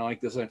better, or I don't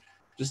like this.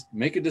 Just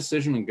make a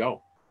decision and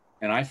go.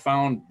 And I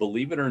found,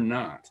 believe it or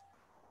not,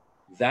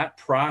 that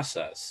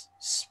process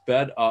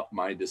sped up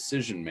my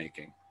decision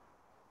making.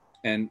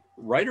 And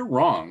right or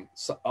wrong,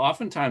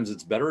 oftentimes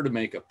it's better to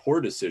make a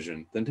poor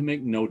decision than to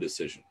make no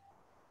decision.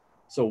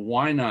 So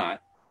why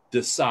not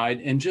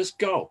decide and just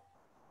go?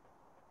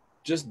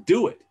 Just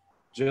do it.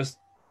 Just,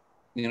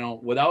 you know,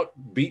 without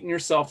beating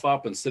yourself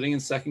up and sitting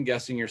and second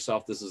guessing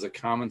yourself. This is a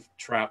common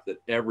trap that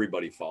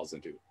everybody falls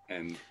into,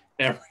 and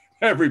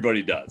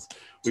everybody does.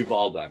 We've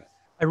all done it.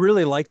 I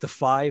really like the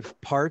 5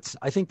 parts.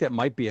 I think that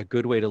might be a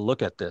good way to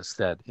look at this,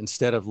 that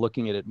instead of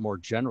looking at it more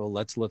general,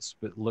 let's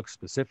look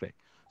specific.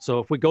 So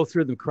if we go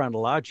through them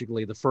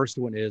chronologically, the first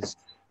one is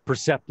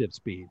perceptive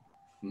speed.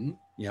 You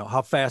know,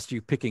 how fast are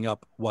you picking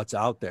up what's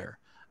out there?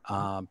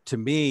 To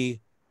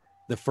me,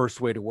 the first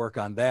way to work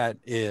on that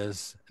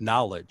is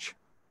knowledge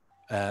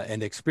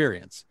and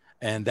experience.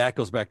 And that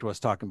goes back to us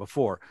talking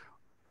before.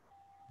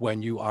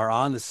 When you are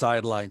on the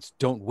sidelines,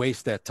 don't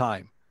waste that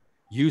time.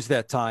 Use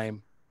that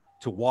time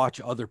to watch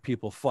other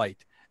people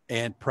fight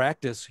and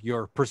practice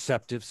your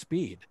perceptive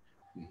speed.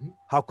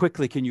 How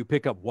quickly can you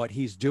pick up what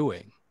he's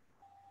doing?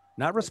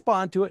 Not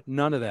respond to it,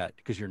 none of that,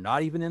 because you're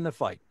not even in the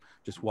fight.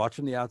 Just watch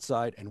from the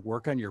outside and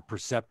work on your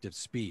perceptive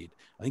speed.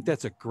 I think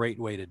that's a great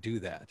way to do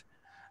that.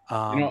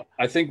 You know,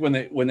 I think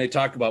when they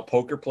talk about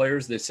poker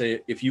players, they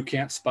say, if you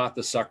can't spot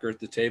the sucker at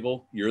the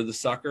table, you're the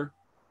sucker.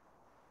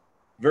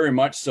 Very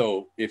much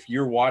so. If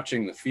you're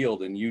watching the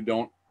field and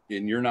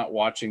you're not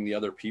watching the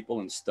other people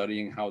and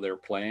studying how they're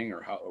playing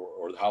or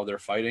how they're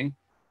fighting,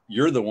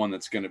 you're the one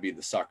that's going to be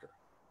the sucker.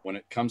 When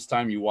it comes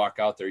time you walk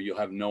out there, you'll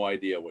have no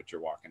idea what you're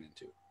walking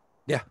into.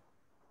 Yeah.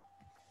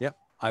 Yep.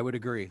 I would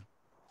agree.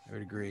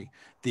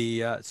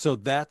 So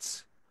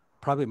that's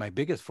probably my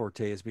biggest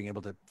forte, is being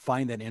able to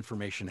find that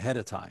information ahead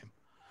of time.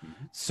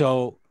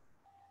 So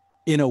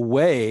in a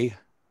way,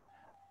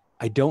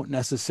 I don't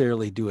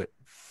necessarily do it.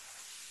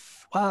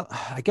 Well,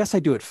 I guess I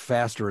do it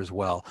faster as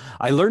well.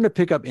 I learn to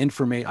pick up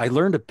information. I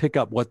learn to pick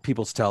up what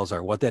people's tells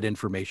are, what that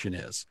information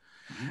is.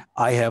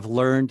 I have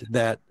learned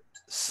that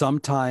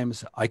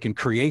sometimes I can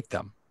create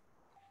them,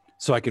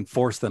 so I can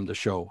force them to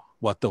show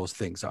what those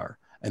things are.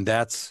 And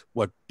that's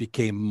what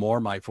became more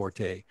my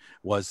forte,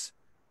 was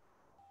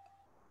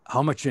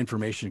how much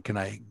information can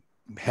I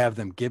have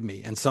them give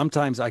me? And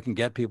sometimes I can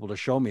get people to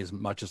show me as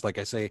much as, like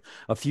I say,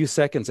 a few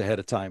seconds ahead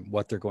of time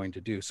what they're going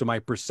to do. So my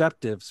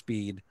perceptive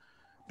speed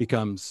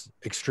becomes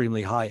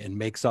extremely high and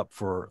makes up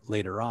for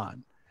later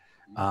on.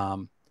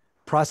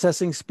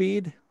 Processing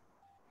speed,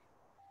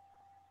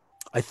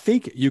 I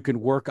think you can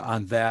work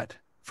on that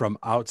from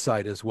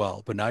outside as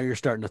well, but now you're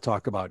starting to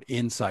talk about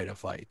inside a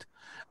fight.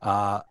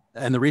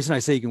 And the reason I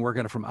say you can work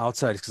on it from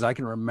outside is because I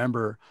can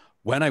remember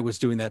when I was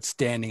doing that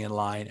standing in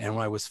line, and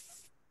when I was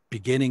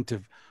beginning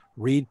to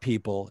read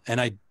people, and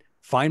I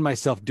find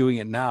myself doing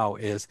it now,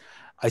 is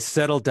I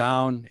settle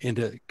down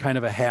into kind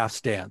of a half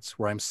stance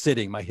where I'm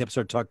sitting, my hips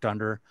are tucked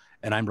under,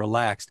 and I'm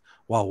relaxed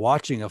while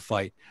watching a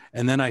fight.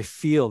 And then I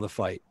feel the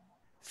fight,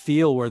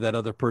 feel where that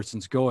other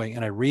person's going,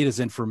 and I read his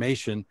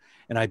information,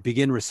 and I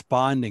begin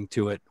responding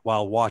to it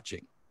while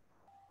watching.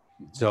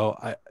 So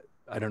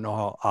I don't know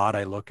how odd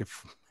I look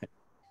if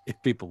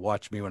people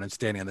watch me when I'm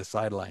standing on the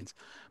sidelines,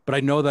 but I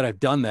know that I've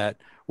done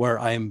that where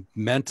I'm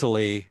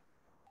mentally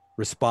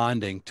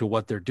responding to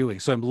what they're doing.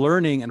 So I'm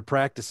learning and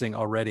practicing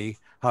already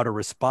how to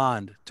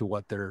respond to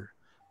what they're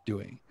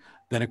doing.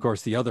 Then, of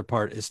course, the other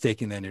part is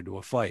taking that into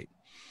a fight.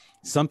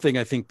 Something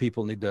I think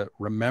people need to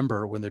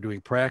remember when they're doing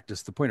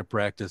practice, the point of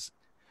practice,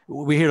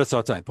 we hear this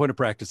all the time, the point of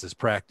practice is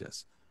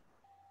practice.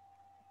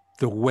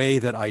 The way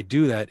that I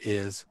do that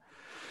is,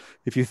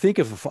 if you think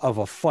of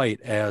a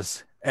fight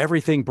as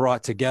everything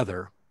brought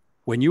together,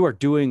 when you are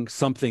doing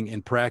something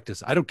in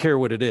practice, I don't care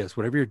what it is,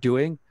 whatever you're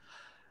doing,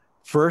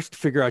 first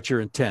figure out your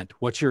intent.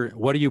 What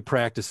are you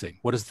practicing?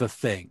 What is the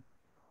thing?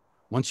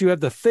 Once you have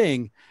the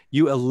thing,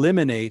 you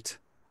eliminate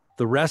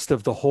the rest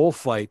of the whole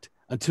fight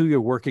until you're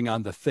working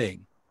on the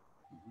thing.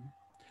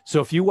 So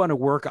if you want to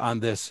work on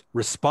this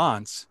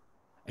response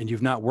and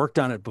you've not worked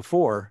on it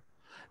before,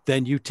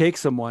 then you take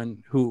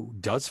someone who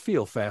does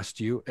feel fast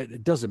to you.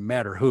 It doesn't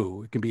matter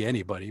who, it can be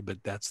anybody, but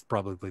that's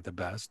probably the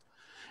best.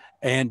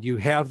 And you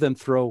have them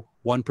throw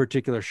one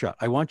particular shot.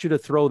 I want you to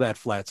throw that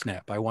flat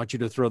snap. I want you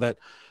to throw that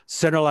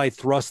center line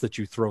thrust that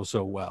you throw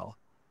so well.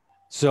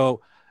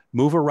 So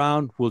move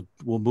around. We'll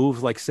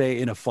move, like, say,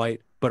 in a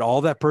fight, but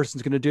all that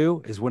person's going to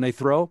do is when they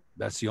throw,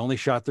 that's the only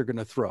shot they're going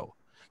to throw.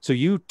 So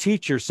you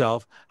teach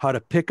yourself how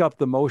to pick up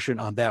the motion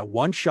on that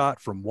one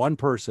shot from one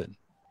person.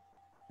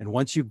 And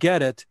once you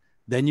get it,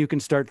 then you can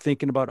start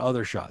thinking about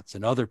other shots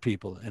and other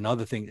people and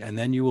other things. And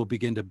then you will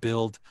begin to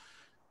build,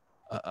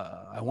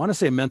 I want to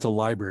say a mental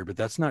library, but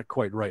that's not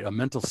quite right. A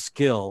mental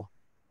skill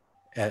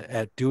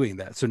at doing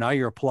that. So now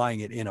you're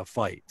applying it in a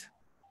fight.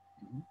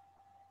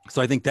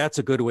 So I think that's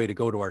a good way to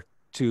go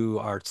to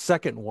our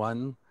second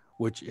one,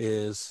 which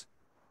is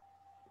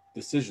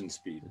decision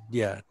speed.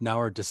 Yeah. Now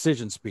our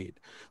decision speed.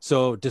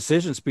 So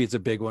decision speed is a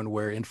big one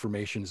where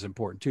information is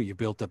important too. You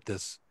built up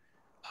this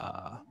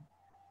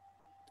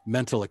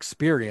mental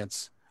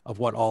experience of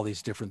what all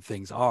these different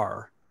things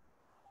are,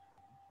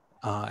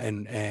 and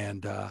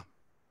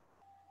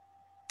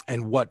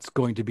what's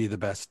going to be the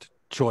best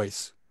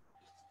choice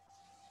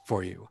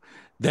for you.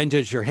 Then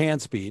there's your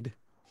hand speed.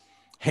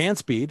 Hand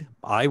speed,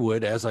 I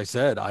would, as I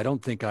said, I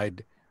don't think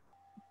I'd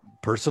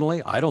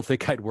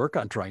work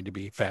on trying to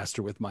be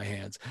faster with my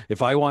hands.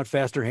 If I want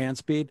faster hand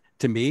speed,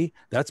 to me,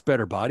 that's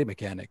better body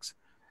mechanics.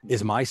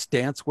 Is my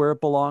stance where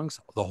it belongs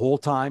the whole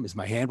time? Is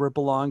my hand where it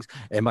belongs?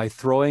 Am I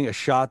throwing a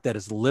shot that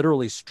is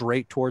literally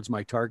straight towards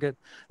my target?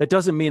 That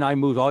doesn't mean I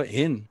move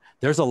in.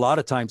 There's a lot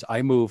of times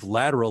I move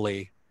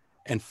laterally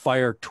and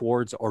fire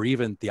towards or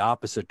even the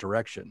opposite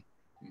direction.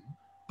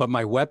 But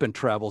my weapon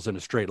travels in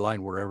a straight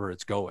line wherever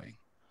it's going.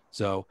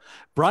 So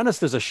Brannos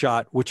does a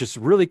shot, which is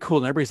really cool.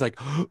 And everybody's like,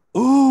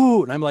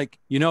 ooh. And I'm like,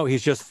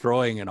 he's just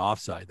throwing an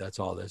offside. That's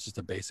all. That's just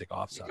a basic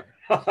offside.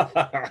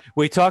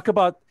 We talk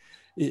about,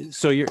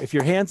 so if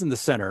your hand's in the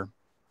center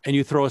and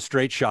you throw a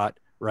straight shot,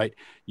 right,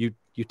 you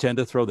tend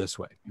to throw this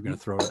way. You're going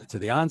to throw it to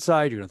the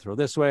onside. You're going to throw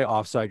this way.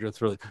 Offside, you're going to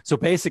throw it. So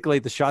basically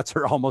the shots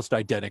are almost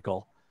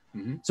identical.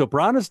 Mm-hmm. So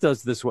Brannos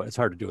does this one. It's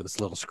hard to do with this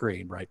little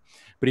screen, right?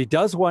 But he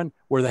does one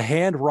where the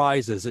hand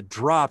rises, it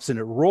drops, and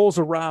it rolls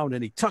around,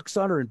 and he tucks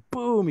under, and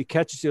boom, he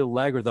catches you the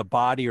leg or the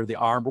body or the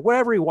arm or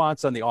whatever he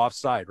wants on the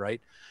offside, right?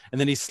 And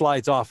then he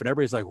slides off, and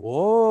everybody's like,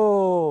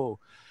 whoa.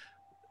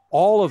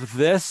 All of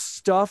this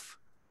stuff,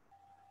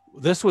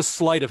 this was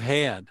sleight of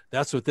hand.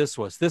 That's what this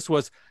was. This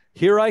was,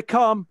 here I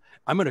come.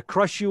 I'm going to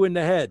crush you in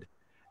the head.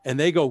 And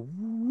they go,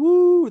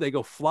 woo, they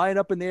go flying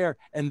up in the air.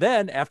 And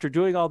then after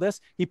doing all this,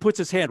 he puts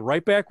his hand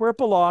right back where it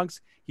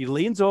belongs. He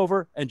leans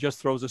over and just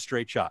throws a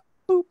straight shot.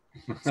 Boop.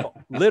 So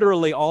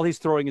literally all he's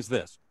throwing is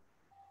this.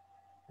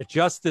 It's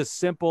just this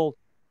simple,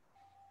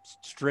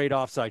 straight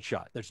offside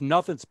shot. There's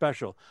nothing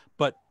special,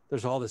 but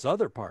there's all this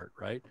other part,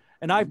 right?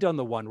 And I've done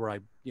the one where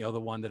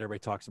the one that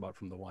everybody talks about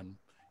from the one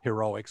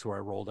Heroics where I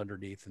rolled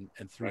underneath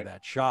and threw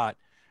that shot.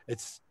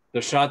 It's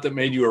the shot that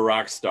made you a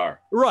rock star.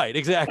 Right,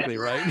 exactly,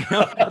 right.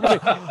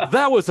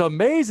 That was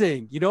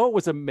amazing. What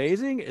was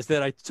amazing is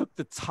that I took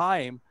the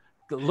time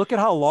to look at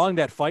how long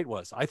that fight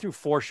was. I threw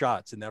 4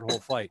 shots in that whole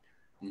fight.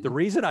 Mm-hmm. The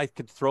reason I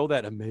could throw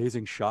that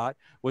amazing shot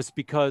was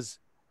because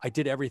I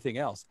did everything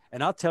else.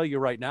 And I'll tell you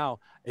right now,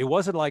 it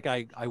wasn't like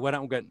I went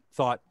out and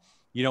thought,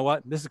 you know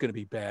what, this is going to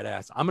be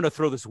badass. I'm going to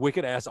throw this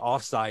wicked ass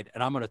offside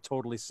and I'm going to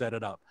totally set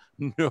it up.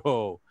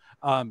 No.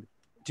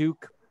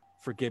 Duke,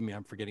 forgive me,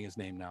 I'm forgetting his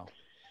name now.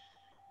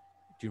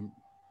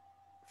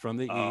 From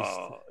the East.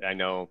 I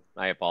know.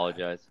 I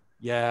apologize.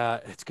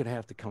 Yeah, it's going to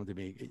have to come to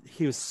me.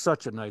 He was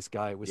such a nice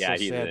guy. It was so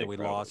sad that we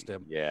lost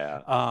him.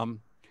 Yeah.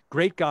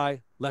 Great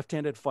guy,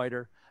 left-handed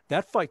fighter.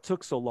 That fight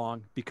took so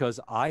long because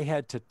I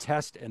had to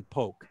test and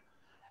poke.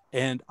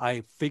 And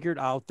I figured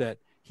out that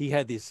he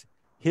had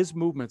his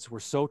movements were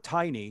so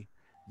tiny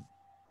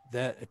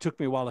that it took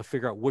me a while to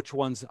figure out which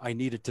ones I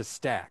needed to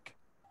stack.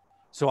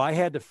 So I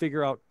had to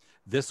figure out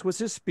this was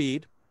his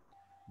speed.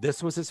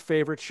 This was his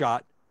favorite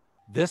shot.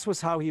 This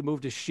was how he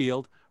moved his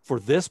shield for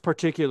this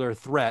particular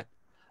threat.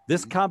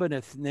 This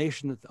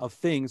combination of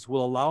things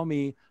will allow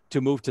me to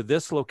move to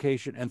this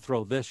location and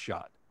throw this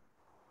shot.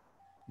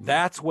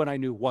 That's when I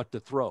knew what to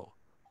throw.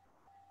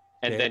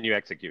 And then you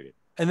executed.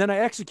 And then I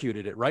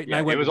executed it, right? Yeah,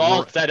 and it was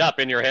all set up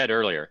in your head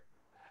earlier.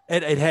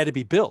 It had to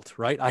be built,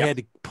 right? Yep. I had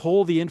to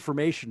pull the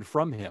information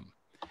from him.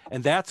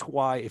 And that's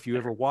why if you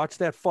ever watch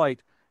that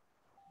fight,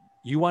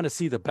 you want to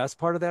see the best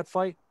part of that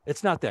fight?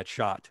 It's not that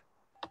shot.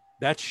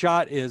 That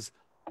shot is,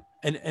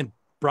 and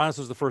Brannos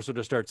was the first one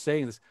to start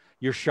saying this.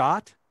 Your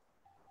shot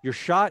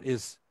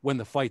is when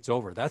the fight's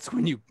over. That's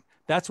when you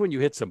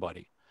hit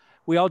somebody.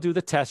 We all do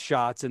the test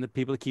shots and the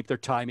people that keep their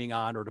timing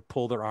on or to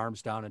pull their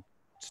arms down and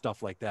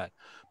stuff like that.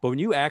 But when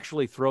you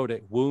actually throw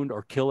to wound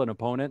or kill an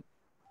opponent,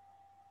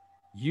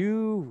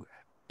 you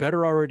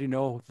better already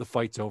know the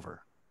fight's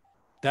over.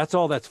 That's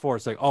all that's for.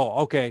 It's like,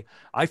 oh, okay,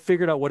 I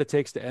figured out what it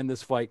takes to end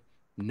this fight.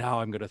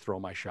 Now I'm going to throw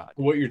my shot.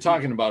 What you're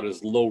talking about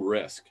is low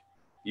risk.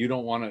 You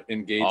don't want to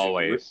engage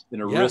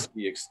in a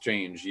risky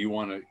exchange. You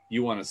want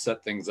to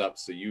set things up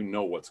so you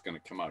know what's going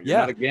to come out. You're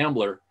not a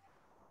gambler.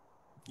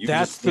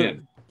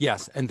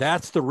 Yes, and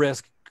that's the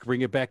risk.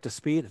 Bring it back to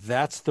speed.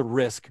 That's the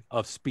risk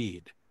of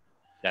speed.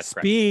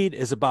 Speed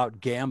is about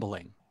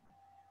gambling.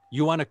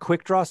 You want to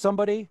quick draw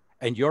somebody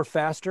and you're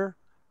faster.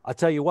 I'll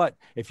tell you what,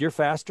 if you're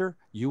faster,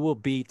 you will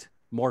beat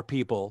more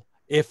people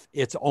if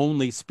it's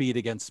only speed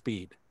against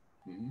speed.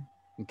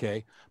 Mm-hmm.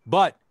 Okay.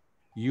 But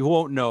you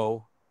won't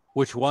know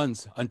which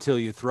ones until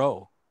you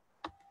throw.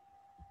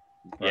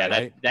 Yeah.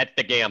 Right? That's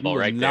the gamble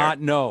right there.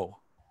 Not know.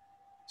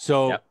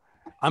 So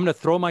I'm going to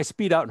throw my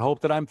speed out and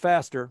hope that I'm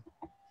faster.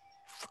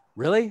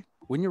 Really?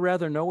 Wouldn't you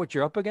rather know what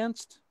you're up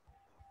against?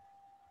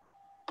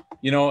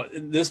 You know,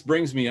 this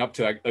brings me up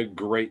to a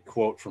great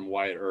quote from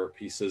Wyatt Earp.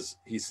 He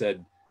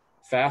said,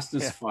 fast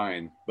is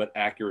fine, but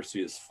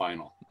accuracy is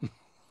final.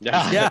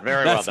 Yeah,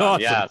 very well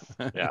done.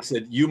 Awesome. He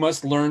said, you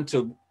must learn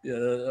to,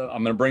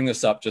 I'm going to bring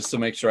this up just to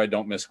make sure I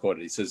don't misquote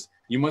it. He says,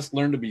 you must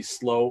learn to be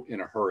slow in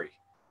a hurry.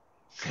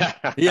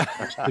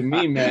 Which to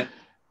me meant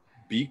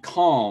be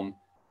calm.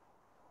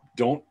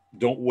 Don't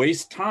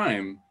waste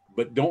time,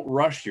 but don't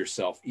rush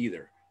yourself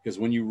either. Because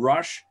when you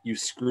rush, you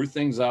screw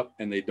things up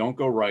and they don't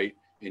go right.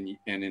 And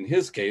in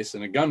his case,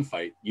 in a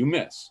gunfight, you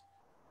miss.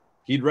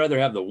 He'd rather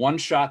have the one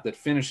shot that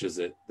finishes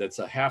it, that's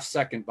a half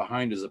second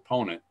behind his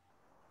opponent,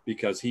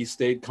 because he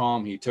stayed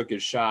calm, he took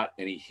his shot,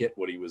 and he hit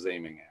what he was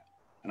aiming at.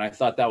 And I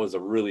thought that was a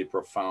really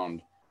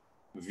profound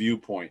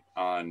viewpoint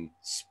on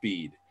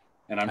speed.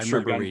 And I'm sure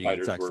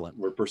gunfighters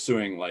were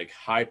pursuing like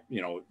high,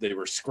 they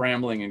were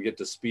scrambling and get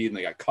to speed, and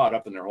they got caught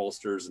up in their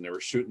holsters, and they were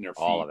shooting their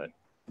feet. All of it.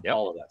 Yep.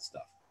 All of that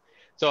stuff.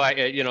 So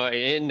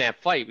in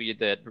that fight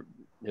that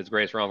His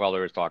Grace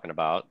Ragnvaldr was talking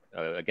about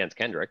against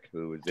Kendrick,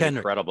 who was an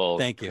incredible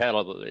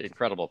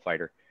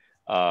fighter.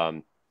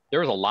 There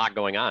was a lot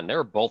going on. They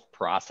were both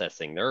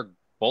processing. They're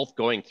both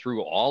going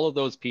through all of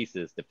those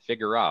pieces to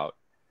figure out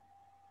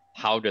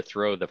how to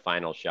throw the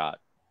final shot.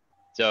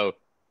 So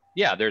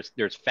yeah,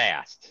 there's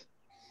fast,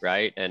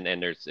 right? And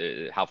there's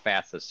how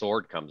fast the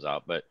sword comes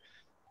out. But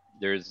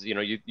there's,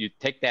 you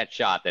take that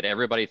shot that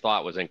everybody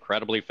thought was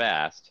incredibly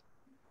fast.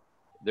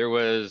 There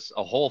was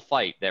a whole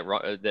fight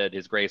that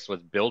His Grace was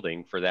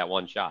building for that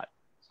one shot.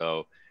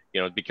 So,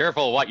 be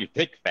careful of what you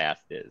think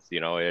fast is.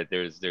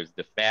 There's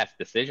the fast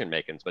decision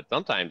makings, but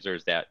sometimes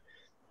there's that,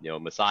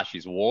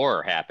 Musashi's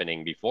war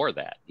happening before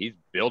that. He's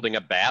building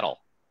a battle,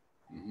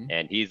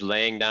 and he's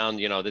laying down.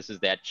 This is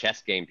that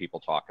chess game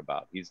people talk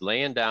about. He's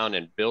laying down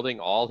and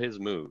building all his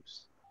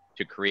moves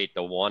to create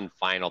the one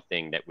final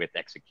thing that with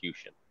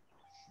execution.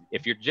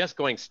 If you're just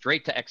going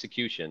straight to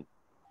execution,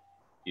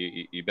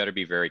 you better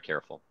be very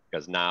careful,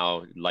 because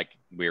now, like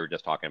we were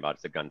just talking about,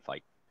 it's a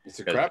gunfight. It's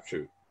a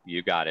crapshoot.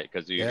 You got it,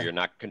 because you're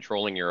not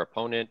controlling your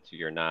opponent.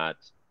 You're not,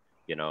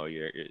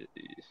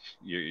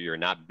 you're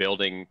not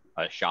building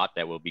a shot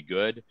that will be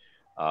good.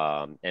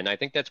 And I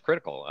think that's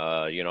critical.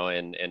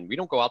 And we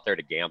don't go out there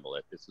to gamble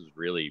it. This is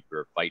really,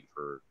 we're fighting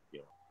for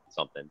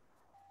something.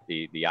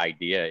 The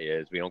idea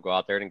is we don't go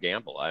out there and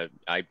gamble.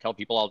 I tell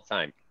people all the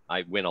time,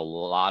 I win a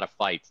lot of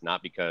fights,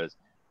 not because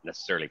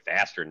necessarily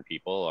faster than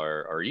people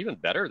or even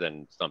better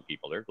than some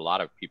people. There's a lot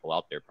of people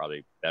out there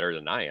probably better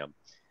than I am,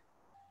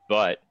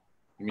 but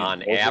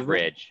on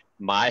average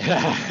my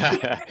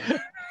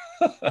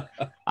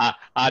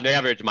on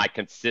average my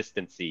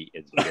consistency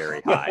is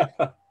very high.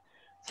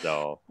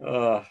 So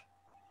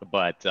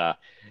but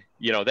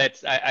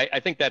that's I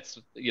think that's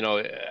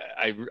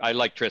I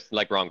like Tristan,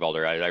 like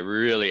Ragnvaldr. I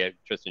really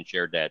Tristan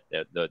shared that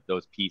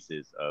those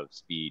pieces of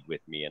speed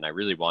with me, and I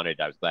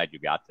was glad you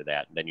got to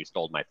that, and then you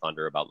stole my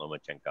thunder about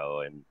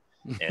Lomachenko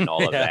and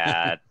all of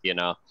that.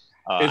 It's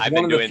I've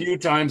one of the few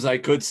times I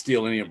could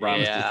steal any of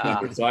Brannos'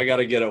 thunder, so I got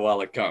to get it while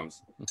it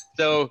comes.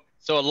 So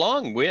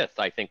along with,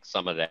 I think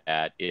some of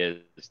that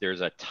is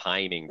there's a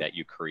timing that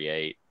you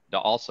create that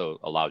also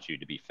allows you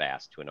to be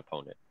fast to an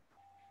opponent.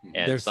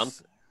 And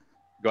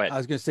go ahead. I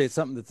was going to say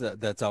something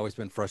that's always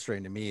been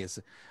frustrating to me is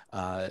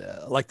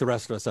like the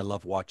rest of us, I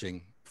love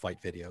watching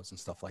fight videos and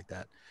stuff like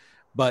that.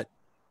 But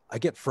I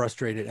get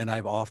frustrated, and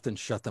I've often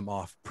shut them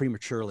off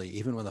prematurely,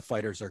 even when the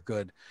fighters are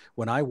good.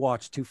 When I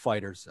watch two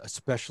fighters,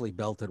 especially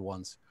belted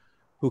ones,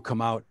 who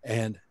come out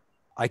and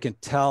I can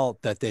tell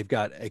that they've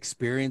got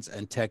experience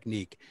and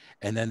technique,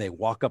 and then they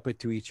walk up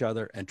into each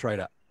other and try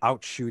to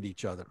outshoot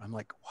each other. I'm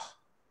like,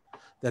 wow,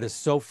 that is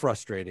so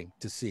frustrating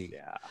to see.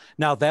 Yeah.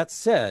 Now, that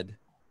said,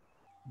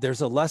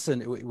 there's a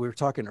lesson. We were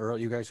talking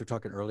earlier, you guys were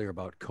talking earlier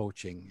about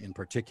coaching in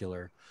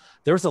particular.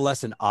 There's a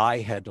lesson I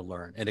had to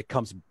learn, and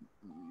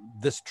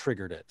this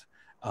triggered it,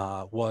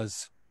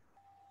 was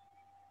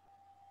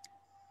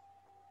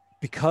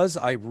because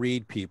I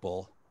read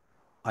people,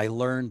 I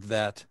learned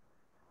that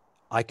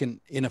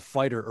in a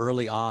fighter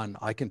early on,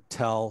 I can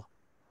tell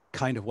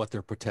kind of what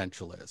their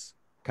potential is,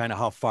 kind of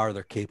how far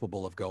they're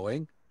capable of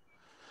going.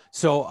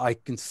 So I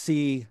can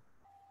see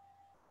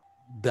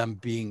them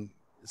being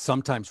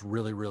sometimes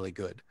really, really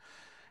good.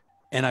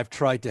 And I've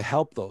tried to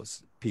help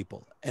those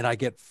people, and I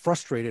get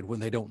frustrated when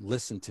they don't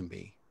listen to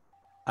me.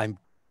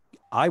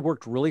 I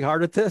worked really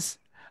hard at this.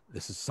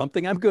 This is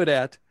something I'm good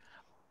at.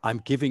 I'm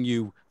giving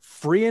you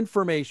free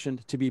information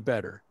to be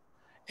better.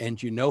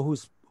 And you know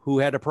who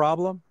had a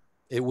problem?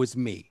 It was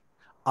me.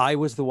 I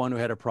was the one who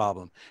had a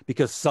problem,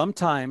 because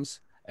sometimes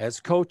as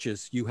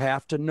coaches, you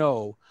have to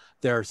know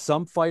there are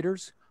some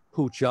fighters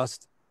who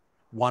just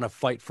want to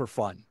fight for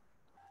fun.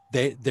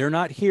 They're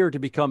not here to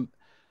become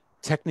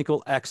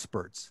technical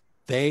experts.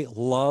 They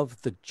love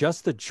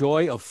just the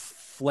joy of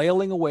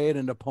flailing away at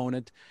an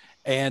opponent,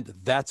 and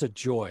that's a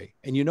joy.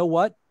 And you know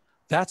what?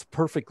 That's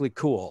perfectly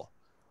cool.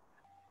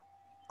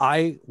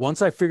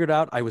 Once I figured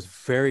out, I was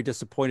very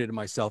disappointed in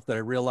myself that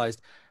I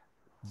realized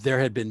there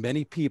had been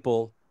many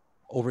people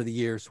over the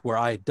years where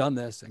I had done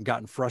this and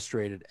gotten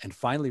frustrated, and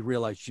finally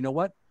realized, you know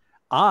what?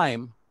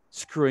 I'm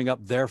screwing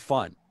up their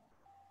fun.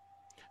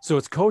 So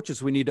as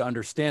coaches, we need to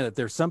understand that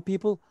there's some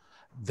people,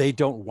 they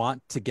don't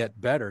want to get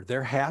better.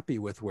 They're happy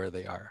with where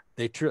they are.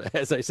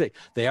 As I say,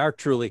 they are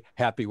truly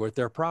happy with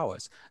their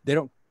prowess. They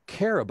don't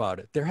care about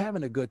it. They're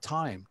having a good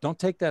time. Don't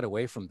take that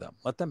away from them.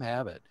 Let them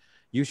have it.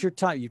 Use your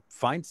time. You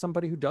find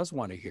somebody who does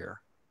want to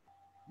hear.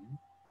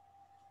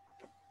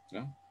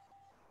 Yeah.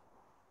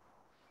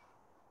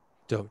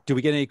 So, do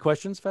we get any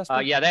questions,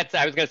 Vesper? Yeah,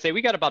 I was going to say,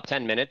 we got about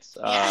 10 minutes.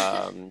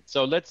 Yeah.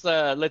 So let's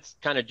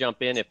kind of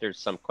jump in if there's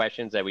some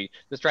questions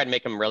let's try to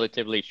make them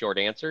relatively short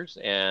answers,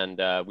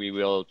 and we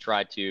will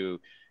try to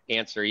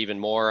answer even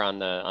more on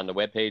the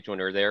webpage when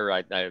we're there.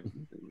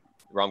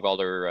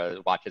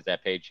 Ragnvaldr watches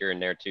that page here and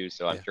there too,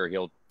 so I'm sure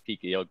he'll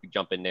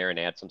jump in there and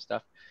add some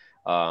stuff.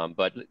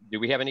 But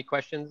do we have any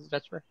questions,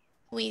 Vesper?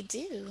 We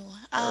do.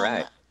 All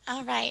right.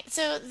 All right.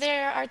 So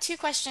there are two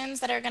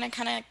questions that are going to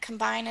kind of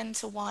combine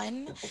into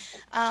one.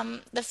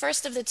 The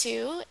first of the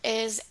two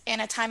is, in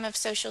a time of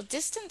social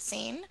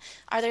distancing,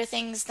 are there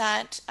things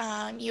that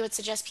you would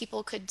suggest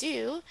people could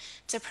do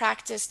to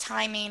practice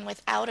timing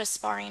without a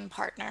sparring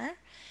partner?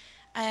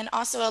 And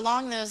also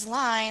along those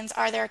lines,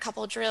 are there a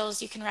couple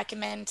drills you can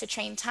recommend to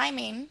train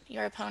timing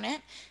your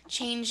opponent,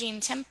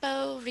 changing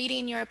tempo,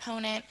 reading your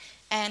opponent,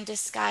 and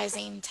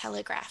disguising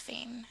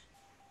telegraphing?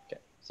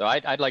 So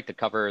I'd like to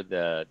cover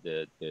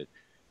the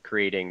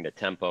creating the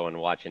tempo and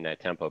watching that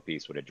tempo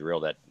piece with a drill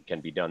that can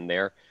be done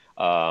there.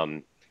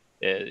 The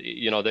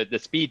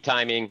speed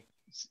timing.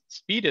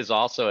 Speed is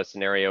also a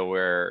scenario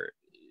where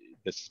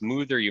the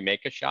smoother you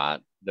make a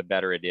shot, the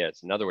better it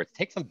is. In other words,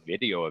 take some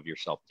video of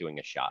yourself doing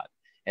a shot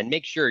and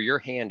make sure your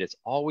hand is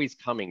always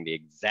coming the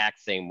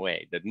exact same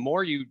way. The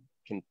more you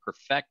can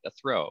perfect a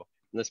throw,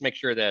 and let's make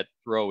sure that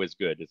throw is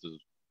good. This is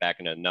back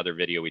in another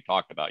video we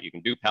talked about. You can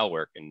do pel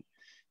work, and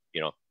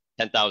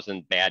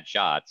 10,000 bad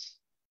shots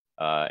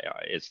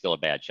is still a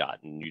bad shot,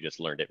 and you just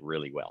learned it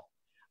really well.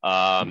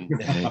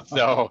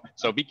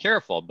 So be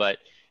careful, but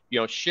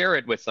share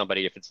it with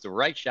somebody. If it's the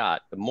right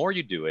shot, the more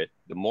you do it,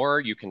 the more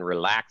you can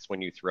relax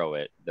when you throw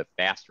it, the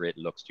faster it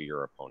looks to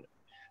your opponent.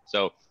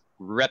 So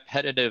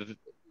repetitive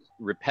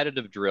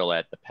drill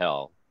at the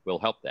pel will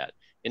help that.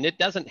 And it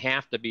doesn't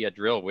have to be a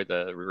drill with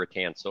a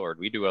rattan sword.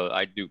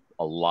 I do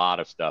a lot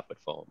of stuff with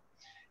foam,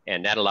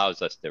 and that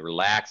allows us to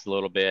relax a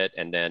little bit,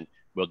 and then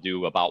we'll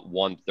do about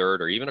 1/3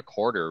 or even a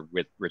quarter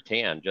with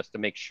rattan, just to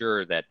make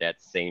sure that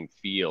same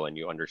feel and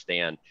you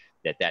understand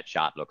that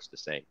shot looks the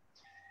same.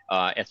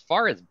 As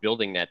far as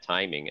building that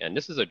timing, and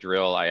this is a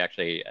drill I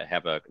actually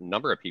have a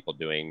number of people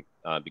doing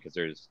because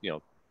there's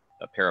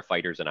a pair of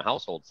fighters in a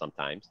household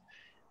sometimes,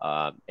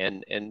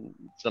 and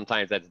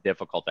sometimes that's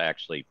difficult to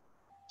actually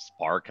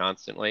spar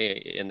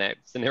constantly in that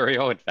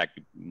scenario. In fact,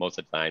 most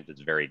of the times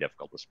it's very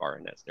difficult to spar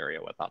in that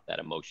scenario without that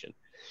emotion.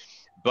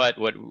 But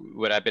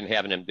what I've been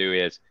having them do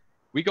is,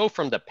 we go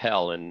from the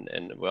pel, and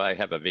I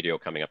have a video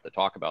coming up to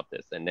talk about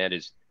this, and that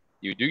is,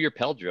 you do your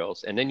pel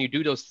drills, and then you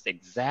do those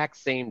exact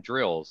same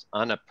drills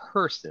on a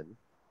person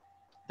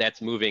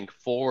that's moving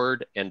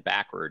forward and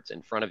backwards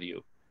in front of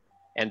you,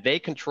 and they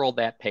control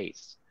that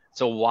pace.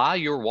 So while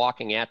you're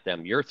walking at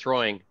them, you're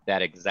throwing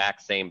that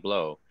exact same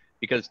blow,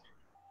 because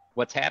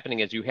what's happening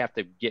is you have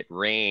to get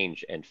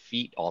range and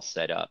feet all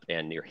set up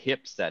and your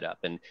hips set up,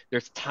 and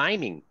there's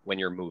timing when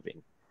you're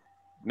moving.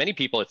 Many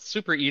people, it's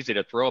super easy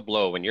to throw a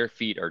blow when your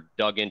feet are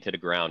dug into the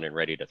ground and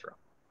ready to throw.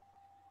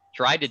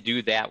 Try to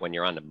do that when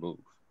you're on the move.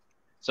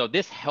 So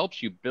this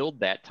helps you build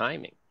that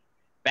timing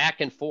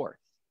back and forth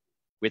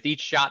with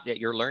each shot that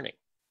you're learning.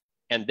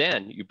 And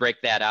then you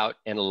break that out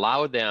and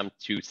allow them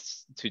to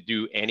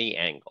do any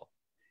angle.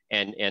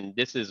 And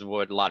this is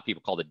what a lot of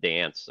people call the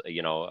dance,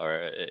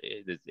 or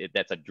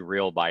that's a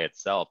drill by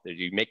itself.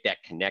 You make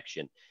that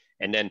connection,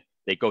 and then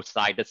they go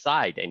side to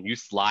side, and you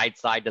slide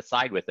side to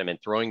side with them and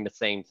throwing the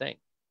same thing.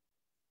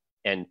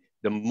 And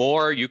the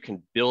more you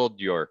can build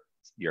your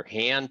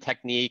hand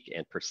technique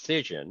and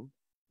precision,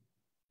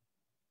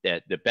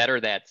 that the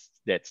better that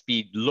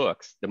speed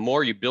looks. The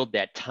more you build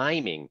that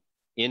timing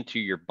into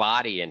your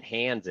body and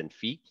hands and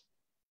feet,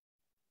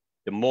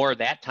 the more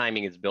that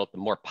timing is built, the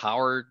more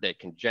power that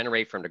can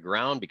generate from the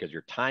ground because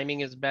your timing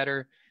is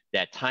better.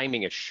 That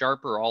timing is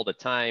sharper all the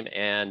time,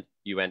 and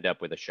you end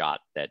up with a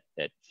shot that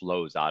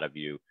flows out of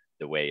you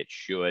the way it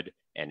should,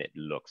 and it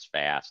looks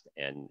fast.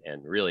 And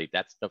really,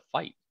 that's the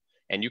fight.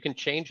 And you can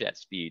change that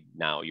speed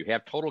now. You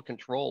have total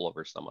control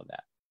over some of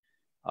that.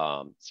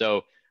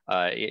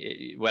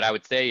 What I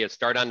would say is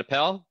start on the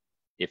Pel.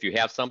 If you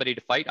have somebody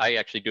to fight, I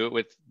actually do it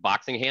with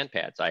boxing hand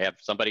pads. I have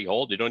somebody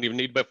hold. You don't even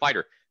need to be a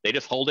fighter. They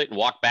just hold it and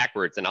walk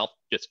backwards, and I'll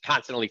just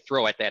constantly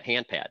throw at that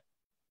hand pad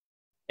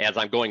as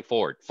I'm going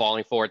forward,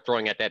 falling forward,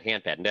 throwing at that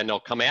hand pad. And then they'll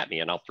come at me,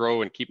 and I'll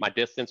throw and keep my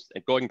distance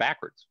and going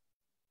backwards.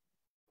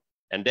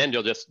 And then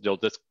they'll just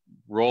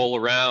roll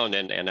around,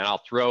 and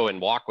I'll throw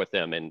and walk with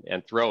them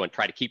and throw and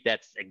try to keep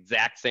that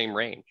exact same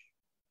range.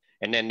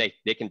 And then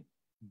they can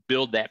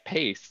build that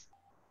pace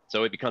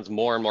so it becomes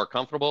more and more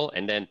comfortable.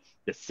 And then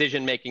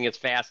decision making is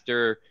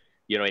faster,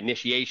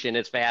 initiation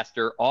is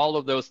faster. All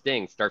of those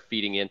things start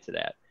feeding into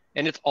that.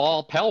 And it's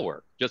all Pel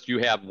work. Just you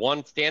have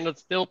one standing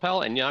still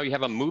Pel, and now you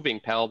have a moving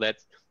Pel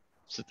that's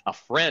a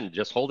friend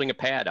just holding a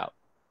pad out.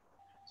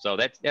 So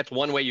that's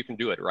one way you can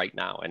do it right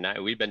now. And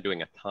we've been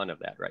doing a ton of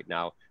that right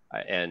now.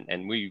 And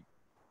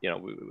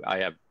I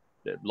have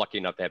lucky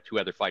enough to have two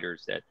other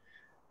fighters that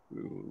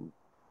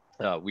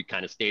we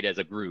kind of stayed as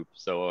a group.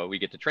 So we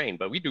get to train,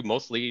 but we do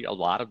mostly a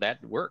lot of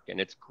that work. And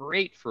it's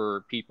great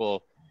for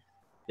people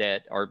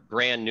that are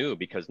brand new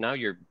because now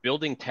you're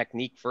building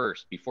technique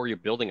first before you're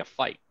building a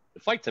fight. The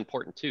fight's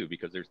important too,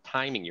 because there's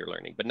timing you're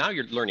learning, but now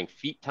you're learning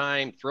feet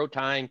time, throw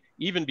time,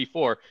 even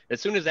before.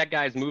 As soon as that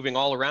guy's moving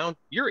all around,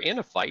 you're in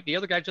a fight. The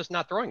other guy's just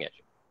not throwing at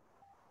you.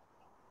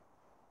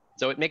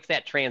 So it makes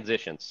that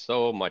transition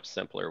so much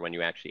simpler when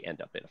you actually end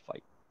up in a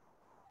fight.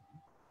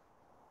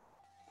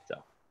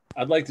 So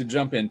I'd like to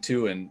jump in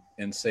too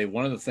and say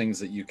one of the things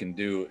that you can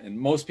do, and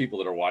most people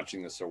that are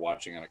watching this are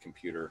watching on a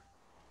computer,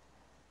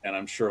 and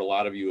I'm sure a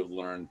lot of you have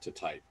learned to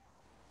type.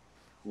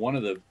 One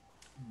of the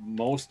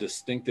most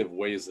distinctive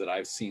ways that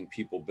I've seen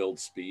people build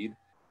speed,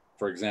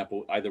 for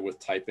example, either with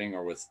typing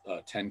or with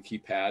a 10 key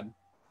pad,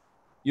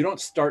 you don't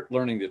start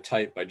learning to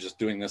type by just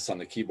doing this on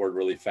the keyboard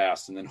really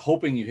fast and then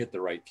hoping you hit the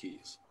right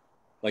keys.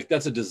 Like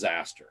that's a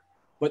disaster.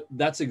 But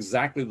that's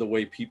exactly the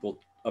way people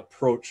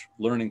approach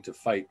learning to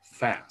fight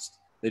fast.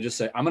 They just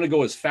say, I'm going to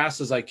go as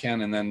fast as I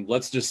can, and then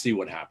let's just see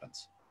what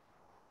happens.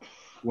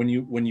 When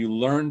you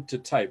learn to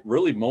type,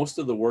 really most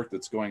of the work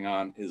that's going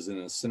on is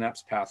in the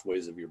synapse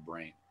pathways of your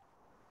brain.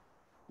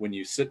 When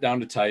you sit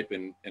down to type,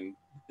 and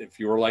if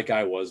you were like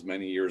I was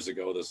many years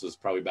ago, this was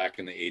probably back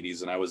in the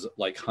 80s, and I was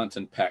like hunt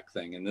and peck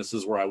thing. And this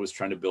is where I was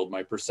trying to build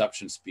my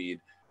perception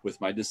speed with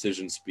my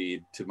decision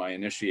speed to my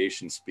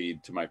initiation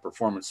speed to my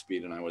performance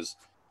speed. And I was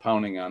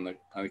pounding on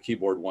the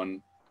keyboard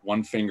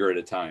one finger at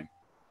a time.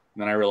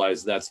 And then I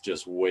realized that's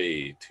just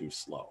way too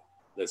slow.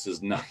 This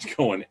is not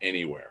going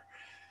anywhere.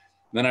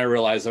 Then I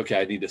realized, okay,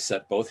 I need to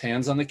set both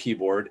hands on the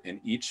keyboard and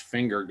each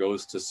finger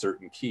goes to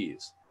certain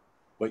keys.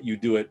 But you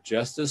do it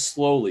just as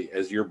slowly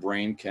as your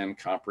brain can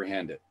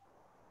comprehend it.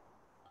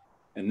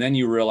 And then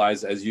you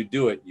realize as you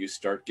do it, you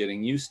start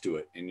getting used to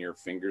it and your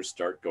fingers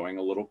start going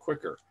a little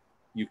quicker.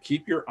 You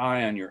keep your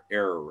eye on your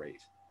error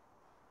rate.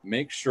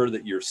 Make sure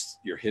that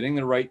you're hitting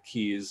the right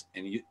keys,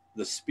 and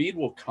the speed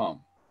will come.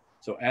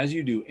 So as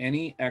you do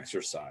any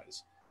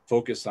exercise,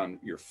 focus on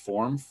your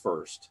form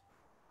first.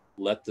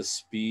 Let the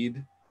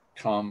speed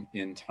come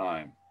in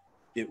time.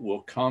 It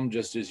will come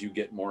just as you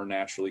get more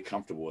naturally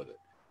comfortable with it.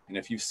 And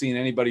if you've seen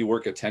anybody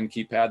work a 10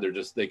 key pad,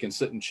 they can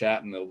sit and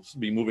chat and they'll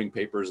be moving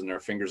papers and their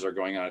fingers are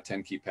going on a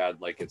 10 key pad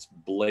like it's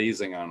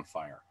blazing on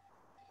fire.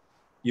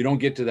 You don't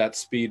get to that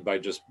speed by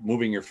just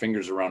moving your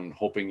fingers around and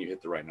hoping you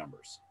hit the right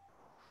numbers.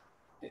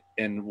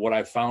 And what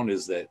I've found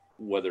is that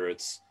whether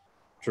it's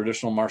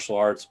traditional martial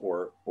arts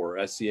or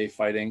SCA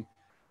fighting,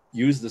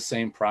 use the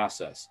same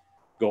process.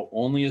 Go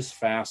only as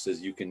fast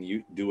as you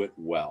can do it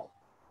well.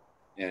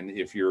 And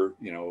if you're,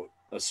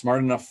 a smart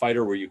enough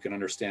fighter where you can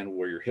understand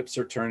where your hips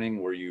are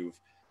turning, where you've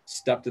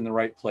stepped in the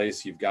right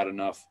place, you've got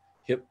enough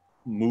hip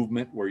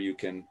movement where you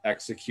can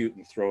execute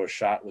and throw a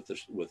shot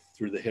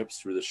through the hips,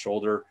 through the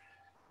shoulder.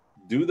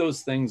 Do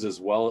those things as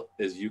well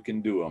as you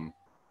can do them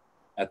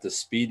at the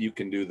speed you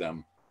can do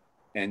them.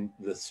 And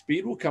the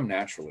speed will come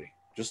naturally.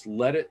 Just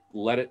let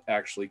it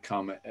actually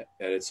come at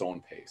its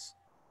own pace.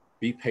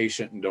 Be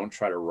patient and don't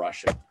try to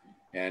rush it.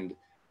 And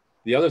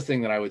the other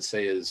thing that I would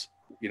say is,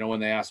 when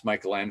they asked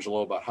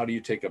Michelangelo about how do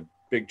you take a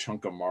big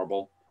chunk of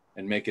marble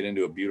and make it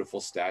into a beautiful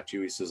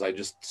statue, he says, I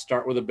just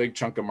start with a big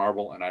chunk of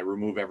marble and I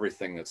remove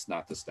everything that's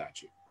not the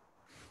statue.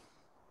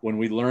 When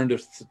we learn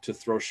to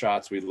throw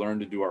shots, we learn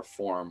to do our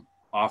form.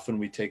 often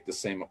we take the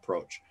same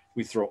approach.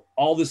 We throw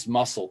all this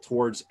muscle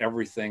towards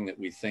everything that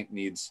we think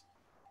needs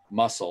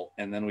muscle,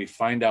 and then we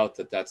find out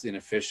that that's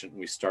inefficient.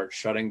 We start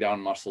shutting down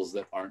muscles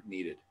that aren't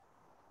needed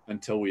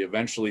until we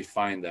eventually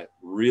find that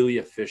really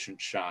efficient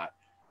shot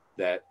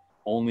that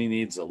only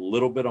needs a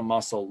little bit of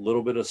muscle, a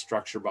little bit of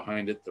structure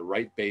behind it, the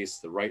right base,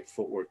 the right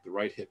footwork, the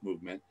right hip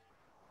movement.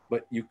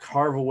 But you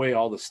carve away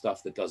all the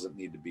stuff that doesn't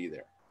need to be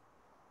there.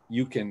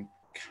 You can,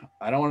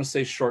 I don't want to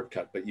say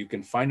shortcut, but you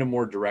can find a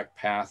more direct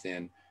path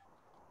in.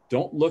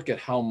 Don't look at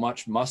how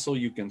much muscle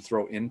you can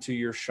throw into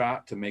your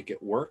shot to make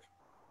it work,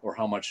 or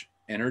how much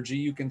energy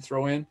you can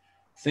throw in.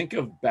 Think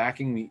of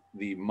backing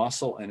the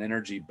muscle and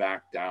energy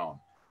back down.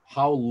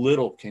 How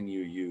little can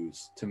you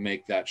use to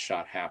make that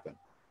shot happen?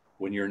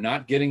 When you're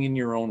not getting in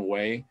your own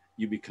way,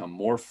 you become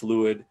more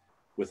fluid.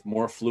 With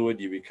more fluid,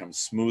 you become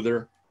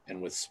smoother.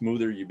 And with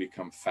smoother, you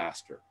become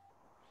faster.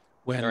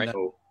 When Right.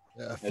 So,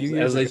 a few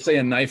years as they ago, say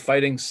in knife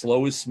fighting,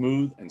 slow is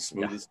smooth and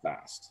smooth is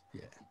fast.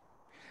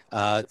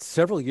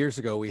 several years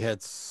ago, we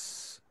had,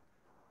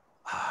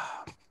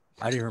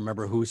 I didn't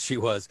remember who she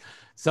was.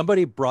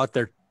 Somebody brought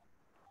their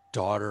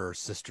daughter or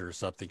sister or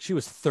something. She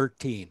was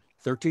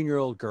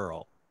 13-year-old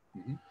girl.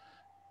 Mhm.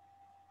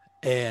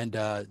 And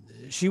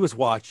she was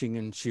watching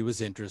and she was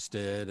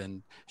interested,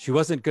 and she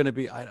wasn't going to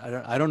be,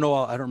 I don't know.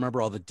 I don't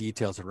remember all the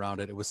details around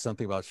it. It was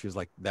something about, she was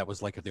like, that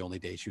was like the only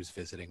day she was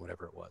visiting,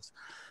 whatever it was.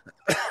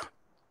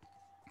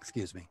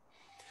 Excuse me.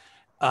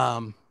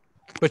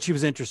 But she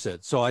was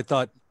interested. So I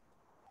thought,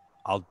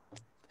 I'll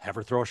have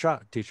her throw a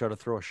shot, teach her how to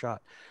throw a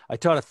shot. I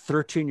taught a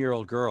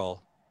 13-year-old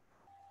girl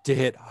to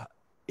hit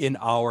in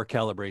our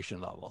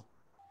calibration level.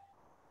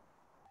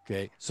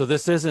 Okay. So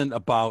this isn't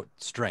about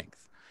strength.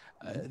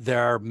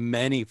 There are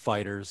many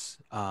fighters,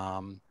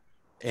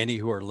 any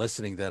who are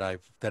listening that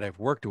I've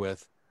worked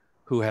with,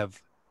 who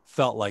have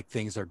felt like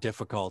things are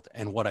difficult,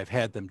 and what I've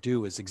had them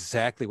do is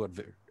exactly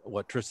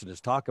what Tristan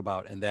has talked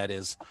about, and that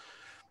is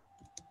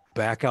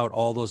back out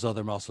all those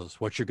other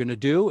muscles. What you're going to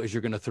do is you're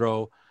going to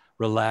throw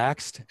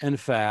relaxed and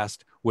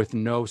fast with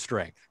no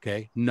strength.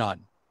 Okay,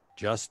 none,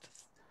 just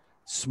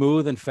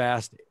smooth and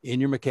fast in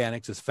your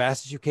mechanics, as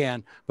fast as you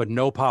can, but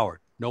no power.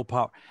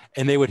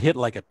 And they would hit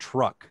like a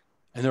truck,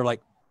 and they're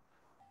like.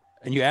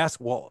 And you ask,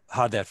 well,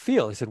 how'd that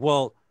feel? He said,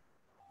 well,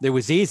 it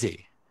was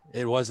easy.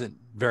 It wasn't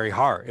very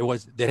hard.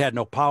 It had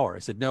no power. I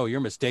said, no, you're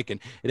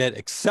mistaken. It had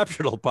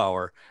exceptional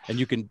power, and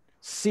you can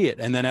see it.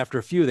 And then after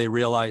a few, they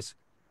realize,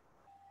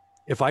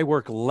 if I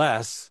work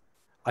less,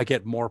 I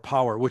get more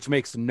power, which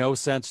makes no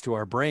sense to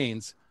our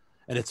brains.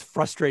 And it's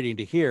frustrating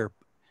to hear,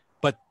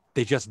 but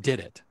they just did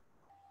it.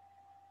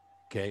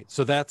 Okay.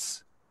 So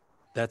that's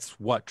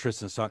what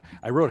Tristan's talking.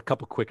 I wrote a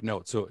couple quick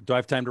notes. So do I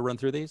have time to run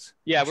through these?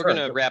 Yeah, we're Sure.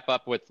 going to wrap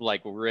up with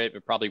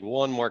probably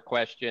one more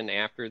question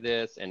after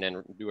this, and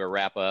then do a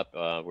wrap up.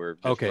 We're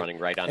just running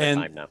right on the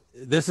time now.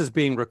 This is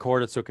being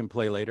recorded, so it can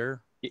play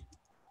later.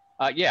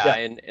 Yeah,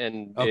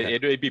 and Okay.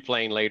 it'll be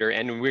playing later,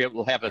 and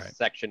we'll have a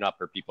section up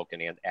where people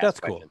can ask That's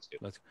questions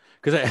cool. too.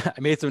 Because I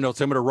made some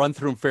notes. I'm going to run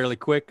through them fairly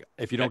quick.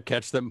 If you don't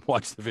catch them,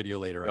 watch the video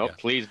later. No,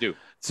 please do.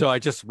 So I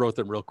just wrote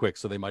them real quick,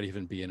 so they might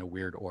even be in a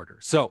weird order.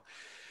 So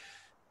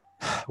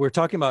we're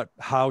talking about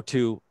how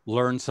to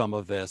learn some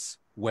of this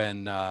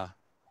when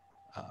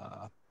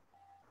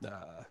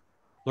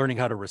learning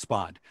how to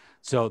respond.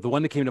 So the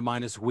one that came to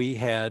mind is we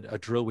had a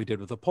drill we did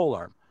with a pole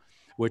arm,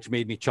 which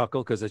made me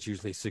chuckle because it's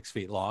usually 6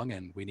 feet long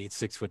and we need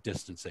 6 foot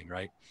distancing,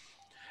 right?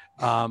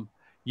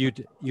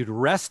 You'd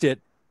rest it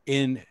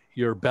in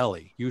your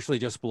belly, usually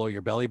just below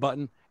your belly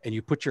button, and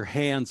you put your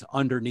hands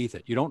underneath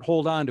it. You don't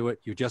hold on to it.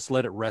 You just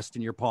let it rest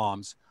in your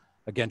palms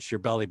against your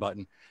belly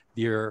button.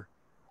 Your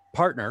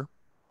partner,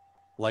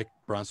 like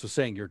Brannos was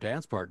saying, your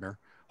dance partner,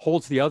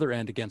 holds the other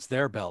end against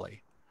their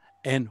belly.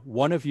 And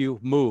one of you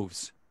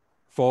moves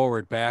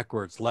forward,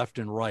 backwards, left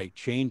and right,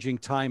 changing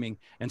timing,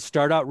 and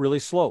start out really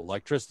slow.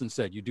 Like Tristan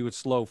said, you do it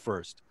slow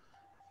first,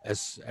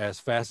 as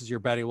fast as your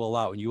body will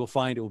allow, and you will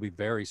find it will be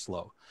very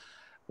slow.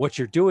 What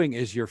you're doing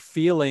is you're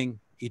feeling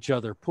each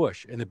other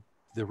push. And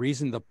the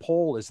reason the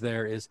pole is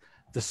there is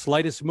the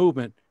slightest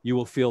movement, you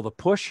will feel the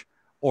push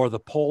or the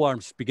pole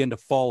arms begin to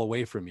fall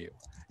away from you.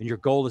 And your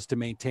goal is to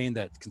maintain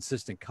that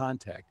consistent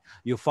contact.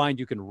 You'll find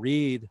you can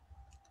read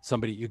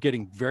somebody, you're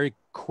getting very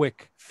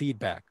quick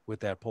feedback with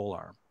that pole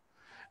arm.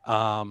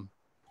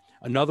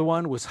 Another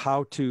one was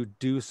how to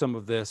do some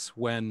of this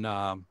when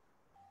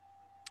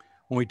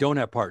we don't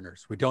have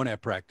partners, we don't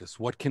have practice.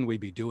 What can we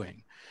be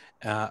doing?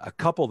 A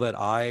couple that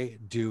I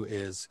do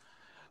is,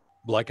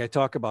 like I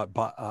talk about,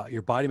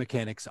 your body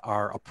mechanics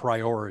are a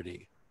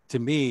priority. To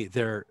me,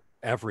 they're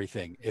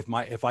everything.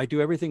 If I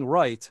do everything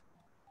right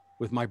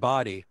with my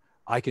body,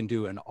 I can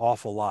do an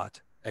awful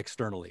lot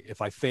externally.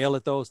 If I fail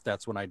at those,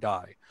 that's when I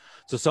die.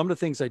 So some of the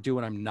things I do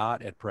when I'm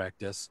not at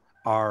practice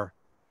are,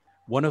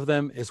 one of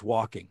them is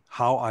walking,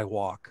 how I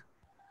walk.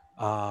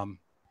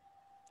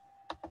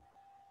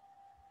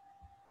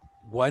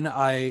 When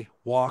I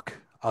walk,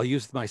 I'll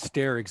use my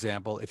stair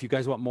example. If you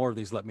guys want more of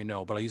these, let me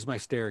know, but I'll use my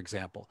stair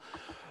example.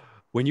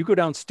 When you go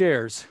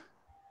downstairs,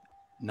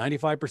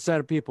 95%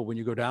 of people, when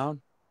you go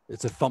down,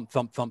 It's a thump,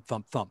 thump, thump,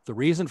 thump, thump. The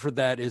reason for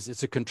that is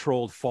it's a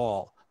controlled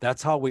fall.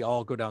 That's how we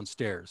all go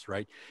downstairs,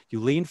 right? You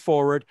lean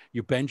forward,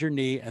 you bend your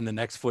knee, and the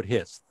next foot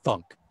hits.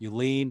 Thunk. You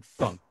lean,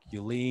 thunk.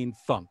 You lean,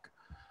 thunk.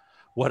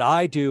 What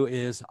I do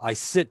is I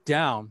sit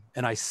down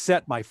and I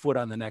set my foot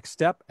on the next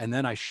step, and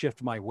then I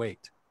shift my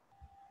weight.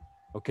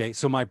 Okay,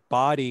 so my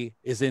body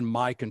is in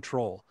my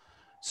control.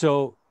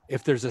 So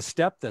if there's a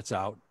step that's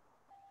out,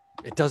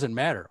 it doesn't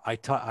matter. I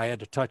had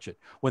to touch it.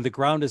 When the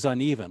ground is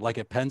uneven, like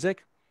at Penzic,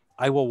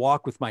 I will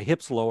walk with my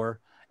hips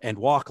lower and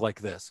walk like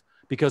this,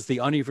 because the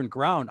uneven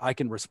ground I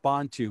can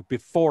respond to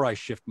before I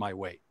shift my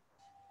weight.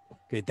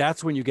 Okay,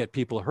 that's when you get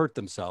people hurt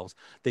themselves.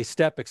 They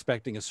step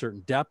expecting a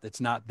certain depth.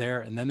 It's not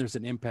there. And then there's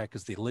an impact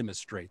because the limb is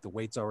straight. The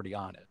weight's already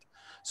on it.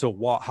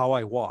 So how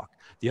I walk.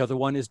 The other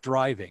one is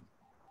driving.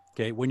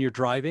 Okay, when you're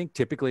driving,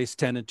 typically it's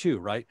 10 and 2,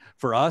 right?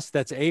 For us,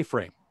 that's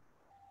A-frame.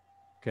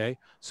 Okay,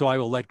 so I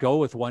will let go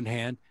with one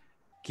hand.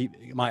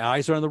 Keep my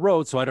eyes are on the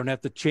road so I don't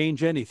have to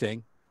change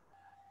anything.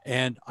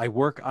 And I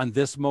work on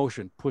this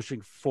motion,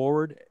 pushing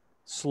forward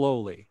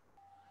slowly.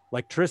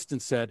 Like Tristan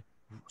said,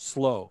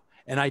 slow.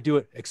 And I do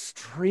it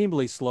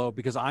extremely slow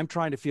because I'm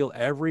trying to feel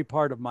every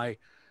part of my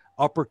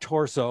upper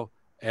torso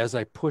as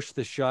I push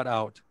the shot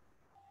out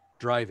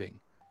driving.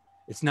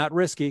 It's not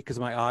risky because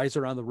my eyes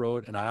are on the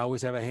road and I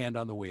always have a hand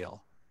on the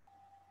wheel.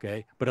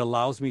 Okay. But it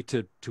allows me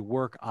to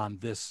work on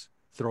this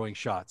throwing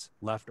shots,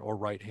 left or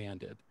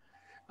right-handed.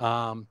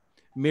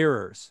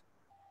 Mirrors.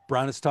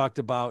 Brannos talked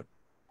about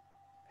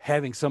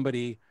having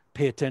somebody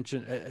pay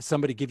attention,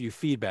 somebody give you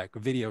feedback, a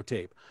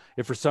videotape.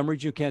 If for some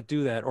reason you can't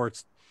do that, or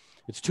it's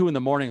 2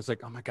 a.m, it's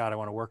like, oh my God, I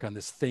want to work on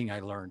this thing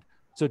I learned.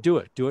 So do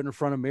it in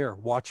front of a mirror.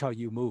 Watch how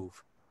you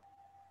move.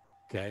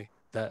 Okay.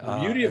 The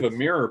beauty of a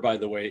mirror, by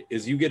the way,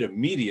 is you get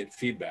immediate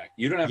feedback.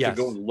 You don't have to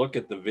go and look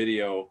at the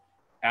video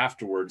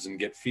afterwards and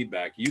get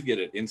feedback. You get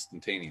it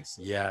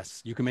instantaneously.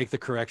 Yes, you can make the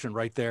correction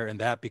right there, and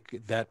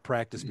that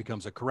practice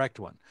becomes a correct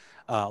one.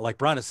 Like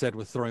Brannos said,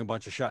 with throwing a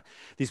bunch of shots,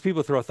 these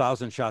people throw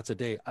 1,000 shots a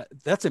day.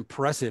 That's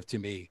impressive to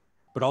me,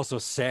 but also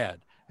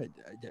sad.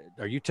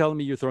 Are you telling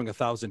me you're throwing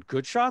 1,000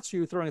 good shots, or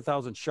you're throwing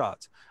 1,000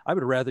 shots? I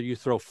would rather you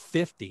throw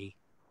 50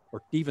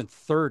 or even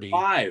 30.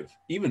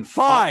 Even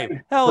five.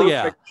 Hell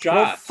yeah.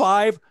 Shots. Throw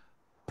 5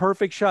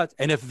 perfect shots.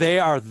 And if they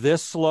are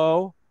this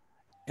slow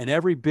and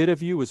every bit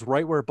of you is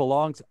right where it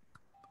belongs,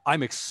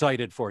 I'm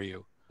excited for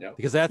you. Yep.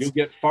 Because that's you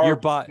get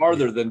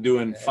farther than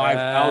doing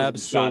 5,000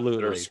 shots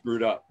that are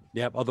screwed up.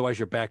 Yep. Otherwise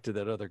you're back to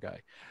that other guy.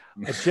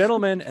 A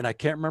gentleman, and I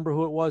can't remember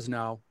who it was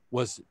now,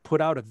 was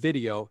put out a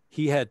video.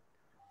 He had,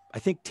 I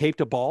think, taped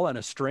a ball on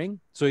a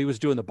string. So he was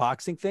doing the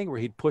boxing thing where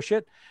he'd push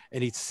it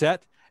and he'd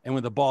set. And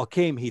when the ball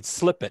came, he'd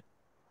slip it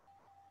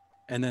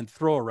and then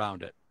throw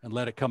around it and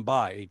let it come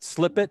by. He'd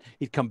slip it,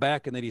 he'd come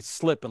back, and then he'd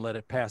slip and let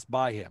it pass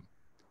by him.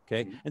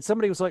 Okay. And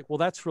somebody was like, well,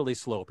 that's really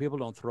slow. People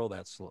don't throw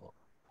that slow.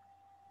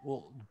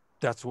 Well,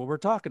 that's what we're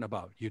talking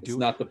about. You do. It's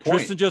not the point.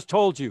 Tristan just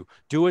told you,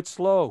 do it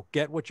slow,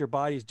 get what your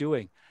body's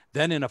doing.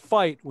 Then in a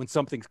fight, when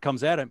something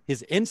comes at him,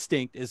 his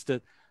instinct is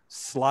to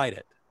slide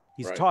it.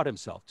 He's taught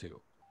himself to.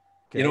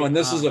 Okay? You know, and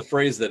this is a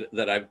phrase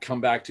that I've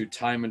come back to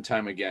time and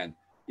time again.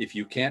 If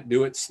you can't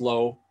do it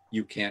slow,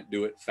 you can't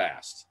do it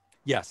fast.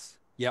 Yes.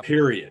 Yep.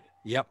 Period.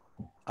 Yep.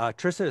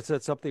 Tristan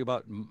said something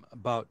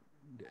about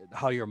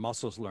how your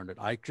muscles learn it.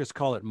 I just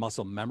call it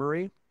muscle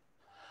memory.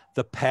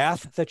 The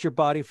path that your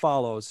body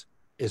follows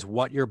is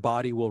what your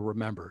body will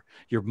remember.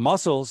 Your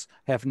muscles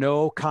have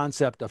no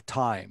concept of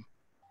time.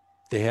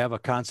 They have a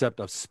concept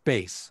of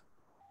space.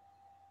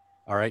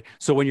 All right.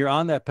 So when you're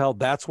on that pedal,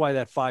 that's why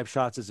that 5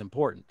 shots is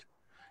important.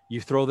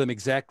 You throw them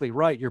exactly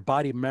right. Your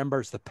body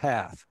remembers the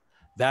path.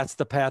 That's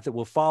the path it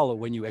will follow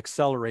when you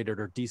accelerate it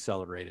or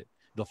decelerate it.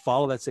 It'll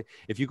follow that.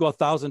 If you go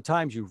 1,000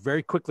 times, you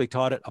very quickly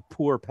taught it a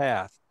poor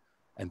path.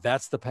 And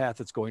that's the path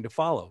it's going to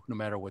follow, no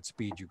matter what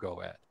speed you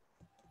go at.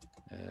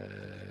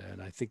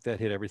 And I think that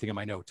hit everything in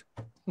my note.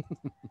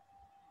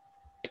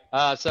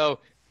 So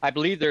I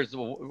believe there's,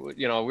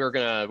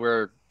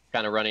 we're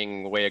kind of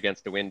running way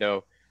against the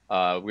window.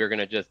 We're going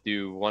to just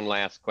do one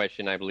last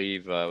question, I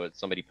believe,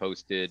 somebody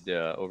posted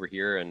over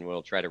here, and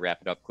we'll try to wrap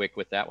it up quick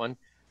with that one.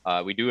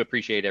 We do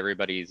appreciate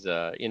everybody's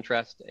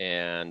interest,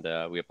 and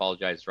we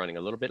apologize for running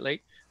a little bit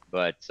late,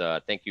 but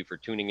thank you for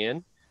tuning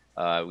in.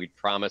 We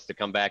promise to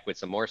come back with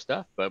some more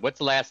stuff, but what's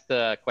the last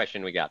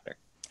question we got there?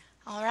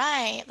 All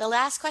right, the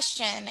last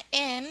question.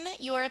 In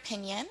your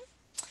opinion,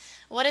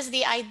 what is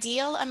the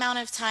ideal amount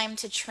of time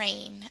to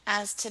train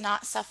as to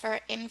not suffer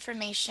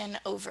information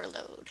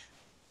overload?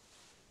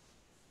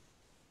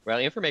 Well,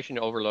 information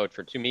overload,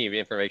 to me,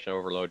 information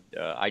overload,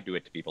 I do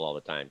it to people all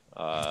the time.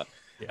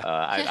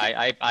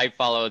 I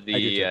follow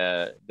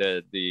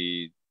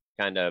the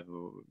kind of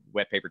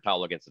wet paper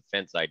towel against the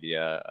fence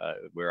idea,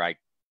 where I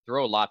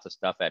throw lots of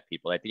stuff at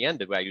people. At the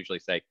end of it, I usually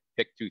say,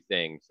 pick 2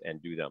 things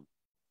and do them.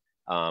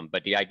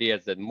 But the idea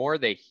is that the more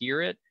they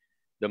hear it,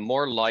 the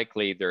more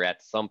likely they're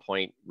at some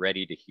point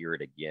ready to hear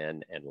it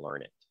again and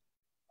learn it.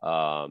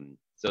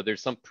 So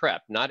there's some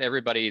prep. Not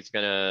everybody's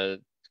gonna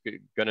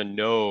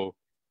know.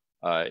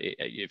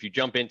 If you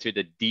jump into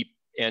the deep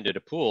end of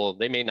the pool,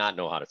 they may not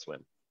know how to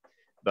swim.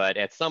 But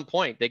at some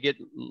point, they get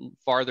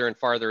farther and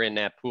farther in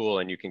that pool,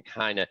 and you can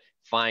kind of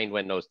find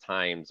when those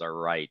times are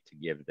right to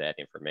give that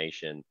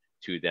information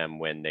to them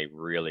when they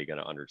really going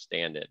to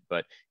understand it.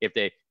 But if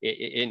they,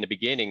 in the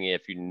beginning,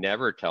 if you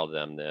never tell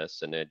them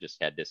this, and it just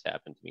had this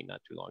happen to me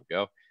not too long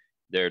ago,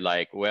 they're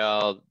like,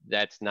 well,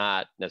 that's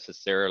not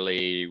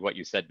necessarily what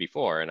you said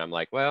before. And I'm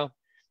like, well,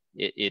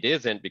 it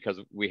isn't, because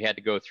we had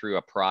to go through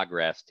a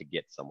progress to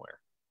get somewhere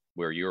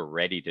where you're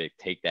ready to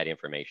take that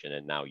information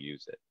and now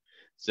use it.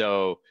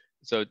 So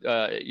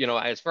you know,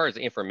 as far as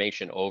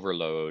information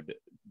overload,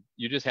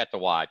 you just have to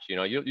watch. You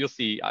know, you'll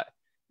see.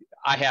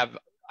 I have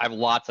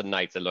lots of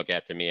nights that look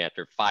after me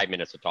after 5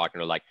 minutes of talking.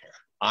 They're like,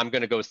 I'm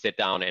going to go sit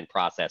down and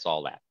process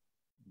all that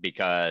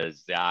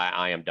because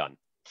I am done.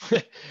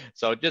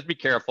 So just be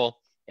careful.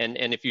 And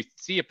if you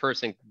see a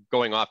person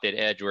going off that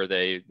edge where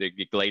they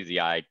get glazy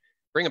eyed,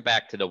 bring them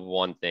back to the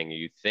one thing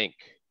you think.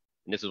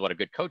 And this is what a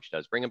good coach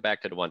does. Bring them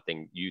back to the one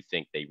thing you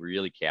think they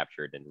really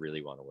captured and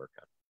really want to work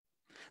on.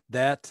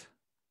 That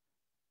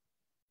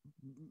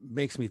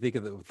makes me think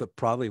of the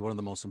probably one of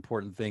the most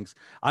important things.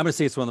 I'm going to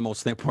say it's one of the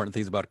most important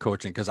things about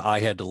coaching, because I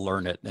had to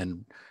learn it,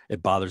 and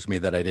it bothers me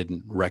that I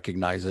didn't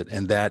recognize it.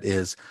 And that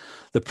is,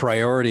 the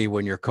priority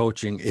when you're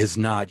coaching is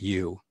not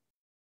you.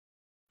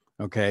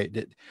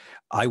 Okay.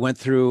 I went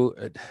through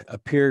a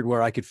period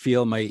where I could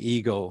feel my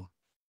ego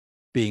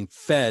being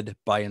fed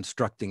by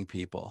instructing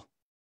people.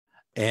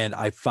 And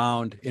I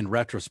found in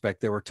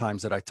retrospect, there were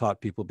times that I taught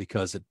people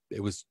because it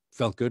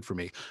felt good for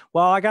me.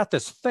 Well, I got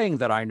this thing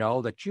that I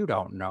know that you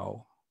don't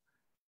know.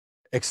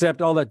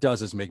 Except all that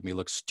does is make me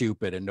look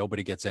stupid, and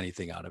nobody gets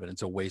anything out of it.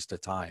 It's a waste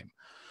of time.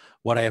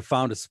 What I have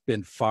found has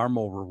been far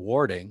more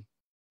rewarding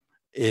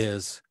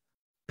is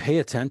pay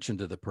attention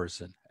to the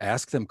person,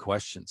 ask them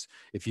questions.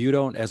 If you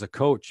don't, as a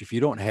coach, if you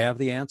don't have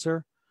the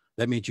answer,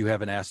 that means you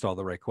haven't asked all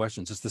the right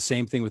questions. It's the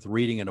same thing with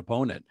reading an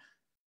opponent.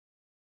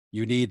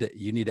 You need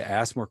to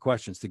ask more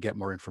questions to get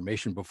more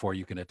information before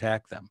you can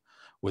attack them.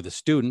 With a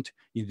student,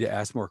 you need to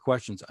ask more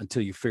questions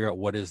until you figure out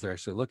what it is they're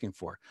actually looking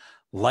for.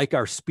 Like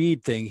our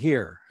speed thing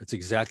here, it's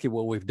exactly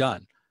what we've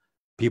done.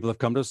 People have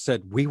come to us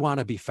and said, we want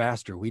to be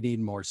faster. We need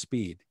more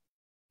speed.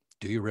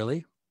 Do you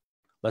really?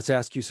 Let's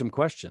ask you some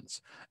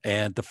questions.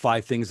 And the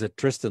 5 things that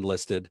Tristan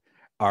listed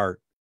are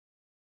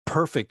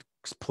perfect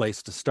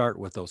place to start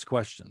with those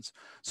questions.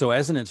 So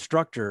as an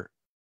instructor,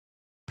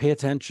 pay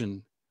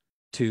attention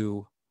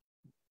to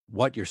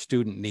what your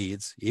student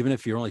needs. Even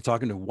if you're only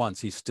talking to him once,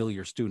 he's still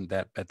your student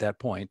at that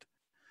point.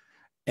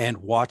 And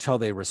watch how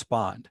they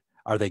respond.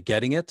 Are they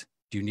getting it?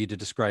 Do you need to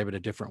describe it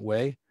a different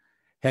way?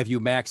 Have you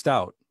maxed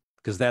out?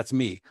 Because that's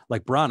me.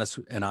 Like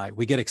Brannos and I,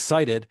 we get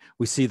excited.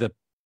 We see the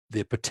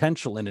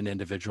potential in an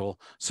individual.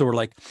 So we're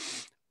like,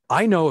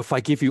 I know if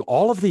I give you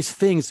all of these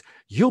things,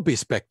 you'll be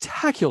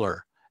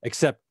spectacular.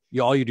 Except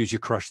all you do is you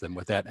crush them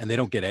with that, and they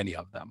don't get any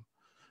of them.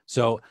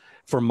 So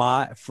for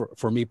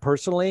me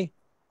personally,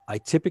 I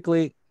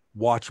typically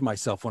watch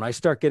myself. When I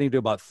start getting to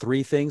about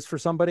 3 things for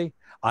somebody,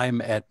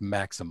 I'm at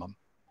maximum.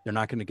 They're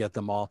not going to get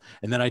them all.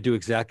 And then I do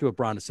exactly what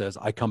Brannos says.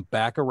 I come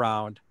back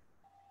around,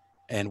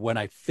 and when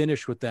I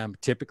finish with them,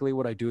 typically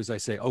what I do is I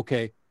say,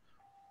 okay,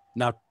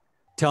 now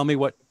tell me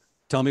what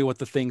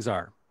the things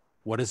are.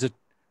 What is it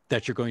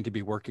that you're going to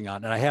be working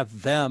on? And I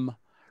have them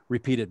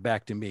repeat it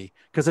back to me,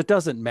 because it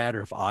doesn't matter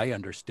if I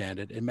understand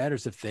it. It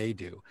matters if they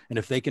do. And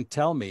if they can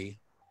tell me,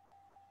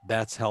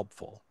 that's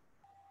helpful.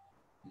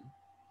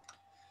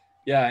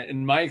 Yeah,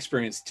 and my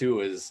experience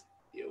too is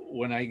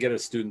when I get a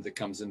student that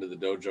comes into the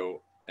dojo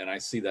and I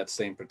see that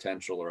same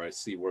potential, or I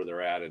see where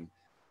they're at, and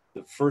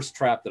the first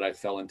trap that I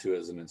fell into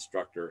as an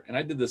instructor, and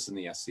I did this in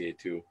the SCA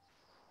too,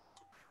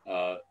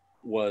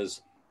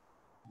 was,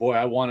 boy,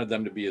 I wanted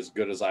them to be as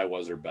good as I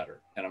was or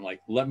better. And I'm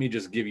like, let me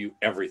just give you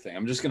everything.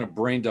 I'm just going to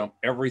brain dump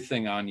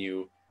everything on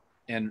you.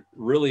 And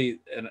really,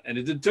 and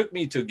it took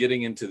me to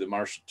getting into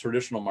the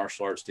traditional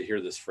martial arts to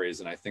hear this phrase,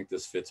 and I think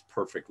this fits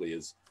perfectly,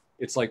 is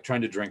it's like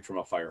trying to drink from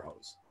a fire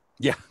hose.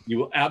 Yeah. You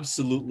will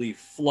absolutely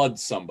flood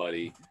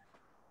somebody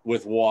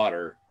with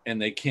water,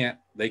 and they can't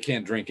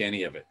drink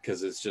any of it,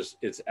 because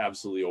it's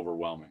absolutely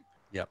overwhelming.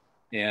 Yep.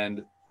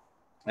 And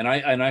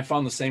I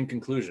found the same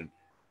conclusion.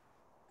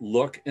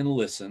 Look and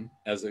listen,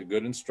 as a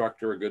good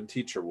instructor, a good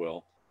teacher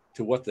will,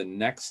 to what the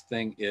next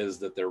thing is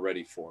that they're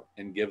ready for,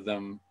 and give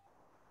them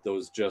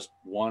those just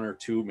 1 or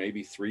 2,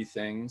 maybe 3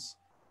 things.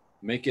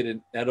 Make it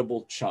in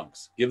edible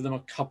chunks. Give them a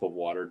cup of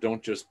water.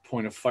 Don't just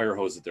point a fire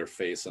hose at their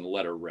face and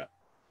let her rip.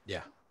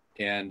 Yeah.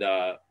 And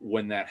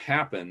when that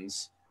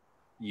happens,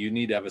 you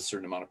need to have a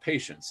certain amount of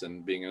patience.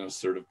 And being an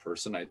assertive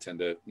person, I tend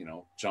to,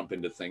 jump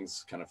into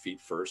things kind of feet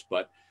first.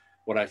 But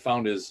what I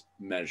found is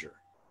measure.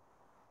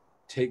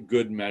 Take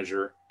good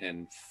measure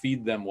and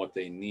feed them what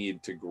they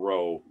need to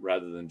grow,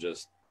 rather than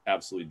just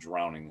absolutely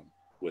drowning them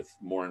with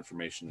more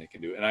information they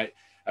can do. And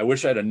I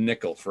wish I had a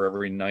nickel for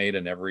every knight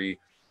and every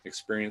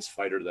experienced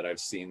fighter that I've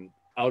seen.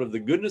 Out of the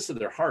goodness of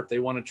their heart, they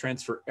want to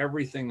transfer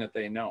everything that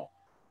they know.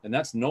 And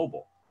that's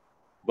noble.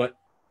 But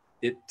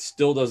it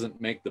still doesn't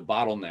make the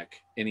bottleneck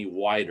any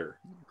wider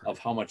of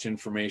how much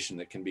information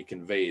that can be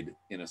conveyed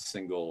in a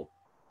single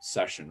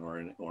session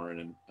or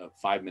in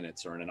 5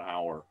 minutes or in an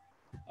hour,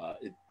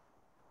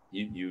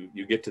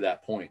 you get to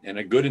that point, and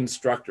a good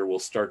instructor will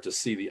start to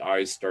see the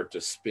eyes start to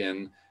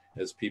spin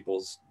as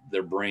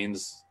their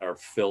brains are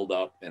filled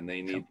up and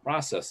they need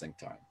processing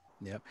time.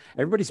 Yep.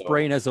 Everybody's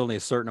brain has only a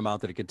certain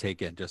amount that it can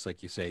take in, just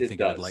like you say. It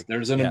does. Like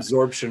there's an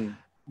absorption.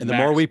 And the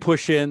more we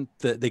push in,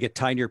 they get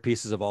tinier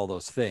pieces of all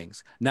those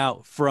things.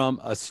 Now, from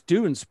a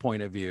student's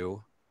point of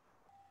view,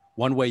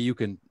 one way you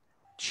can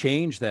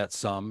change that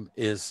some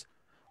is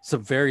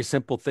some very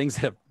simple things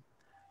that have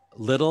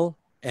little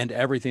and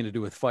everything to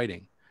do with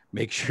fighting.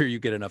 Make sure you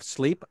get enough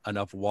sleep,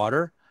 enough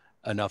water,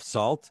 enough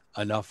salt,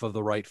 enough of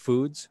the right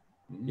foods.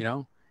 You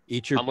know,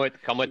 eat your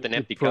come with an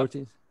empty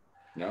proteins. Cup.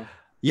 No.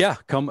 Yeah,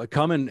 come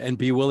and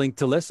be willing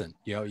to listen.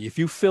 You know, if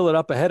you fill it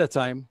up ahead of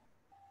time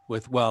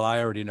with, well, I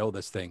already know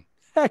this thing.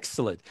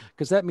 Excellent,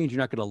 because that means you're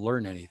not going to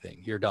learn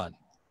anything. You're done.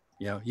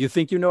 You know, you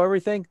think you know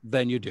everything,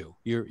 then you do.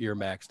 You're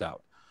maxed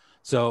out.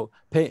 So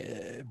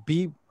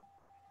be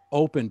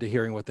open to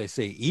hearing what they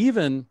say.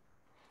 Even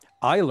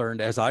I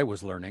learned as I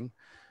was learning,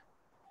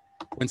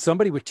 when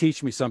somebody would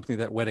teach me something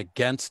that went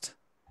against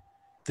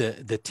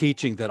the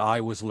teaching that I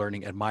was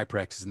learning at my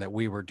practice and that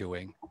we were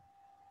doing,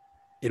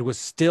 it was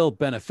still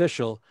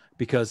beneficial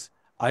because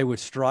I would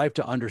strive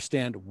to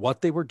understand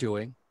what they were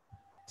doing,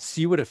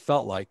 see what it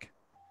felt like.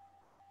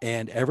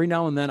 And every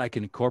now and then I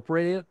can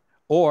incorporate it.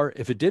 Or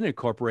if it didn't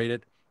incorporate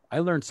it, I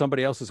learned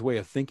somebody else's way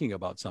of thinking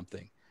about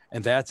something.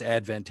 And that's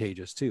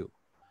advantageous too.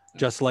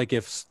 Just like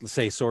if,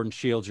 say, sword and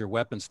shield's your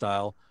weapon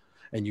style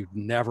and you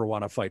never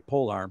want to fight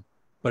polearm.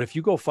 But if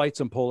you go fight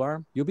some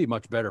polearm, you'll be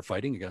much better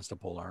fighting against a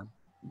polearm.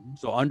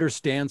 So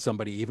understand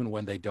somebody even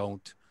when they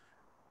don't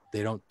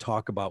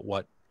talk about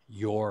what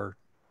your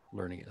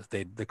learning is.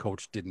 The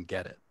coach didn't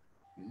get it.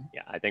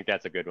 Yeah, I think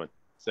that's a good one.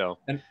 So,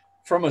 and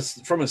from a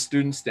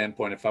student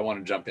standpoint, if I want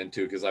to jump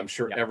into, because I'm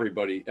sure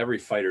every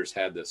fighter's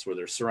had this, where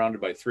they're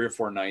surrounded by 3 or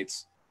 4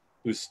 knights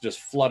who's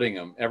just flooding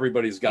them.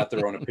 Everybody's got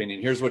their own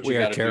opinion. Here's what you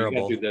got to do. You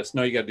got to do this.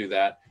 No, you got to do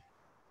that.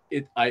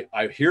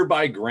 I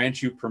hereby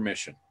grant you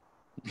permission.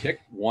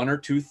 Pick 1 or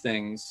 2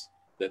 things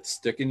that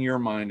stick in your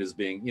mind as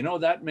being,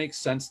 that makes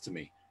sense to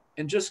me,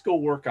 and just go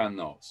work on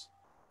those.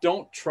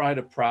 Don't try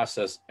to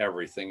process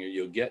everything or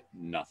you'll get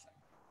nothing.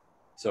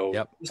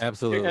 So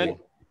absolutely.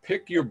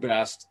 Pick your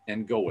best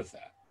and go with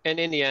that. And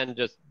in the end,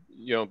 just,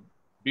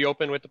 be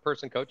open with the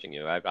person coaching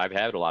you. I've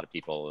had a lot of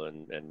people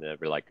and they're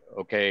like,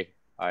 okay,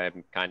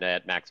 I'm kind of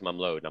at maximum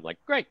load. And I'm like,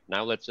 great.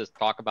 Now let's just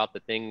talk about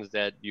the things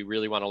that you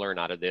really want to learn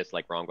out of this,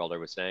 like Ragnvaldr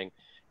was saying.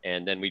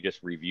 And then we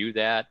just review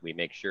that. We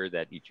make sure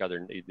that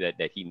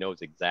that he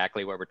knows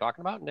exactly what we're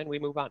talking about. And then we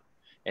move on.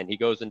 And he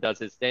goes and does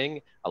his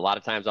thing. A lot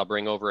of times I'll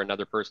bring over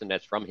another person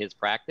that's from his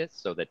practice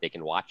so that they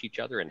can watch each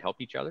other and help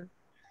each other.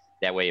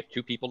 That way, if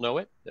 2 people know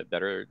it, the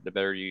better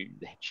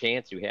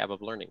chance you have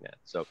of learning that.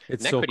 So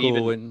it's so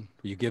cool when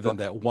you give them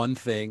that one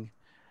thing,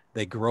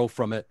 they grow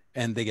from it,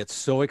 and they get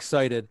so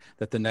excited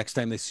that the next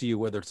time they see you,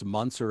 whether it's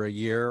months or a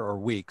year or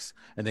weeks,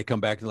 and they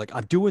come back and like,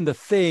 I'm doing the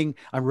thing,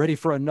 I'm ready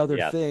for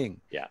another thing.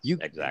 Yes,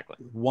 exactly.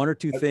 1 or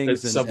 2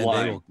 things, and they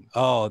will,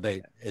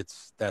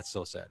 that's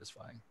so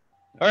satisfying.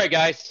 All right,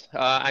 guys.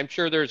 I'm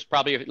sure there's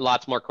probably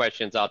lots more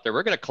questions out there.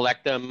 We're going to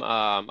collect them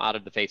out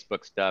of the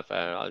Facebook stuff.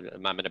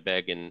 I'm going to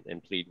beg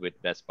and plead with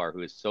Vespar,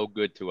 who is so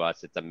good to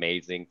us. It's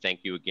amazing. Thank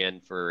you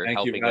again for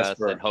helping us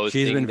and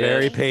hosting. She's been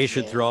very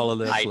patient through all of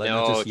this. I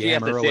know. She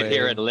has to sit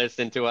here and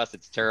listen to us.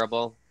 It's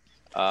terrible.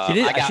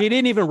 She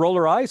didn't even roll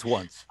her eyes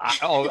once.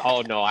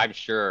 Oh no, I'm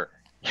sure.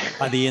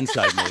 On the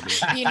inside, maybe.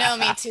 You know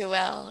me too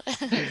well.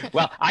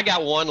 Well, I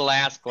got one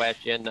last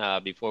question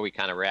before we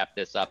kind of wrap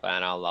this up,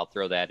 and I'll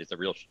throw that as a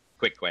real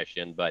quick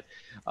question. But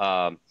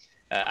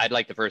I'd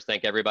like to first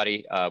thank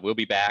everybody. We'll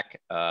be back.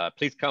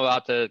 Please come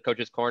out to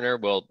Coach's Corner.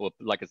 We'll,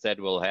 like I said,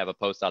 we'll have a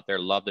post out there.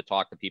 Love to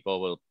talk to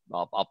people.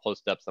 I'll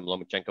post up some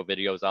Lomachenko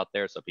videos out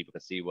there so people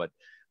can see what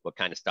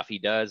kind of stuff he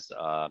does.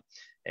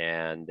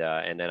 And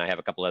then I have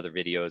a couple other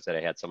videos that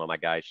I had some of my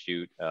guys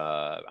shoot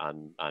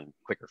on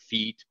quicker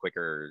feet,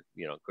 quicker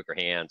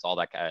hands, all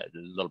that kind of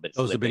little bit.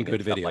 Those have been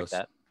good videos. Like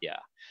that. Yeah.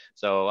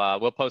 So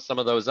we'll post some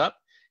of those up.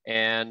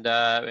 And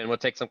we'll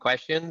take some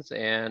questions,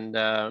 and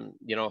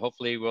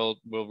hopefully we'll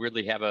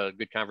really have a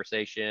good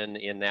conversation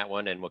in that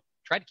one, and we'll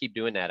try to keep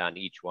doing that on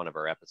each one of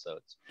our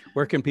episodes.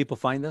 Where can people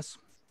find this?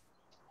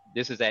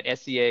 This is at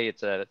SCA.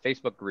 It's a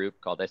Facebook group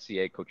called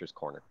SCA Coach's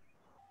Corner.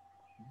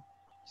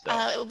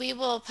 So. We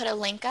will put a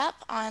link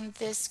up on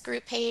this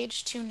group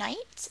page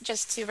tonight,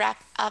 just to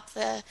wrap up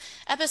the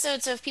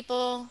episode. So if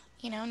people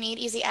need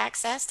easy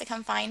access to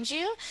come find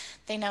you,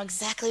 they know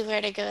exactly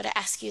where to go to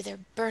ask you their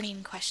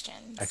burning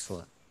questions.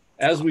 Excellent.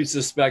 As we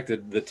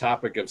suspected, the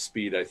topic of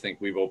speed, I think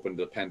we've opened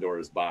the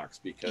Pandora's box,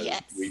 because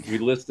we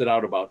listed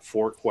out about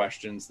 4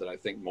 questions that I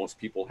think most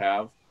people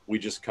have. We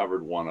just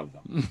covered one of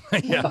them.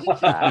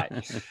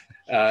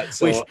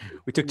 So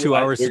we took 2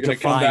 hours we're to going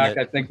to come find back, it.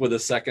 I think, with a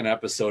second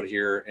episode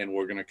here, and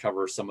we're going to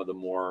cover some of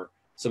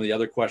the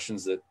other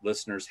questions that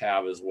listeners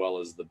have, as well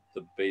as the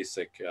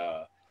basic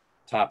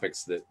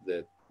topics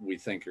that we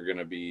think are going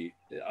to be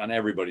on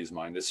everybody's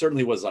mind. It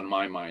certainly was on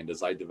my mind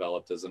as I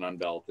developed as an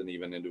unbelt and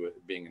even into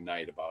it being a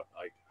knight about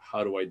like,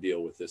 how do I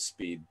deal with this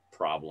speed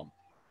problem?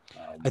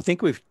 I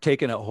think we've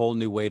taken a whole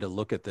new way to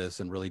look at this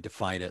and really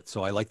define it.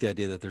 So I like the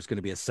idea that there's going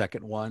to be a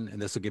second one,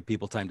 and this will give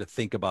people time to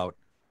think about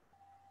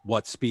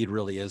what speed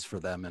really is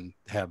for them and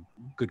have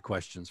good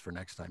questions for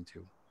next time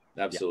too.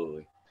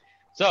 Absolutely. Yeah.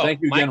 So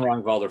thank you again,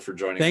 Ragnvaldr, for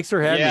joining. Thanks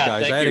for having me,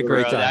 guys. I had a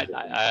great time.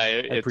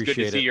 It's good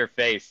to see your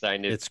face. I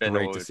know it's been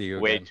great to see you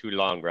way again. Too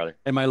long, brother.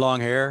 And my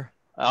long hair.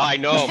 Oh, I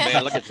know,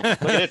 man. Look at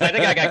this. I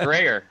think I got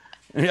grayer.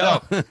 Yeah.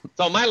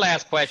 So my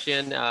last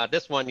question,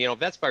 this one,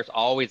 Vespar's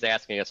always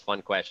asking us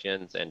fun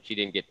questions, and she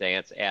didn't get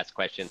to ask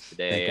questions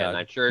today, and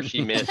I'm sure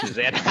she misses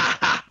it.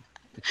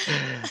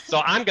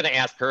 So I'm going to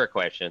ask her a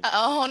question.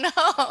 Oh, no.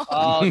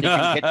 Oh, did you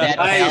get that?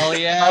 Hell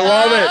yeah. I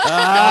love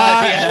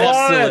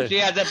it. She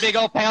has a big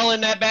old pail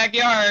in that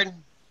backyard.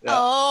 Yeah.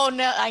 Oh,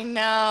 no, I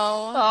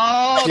know.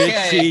 Oh,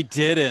 okay. She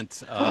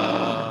didn't.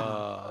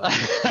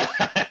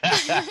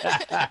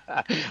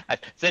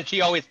 Since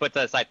she always puts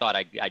us, I thought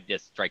I'd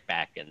just strike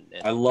back and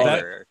I love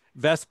her.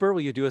 Vesper,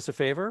 will you do us a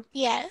favor?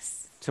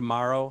 Yes.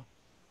 Tomorrow,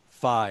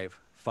 five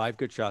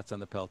good shots on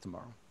the Pell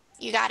tomorrow.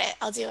 You got it.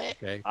 I'll do it.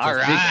 Okay. All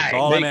right.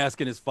 All I'm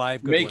asking is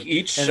 5 good Make ones.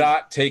 each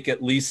shot take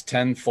at least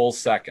 10 full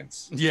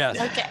seconds. Yes.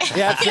 Okay.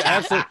 Yeah,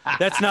 absolutely.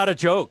 That's not a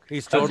joke.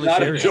 He's totally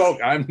That's not serious. a joke.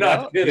 I'm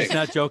not kidding. He's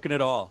not joking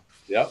at all.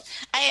 Yep.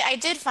 I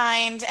did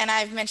find, and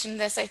I've mentioned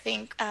this, I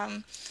think,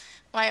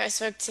 when I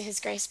spoke to His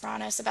Grace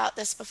Brannos about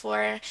this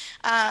before,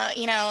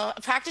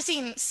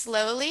 practicing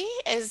slowly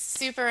is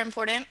super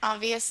important,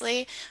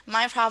 obviously.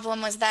 My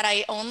problem was that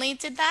I only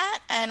did that,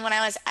 and when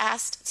I was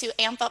asked to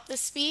amp up the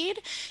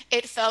speed,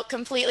 it felt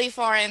completely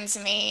foreign to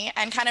me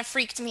and kind of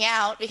freaked me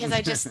out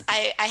because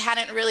I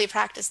hadn't really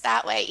practiced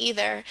that way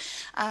either.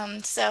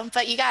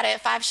 But you got it,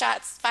 5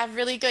 shots, 5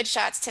 really good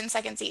shots, 10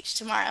 seconds each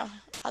tomorrow.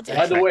 I'll do it.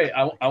 By the way,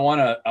 I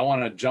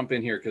want to jump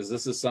in here because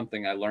this is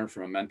something I learned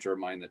from a mentor of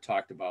mine that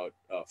talked about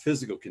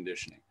physical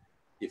conditioning.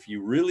 If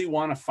you really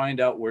want to find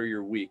out where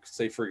you're weak,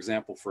 say for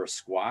example for a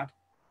squat,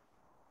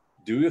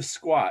 do a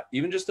squat,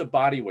 even just a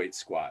body weight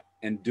squat,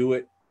 and do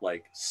it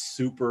like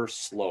super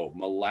slow,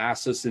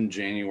 molasses in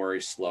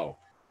January slow.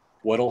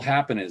 What'll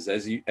happen is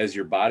as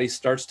your body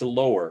starts to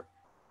lower,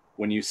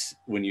 when you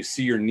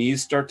see your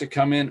knees start to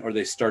come in or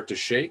they start to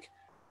shake,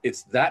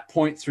 it's that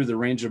point through the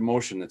range of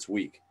motion that's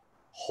weak.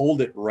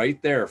 Hold it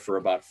right there for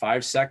about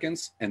 5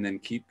 seconds and then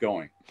keep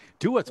going.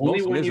 Do what's Only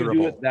most when miserable.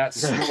 you do it that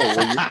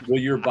slow will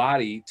your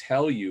body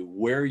tell you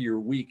where you're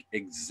weak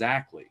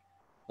exactly.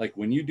 Like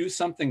when you do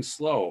something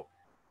slow,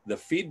 the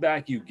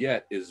feedback you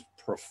get is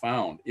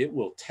profound. It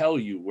will tell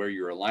you where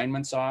your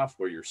alignment's off,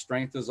 where your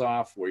strength is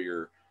off, where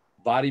your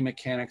body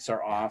mechanics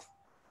are off.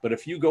 But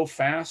if you go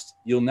fast,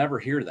 you'll never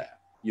hear that.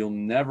 You'll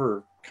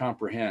never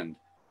comprehend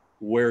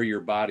where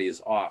your body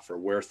is off or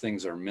where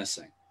things are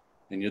missing.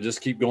 And you'll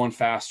just keep going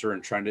faster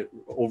and trying to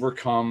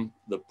overcome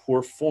the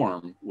poor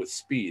form with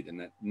speed, and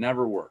it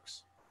never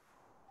works.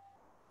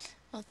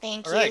 Well,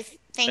 thank All you. right.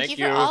 Thank you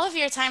for all of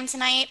your time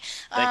tonight.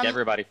 Thank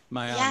everybody.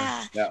 My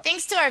honor. Yeah.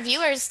 Thanks to our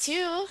viewers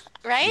too,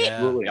 right? Yeah.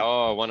 Absolutely.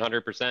 Oh,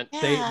 100%.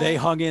 Yeah. They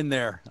hung in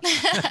there.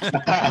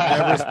 I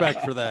have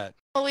respect for that.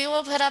 Well, we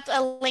will put up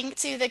a link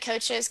to the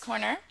Coach's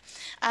Corner,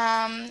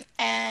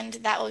 and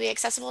that will be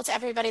accessible to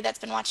everybody that's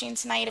been watching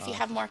tonight. If you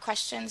have more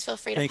questions, feel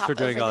free to Thanks pop for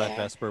doing over all there. that,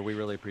 Vesper. We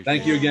really appreciate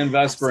Thank it. you again,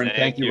 Vesper, and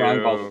Thank thank you, you.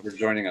 Ragnvaldr, for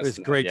joining us. It was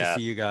tonight. great Yeah. to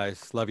see you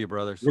guys. Love you,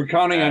 brothers. We're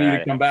counting on you to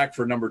Alright. come back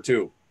for number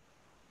 2.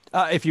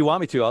 If you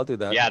want me to, I'll do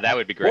that. Yeah, that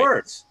would be Of great.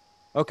 course.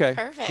 Okay.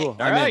 Perfect. Cool. All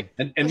I'm in. right.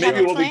 And We maybe have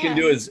a what we can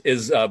do plan.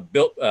 is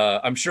build.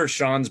 I'm sure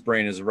Sean's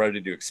brain is ready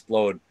to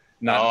explode.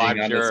 Not Oh, being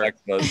I'm on sure. this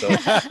expo, so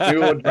maybe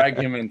we'll drag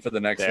him in for the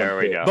next There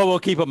one. we too. go. But we'll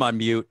keep them on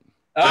mute.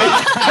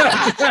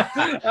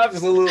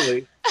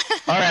 Absolutely.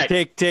 All right.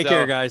 Take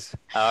care, guys.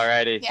 All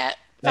righty. Yeah.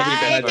 Thank you,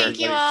 Bye. guys, Thank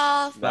you everybody.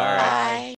 all. Bye. Bye.